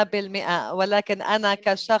 100%. ولكن أنا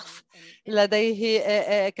كشخص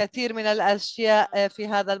لديه كثير من الأشياء في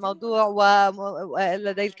هذا الموضوع،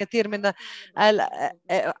 ولدي الكثير من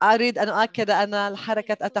أريد أن أؤكد أن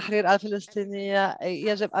حركة التحرير الفلسطينية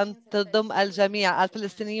يجب أن تضم الجميع.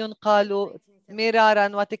 الفلسطينيون قالوا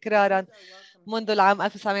مرارا وتكرارا منذ العام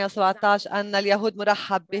 1917 أن اليهود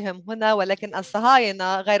مرحب بهم هنا، ولكن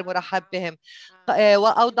الصهاينة غير مرحب بهم.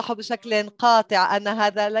 وأوضحوا بشكل قاطع أن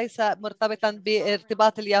هذا ليس مرتبطا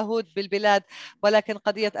بارتباط اليهود بالبلاد، ولكن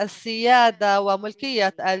قضية السيادة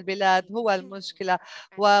وملكية البلاد هو المشكلة،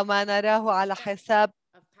 وما نراه على حساب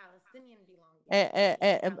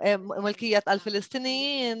ملكية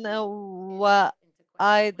الفلسطينيين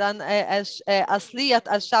أيضا أصلية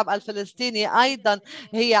الشعب الفلسطيني أيضا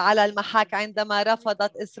هي على المحك عندما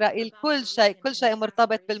رفضت إسرائيل كل شيء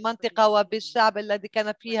مرتبط بالمنطقة وبالشعب الذي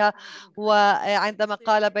كان فيها. وعندما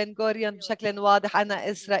قال بن غوريون بشكل واضح أن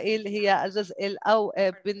إسرائيل هي الجزء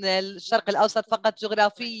من الشرق الأوسط فقط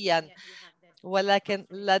جغرافيا، ولكن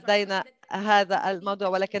لدينا هذا الموضوع.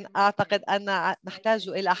 ولكن أعتقد أن نحتاج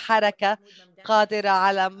إلى حركة قادرة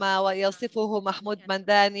على ما يصفه محمود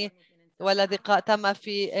منداني والذي تم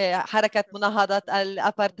في حركة مناهضة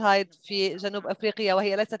الأبارتهايد في جنوب أفريقيا،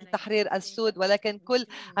 وهي ليست لتحرير السود ولكن كل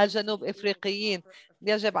الجنوب أفريقيين.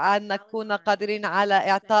 يجب أن نكون قادرين على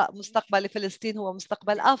إعطاء مستقبل لفلسطين هو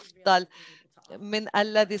مستقبل أفضل من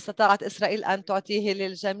الذي استطاعت إسرائيل أن تعطيه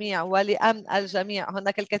للجميع ولأمن الجميع.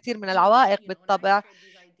 هناك الكثير من العوائق بالطبع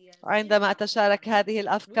عندما أتشارك هذه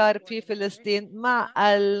الأفكار في فلسطين مع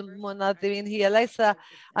المنظمين. هي ليس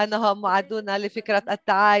أنهم معدون لفكرة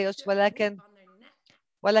التعايش،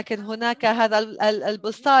 ولكن هناك هذا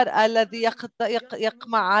البستار الذي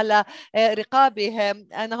يقمع على رقابهم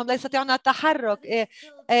أنهم لا يستطيعون التحرك.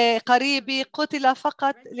 قريبي قتل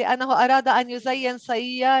فقط لأنه أراد أن يزين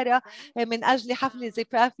سيارة من أجل حفل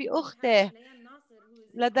زفاف أخته.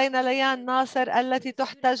 لدينا ليان ناصر التي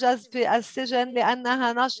تحتجز في السجن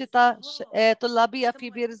لأنها ناشطة طلابية في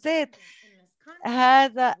بير زيت.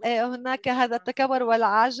 هناك هذا التكبر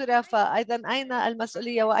والعجرة. فأيضا أين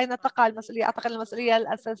المسؤولية وأين تقع المسؤولية؟ أعتقد المسؤولية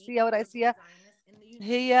الأساسية والرئيسية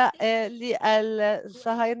هي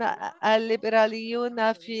للصهاينة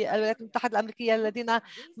الليبراليون في الولايات المتحدة الأمريكية الذين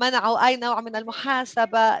منعوا أي نوع من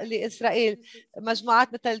المحاسبة لإسرائيل.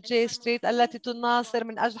 مجموعات مثل جي ستريت التي تناصر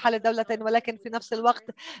من أجل حل دولتين، ولكن في نفس الوقت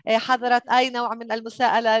حظرت أي نوع من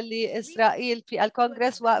المساءلة لإسرائيل في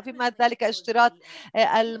الكونغرس، وفيما ذلك اشتراط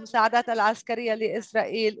المساعدات العسكرية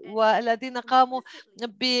لإسرائيل، والذين قاموا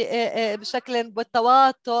بشكل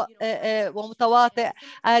بالتواطؤ ومتواطئ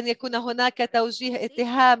أن يكون هناك توجيه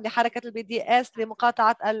اتهام لحركة البي دي اس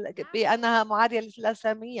لمقاطعة بأنها معادية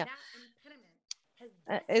للإسلامية.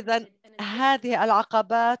 إذن هذه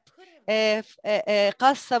العقبات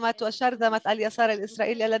قسمت وشرذمت اليسار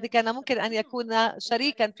الإسرائيلي الذي كان ممكن أن يكون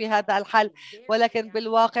شريكا في هذا الحل، ولكن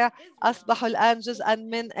بالواقع أصبحوا الآن جزءا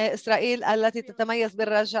من إسرائيل التي تتميز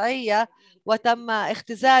بالرجعية وتم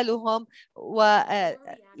اختزالهم.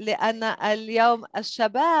 ولأن اليوم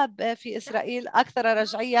الشباب في إسرائيل أكثر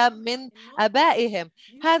رجعية من آبائهم.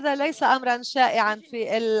 هذا ليس أمرا شائعا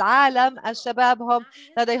في العالم. الشباب هم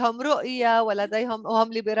لديهم رؤية ولديهم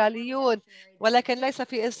هم ليبراليون، ولكن ليس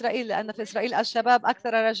في إسرائيل، لأن في إسرائيل الشباب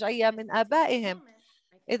أكثر رجعية من آبائهم.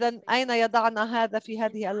 إذن أين يضعنا هذا في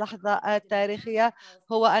هذه اللحظة التاريخية؟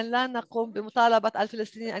 هو أن لا نقوم بمطالبة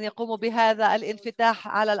الفلسطينيين أن يقوموا بهذا الانفتاح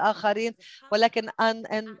على الآخرين، ولكن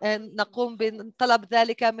أن نقوم بطلب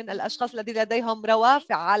ذلك من الأشخاص الذين لديهم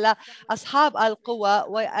روافع على أصحاب القوة،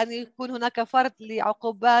 وأن يكون هناك فرض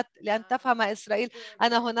لعقوبات لأن تفهم إسرائيل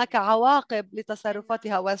أن هناك عواقب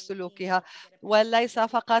لتصرفاتها وسلوكها، وليس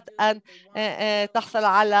فقط أن تحصل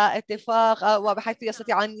على اتفاق وبحيث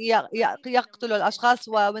يستطيع أن يقتلوا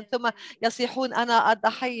الأشخاص ومن ثم يصيحون أنا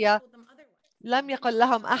الضحية. لم يقل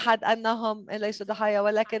لهم أحد أنهم ليسوا ضحايا،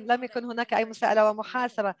 ولكن لم يكن هناك أي مساءلة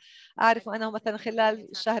ومحاسبة. أعرف أنه مثلا خلال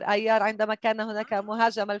شهر أيار عندما كان هناك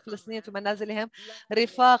مهاجمة للفلسطينيين في منازلهم،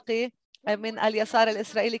 رفاقي من اليسار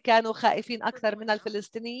الإسرائيلي كانوا خائفين أكثر من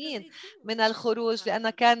الفلسطينيين من الخروج، لأن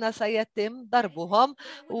كان سيتم ضربهم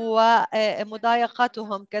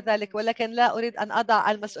ومضايقتهم كذلك. ولكن لا أريد أن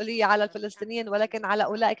أضع المسؤولية على الفلسطينيين، ولكن على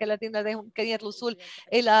أولئك الذين لديهم إمكانية الوصول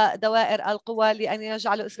إلى دوائر القوى لأن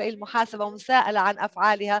يجعلوا إسرائيل محاسبة ومساءلة عن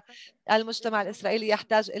أفعالها. المجتمع الإسرائيلي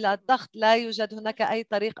يحتاج إلى الضغط، لا يوجد هناك أي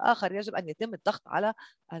طريق آخر، يجب أن يتم الضغط على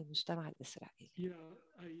المجتمع الإسرائيلي.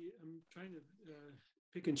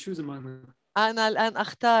 أنا الآن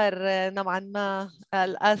أختار نوعا ما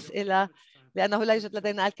الأسئلة لأنه لا يوجد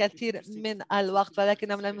لدينا الكثير من الوقت،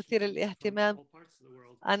 ولكن من المثير للاهتمام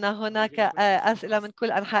أن هناك أسئلة من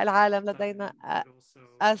كل أنحاء العالم. لدينا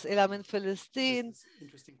أسئلة من فلسطين،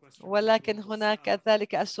 ولكن هناك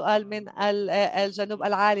ذلك السؤال من الجنوب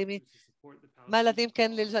العالمي: ما الذي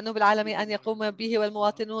يمكن للجنوب العالمي أن يقوم به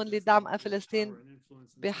والمواطنون لدعم فلسطين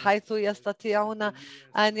بحيث يستطيعون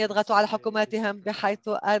أن يضغطوا على حكوماتهم بحيث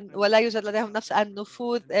ولا يوجد لديهم نفس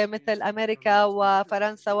النفوذ مثل أمريكا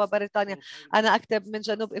وفرنسا وبريطانيا؟ أنا أكتب من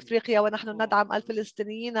جنوب إفريقيا، ونحن ندعم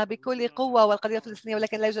الفلسطينيين بكل قوة والقضية الفلسطينية،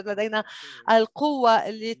 ولكن لا يوجد لدينا القوة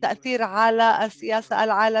للتأثير على السياسة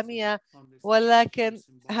العالمية. ولكن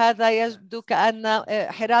هذا يبدو كأن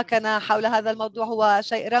حراكنا حول هذا الموضوع هو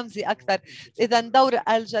شيء رمزي أكثر. إذا دور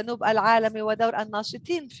الجنوب العالمي ودور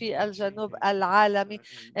الناشطين في الجنوب العالمي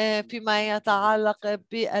فيما يتعلق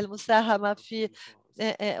بالمساهمة في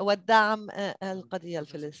والدعم القضية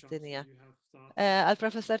الفلسطينية.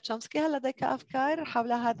 البروفيسور تشومسكي، هل لديك أفكار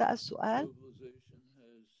حول هذا السؤال؟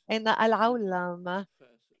 إن العولمة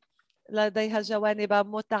لديها جوانب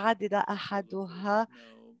متعددة، أحدها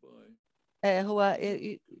هو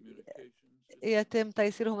يتم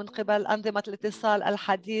تيسيره من قبل أنظمة الاتصال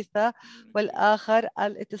الحديثة، والآخر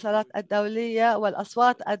الاتصالات الدولية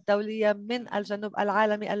والأصوات الدولية من الجنوب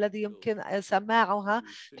العالمي الذي يمكن سماعها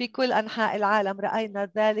في كل أنحاء العالم. رأينا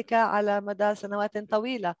ذلك على مدى سنوات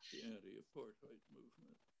طويلة.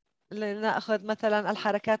 لنأخذ مثلا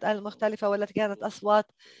الحركات المختلفة والتي كانت أصوات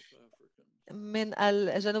من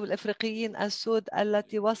الجنوب الإفريقيين السود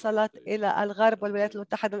التي وصلت إلى الغرب والولايات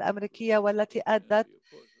المتحدة الأمريكية، والتي أدت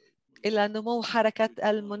إلى نمو حركة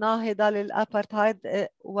المناهضة للأبارتهايد،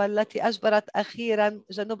 والتي أجبرت أخيرا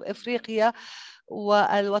جنوب إفريقيا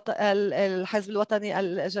والحزب الوطني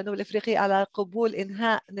الجنوب الإفريقي على قبول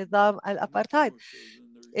إنهاء نظام الأبارتهايد.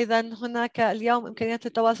 إذا هناك اليوم إمكانية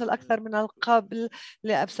التواصل أكثر من قبل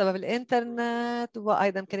بسبب الإنترنت،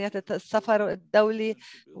 وأيضا إمكانية السفر الدولي،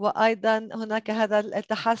 وأيضا هناك هذا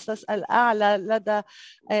التحسس الأعلى لدى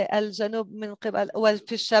الجنوب من قبل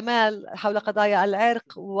وفي الشمال حول قضايا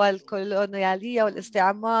العرق والكولونيالية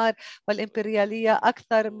والاستعمار والإمبريالية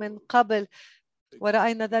أكثر من قبل.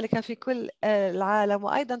 ورأينا ذلك في كل العالم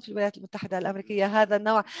وأيضا في الولايات المتحدة الأمريكية، هذا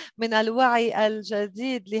النوع من الوعي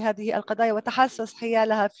الجديد لهذه القضايا وتحسس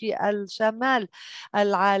حيالها في الشمال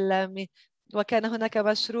العالمي. وكان هناك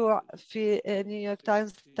مشروع في نيويورك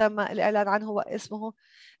تايمز تم الإعلان عنه واسمه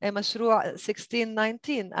مشروع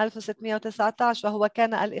 1619 وهو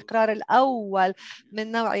كان الإقرار الأول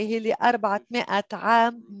من نوعه ل400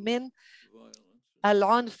 عام من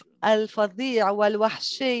العنف الفظيع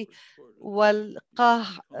والوحشي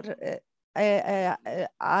والقهر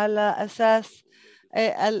على أساس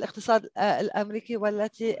الاقتصاد الأمريكي،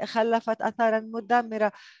 والتي خلفت آثارا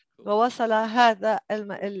مدمرة. ووصل هذا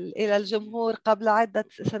إلى الجمهور قبل عدة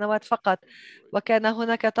سنوات فقط، وكان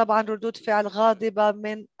هناك طبعا ردود فعل غاضبة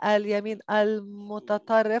من اليمين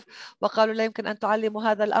المتطرف، وقالوا لا يمكن أن تعلموا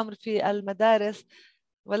هذا الأمر في المدارس،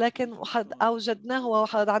 ولكن أوجدناه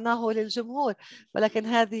ووضعناه للجمهور. ولكن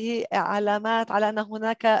هذه علامات على أن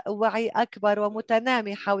هناك وعي أكبر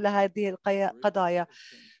ومتنامي حول هذه القضايا،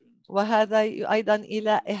 وهذا أيضا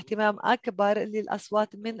إلى اهتمام أكبر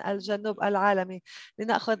للأصوات من الجنوب العالمي.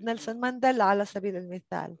 لنأخذ نيلسون مانديلا على سبيل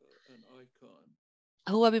المثال،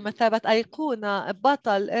 هو بمثابة أيقونة،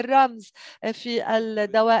 بطل، الرمز في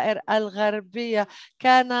الدوائر الغربية.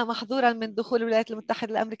 كان محظورا من دخول الولايات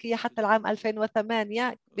المتحدة الأمريكية حتى العام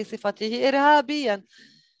 2008 بصفته إرهابيا،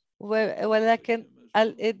 ولكن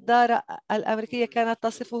الإدارة الأمريكية كانت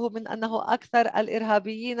تصفه من أنه أكثر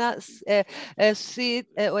الإرهابيين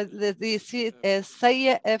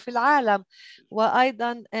سيء في العالم.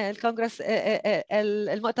 وأيضا الكونغرس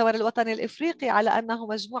المؤتمر الوطني الإفريقي على أنه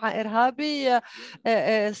مجموعة إرهابية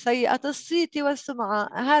سيئة الصيت والسمعة.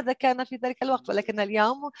 هذا كان في ذلك الوقت، ولكن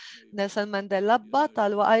اليوم نيلسون مانديلا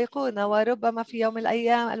بطل وأيقونة، وربما في يوم من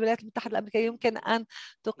الأيام الولايات المتحدة الأمريكية يمكن أن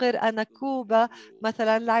تقر أن كوبا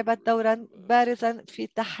مثلا لعبت دورا بارزا في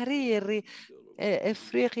تحرير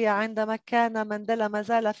إفريقيا عندما كان مانديلا ما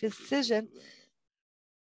زال في السجن.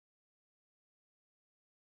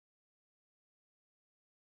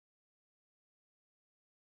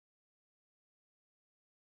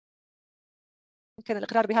 يمكن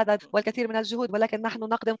الإقرار بهذا والكثير من الجهود، ولكن نحن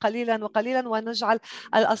نقدم قليلا وقليلا ونجعل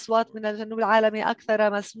الأصوات من الجنوب العالمي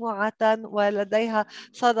أكثر مسموعة ولديها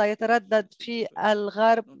صدى يتردد في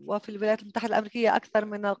الغرب وفي الولايات المتحدة الأمريكية أكثر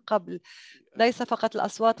من قبل. ليس فقط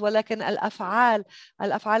الأصوات ولكن الأفعال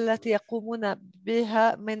التي يقومون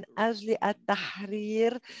بها من أجل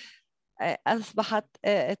التحرير أصبحت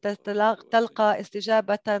تلقى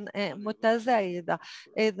استجابة متزايدة.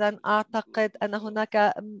 إذن أعتقد أن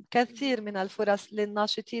هناك كثير من الفرص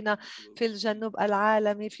للناشطين في الجنوب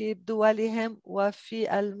العالمي في دولهم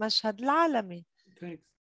وفي المشهد العالمي.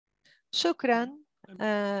 شكرا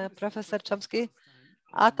بروفيسور تشومسكي.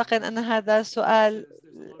 أعتقد أن هذا سؤال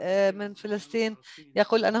من فلسطين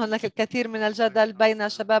يقول أن هناك الكثير من الجدل بين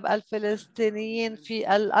شباب الفلسطينيين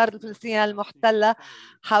في الأرض الفلسطينية المحتلة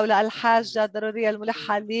حول الحاجة الضرورية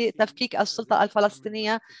الملحة لتفكيك السلطة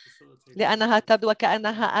الفلسطينية، لأنها تبدو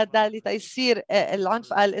وكأنها أداة لتيسير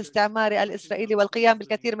العنف الاستعماري الإسرائيلي والقيام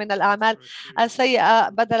بالكثير من الأعمال السيئة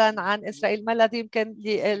بدلا عن إسرائيل. ما الذي يمكن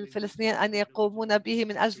للفلسطينيين أن يقومون به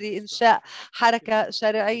من أجل إنشاء حركة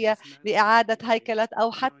شرعية لإعادة هيكلة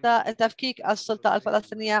أو حتى تفكيك السلطة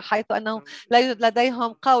الفلسطينية، حيث أنه لا يوجد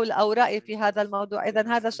لديهم قول أو رأي في هذا الموضوع؟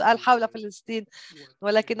 إذن هذا سؤال حول فلسطين،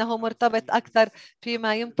 ولكنه مرتبط أكثر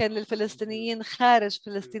فيما يمكن للفلسطينيين خارج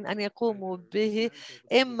فلسطين أن يقوموا به،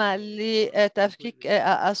 إما لتفكيك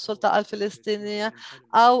السلطة الفلسطينية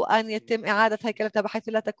أو أن يتم إعادة هيكلتها بحيث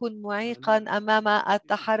لا تكون معيقا أمام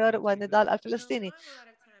التحرر والنضال الفلسطيني.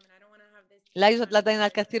 لا يوجد لدينا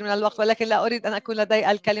الكثير من الوقت، ولكن لا أريد أن أكون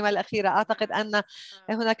لدي الكلمة الأخيرة. أعتقد أن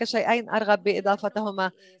هناك شيئين أرغب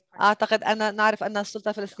بإضافتهما. أعتقد أن نعرف أن السلطة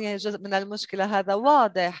الفلسطينية جزء من المشكلة، هذا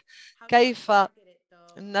واضح. كيف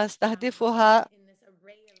نستهدفها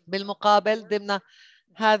بالمقابل ضمن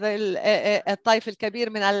هذا الطيف الكبير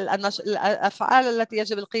من الأفعال التي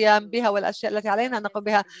يجب القيام بها والأشياء التي علينا أن نقوم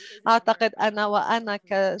بها؟ أعتقد وأنا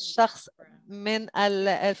كشخص من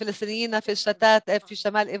الفلسطينيين في الشتات في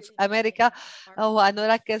شمال أمريكا هو أن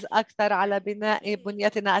نركز أكثر على بناء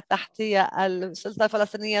بنيتنا التحتية. السلطة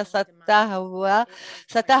الفلسطينية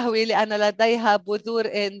ستهوي لأن لديها بذور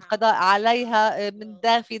القضاء عليها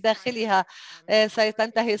في داخلها،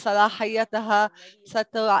 ستنتهي صلاحيتها،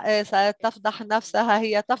 ستفضح نفسها،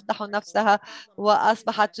 هي تفضح نفسها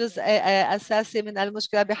وأصبحت جزء أساسي من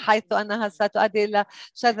المشكلة، بحيث أنها ستؤدي إلى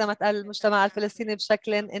شرذمة المجتمع الفلسطيني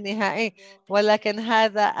بشكل نهائي. ولكن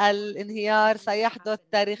هذا الانهيار سيحدث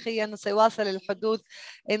تاريخيا، سيواصل الحدوث.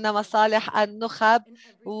 إن مصالح النخب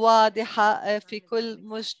واضحة في كل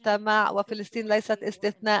مجتمع، وفلسطين ليست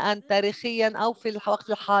استثناء تاريخيا أو في الوقت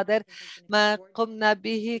الحاضر. ما قمنا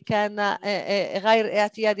به كان غير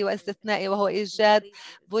اعتيادي واستثنائي، وهو إيجاد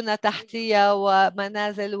بنى تحتية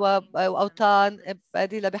ومنازل وأوطان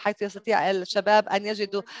بديلة بحيث يستطيع الشباب أن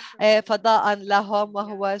يجدوا فضاء لهم،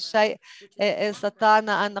 وهو شيء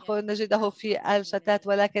استطعنا أن نجده في الشتات.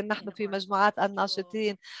 ولكن نحن في مجموعات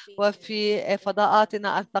الناشطين وفي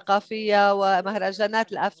فضاءاتنا الثقافية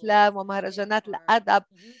ومهرجانات الأفلام ومهرجانات الأدب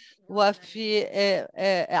وفي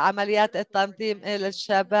عمليات التنظيم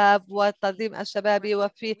للشباب والتنظيم الشبابي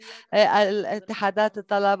وفي اتحادات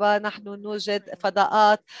الطلبة، نحن نوجد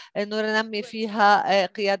فضاءات ننمي فيها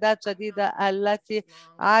قيادات جديدة التي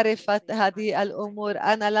عرفت هذه الأمور.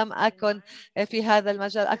 أنا لم أكن في هذا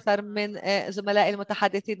المجال أكثر من زملائي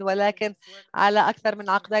المتحدثين، ولكن على أكثر من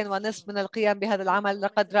عقدين ونصف من القيام بهذا العمل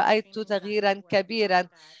لقد رأيت تغييرا كبيرا.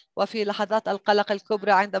 وفي لحظات القلق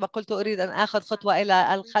الكبرى عندما قلت أريد أن أخذ خطوة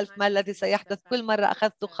إلى الخلف، ما الذي سيحدث؟ كل مرة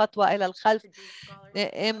أخذت خطوة إلى الخلف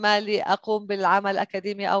إما لأقوم بالعمل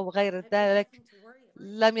الأكاديمي أو غير ذلك،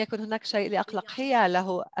 لم يكن هناك شيء لأقلق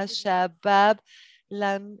حياله. الشباب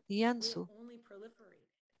لم ينسوا،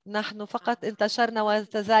 نحن فقط انتشرنا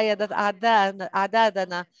وتزايدت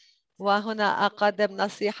أعدادنا. وهنا أقدم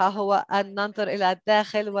نصيحة هو أن ننظر إلى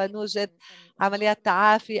الداخل ونوجد عمليات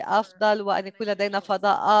تعافي أفضل، وأن يكون لدينا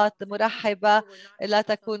فضاءات مرحبة لا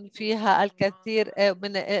تكون فيها الكثير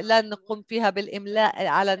لا نقوم فيها بالإملاء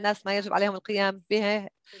على الناس ما يجب عليهم القيام به،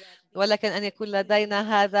 ولكن أن يكون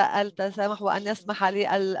لدينا هذا التسامح، وأن يسمح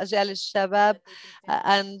للأجيال الشباب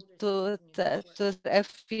أن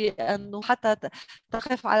في أنه حتى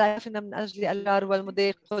تخف على كفنا من أجل الجار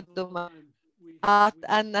والمضي قدما.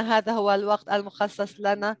 أن هذا هو الوقت المخصص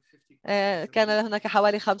لنا كان هناك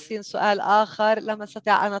حوالي 50 سؤال آخر لم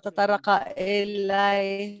نستطع أن نتطرق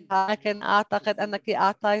إليها، لكن أعتقد أنك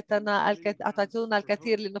أعطيتونا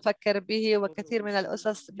الكثير لنفكر به وكثير من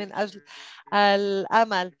الأسس من أجل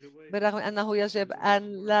الأمل، بالرغم من أنه يجب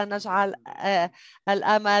أن لا نجعل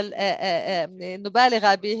الأمل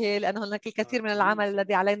نبالغ به، لأن هناك الكثير من العمل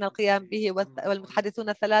الذي علينا القيام به، والمتحدثون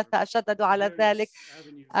الثلاثة شددوا على ذلك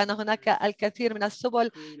أن هناك الكثير من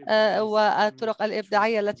السبل والطرق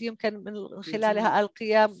الإبداعية التي يمكن من خلالها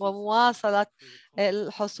القيام ومواصلة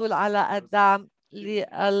الحصول على الدعم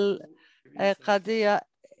للقضية.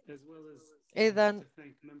 إذا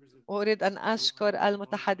أريد أن أشكر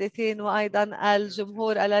المتحدثين وأيضا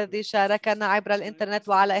الجمهور الذي شاركنا عبر الإنترنت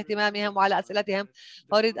وعلى اهتمامهم وعلى أسئلتهم.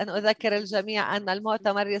 أريد أن أذكر الجميع أن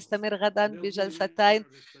المؤتمر يستمر غدا بجلستين،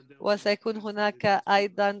 وسيكون هناك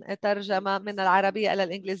أيضا ترجمة من العربية إلى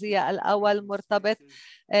الإنجليزية. الأول مرتبط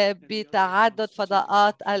بتعدد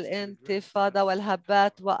فضاءات الانتفاضة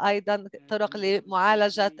والهبات وأيضا طرق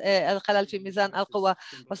لمعالجة الخلل في ميزان القوى،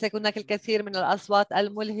 وسيكون هناك الكثير من الأصوات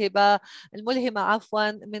الملهمة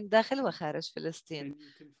من داخل وخارج فلسطين.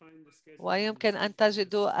 ويمكن أن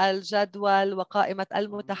تجدوا الجدول وقائمة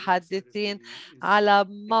المتحدثين على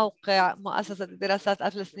موقع مؤسسة الدراسات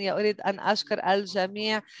الفلسطينية. أريد أن أشكر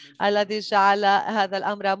الجميع الذي جعل هذا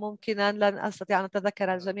الأمر ممكنا. لن أستطيع أن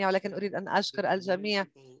أتذكر الجميع، ولكن أريد أن أشكر الجميع.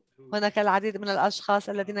 هناك العديد من الأشخاص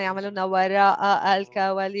الذين يعملون وراء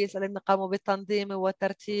الكواليس، الذين قاموا بالتنظيم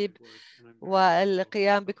والترتيب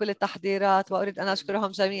والقيام بكل التحضيرات، وأريد أن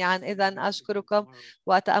أشكرهم جميعا. إذن أشكركم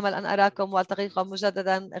وأتأمل أن أراكم وألتقيكم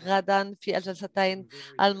مجددا غدا في الجلستين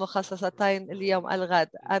المخصصتين اليوم الغد.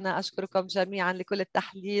 أنا أشكركم جميعا لكل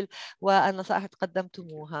التحليل والنصائح التي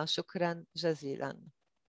قدمتموها. شكرا جزيلا.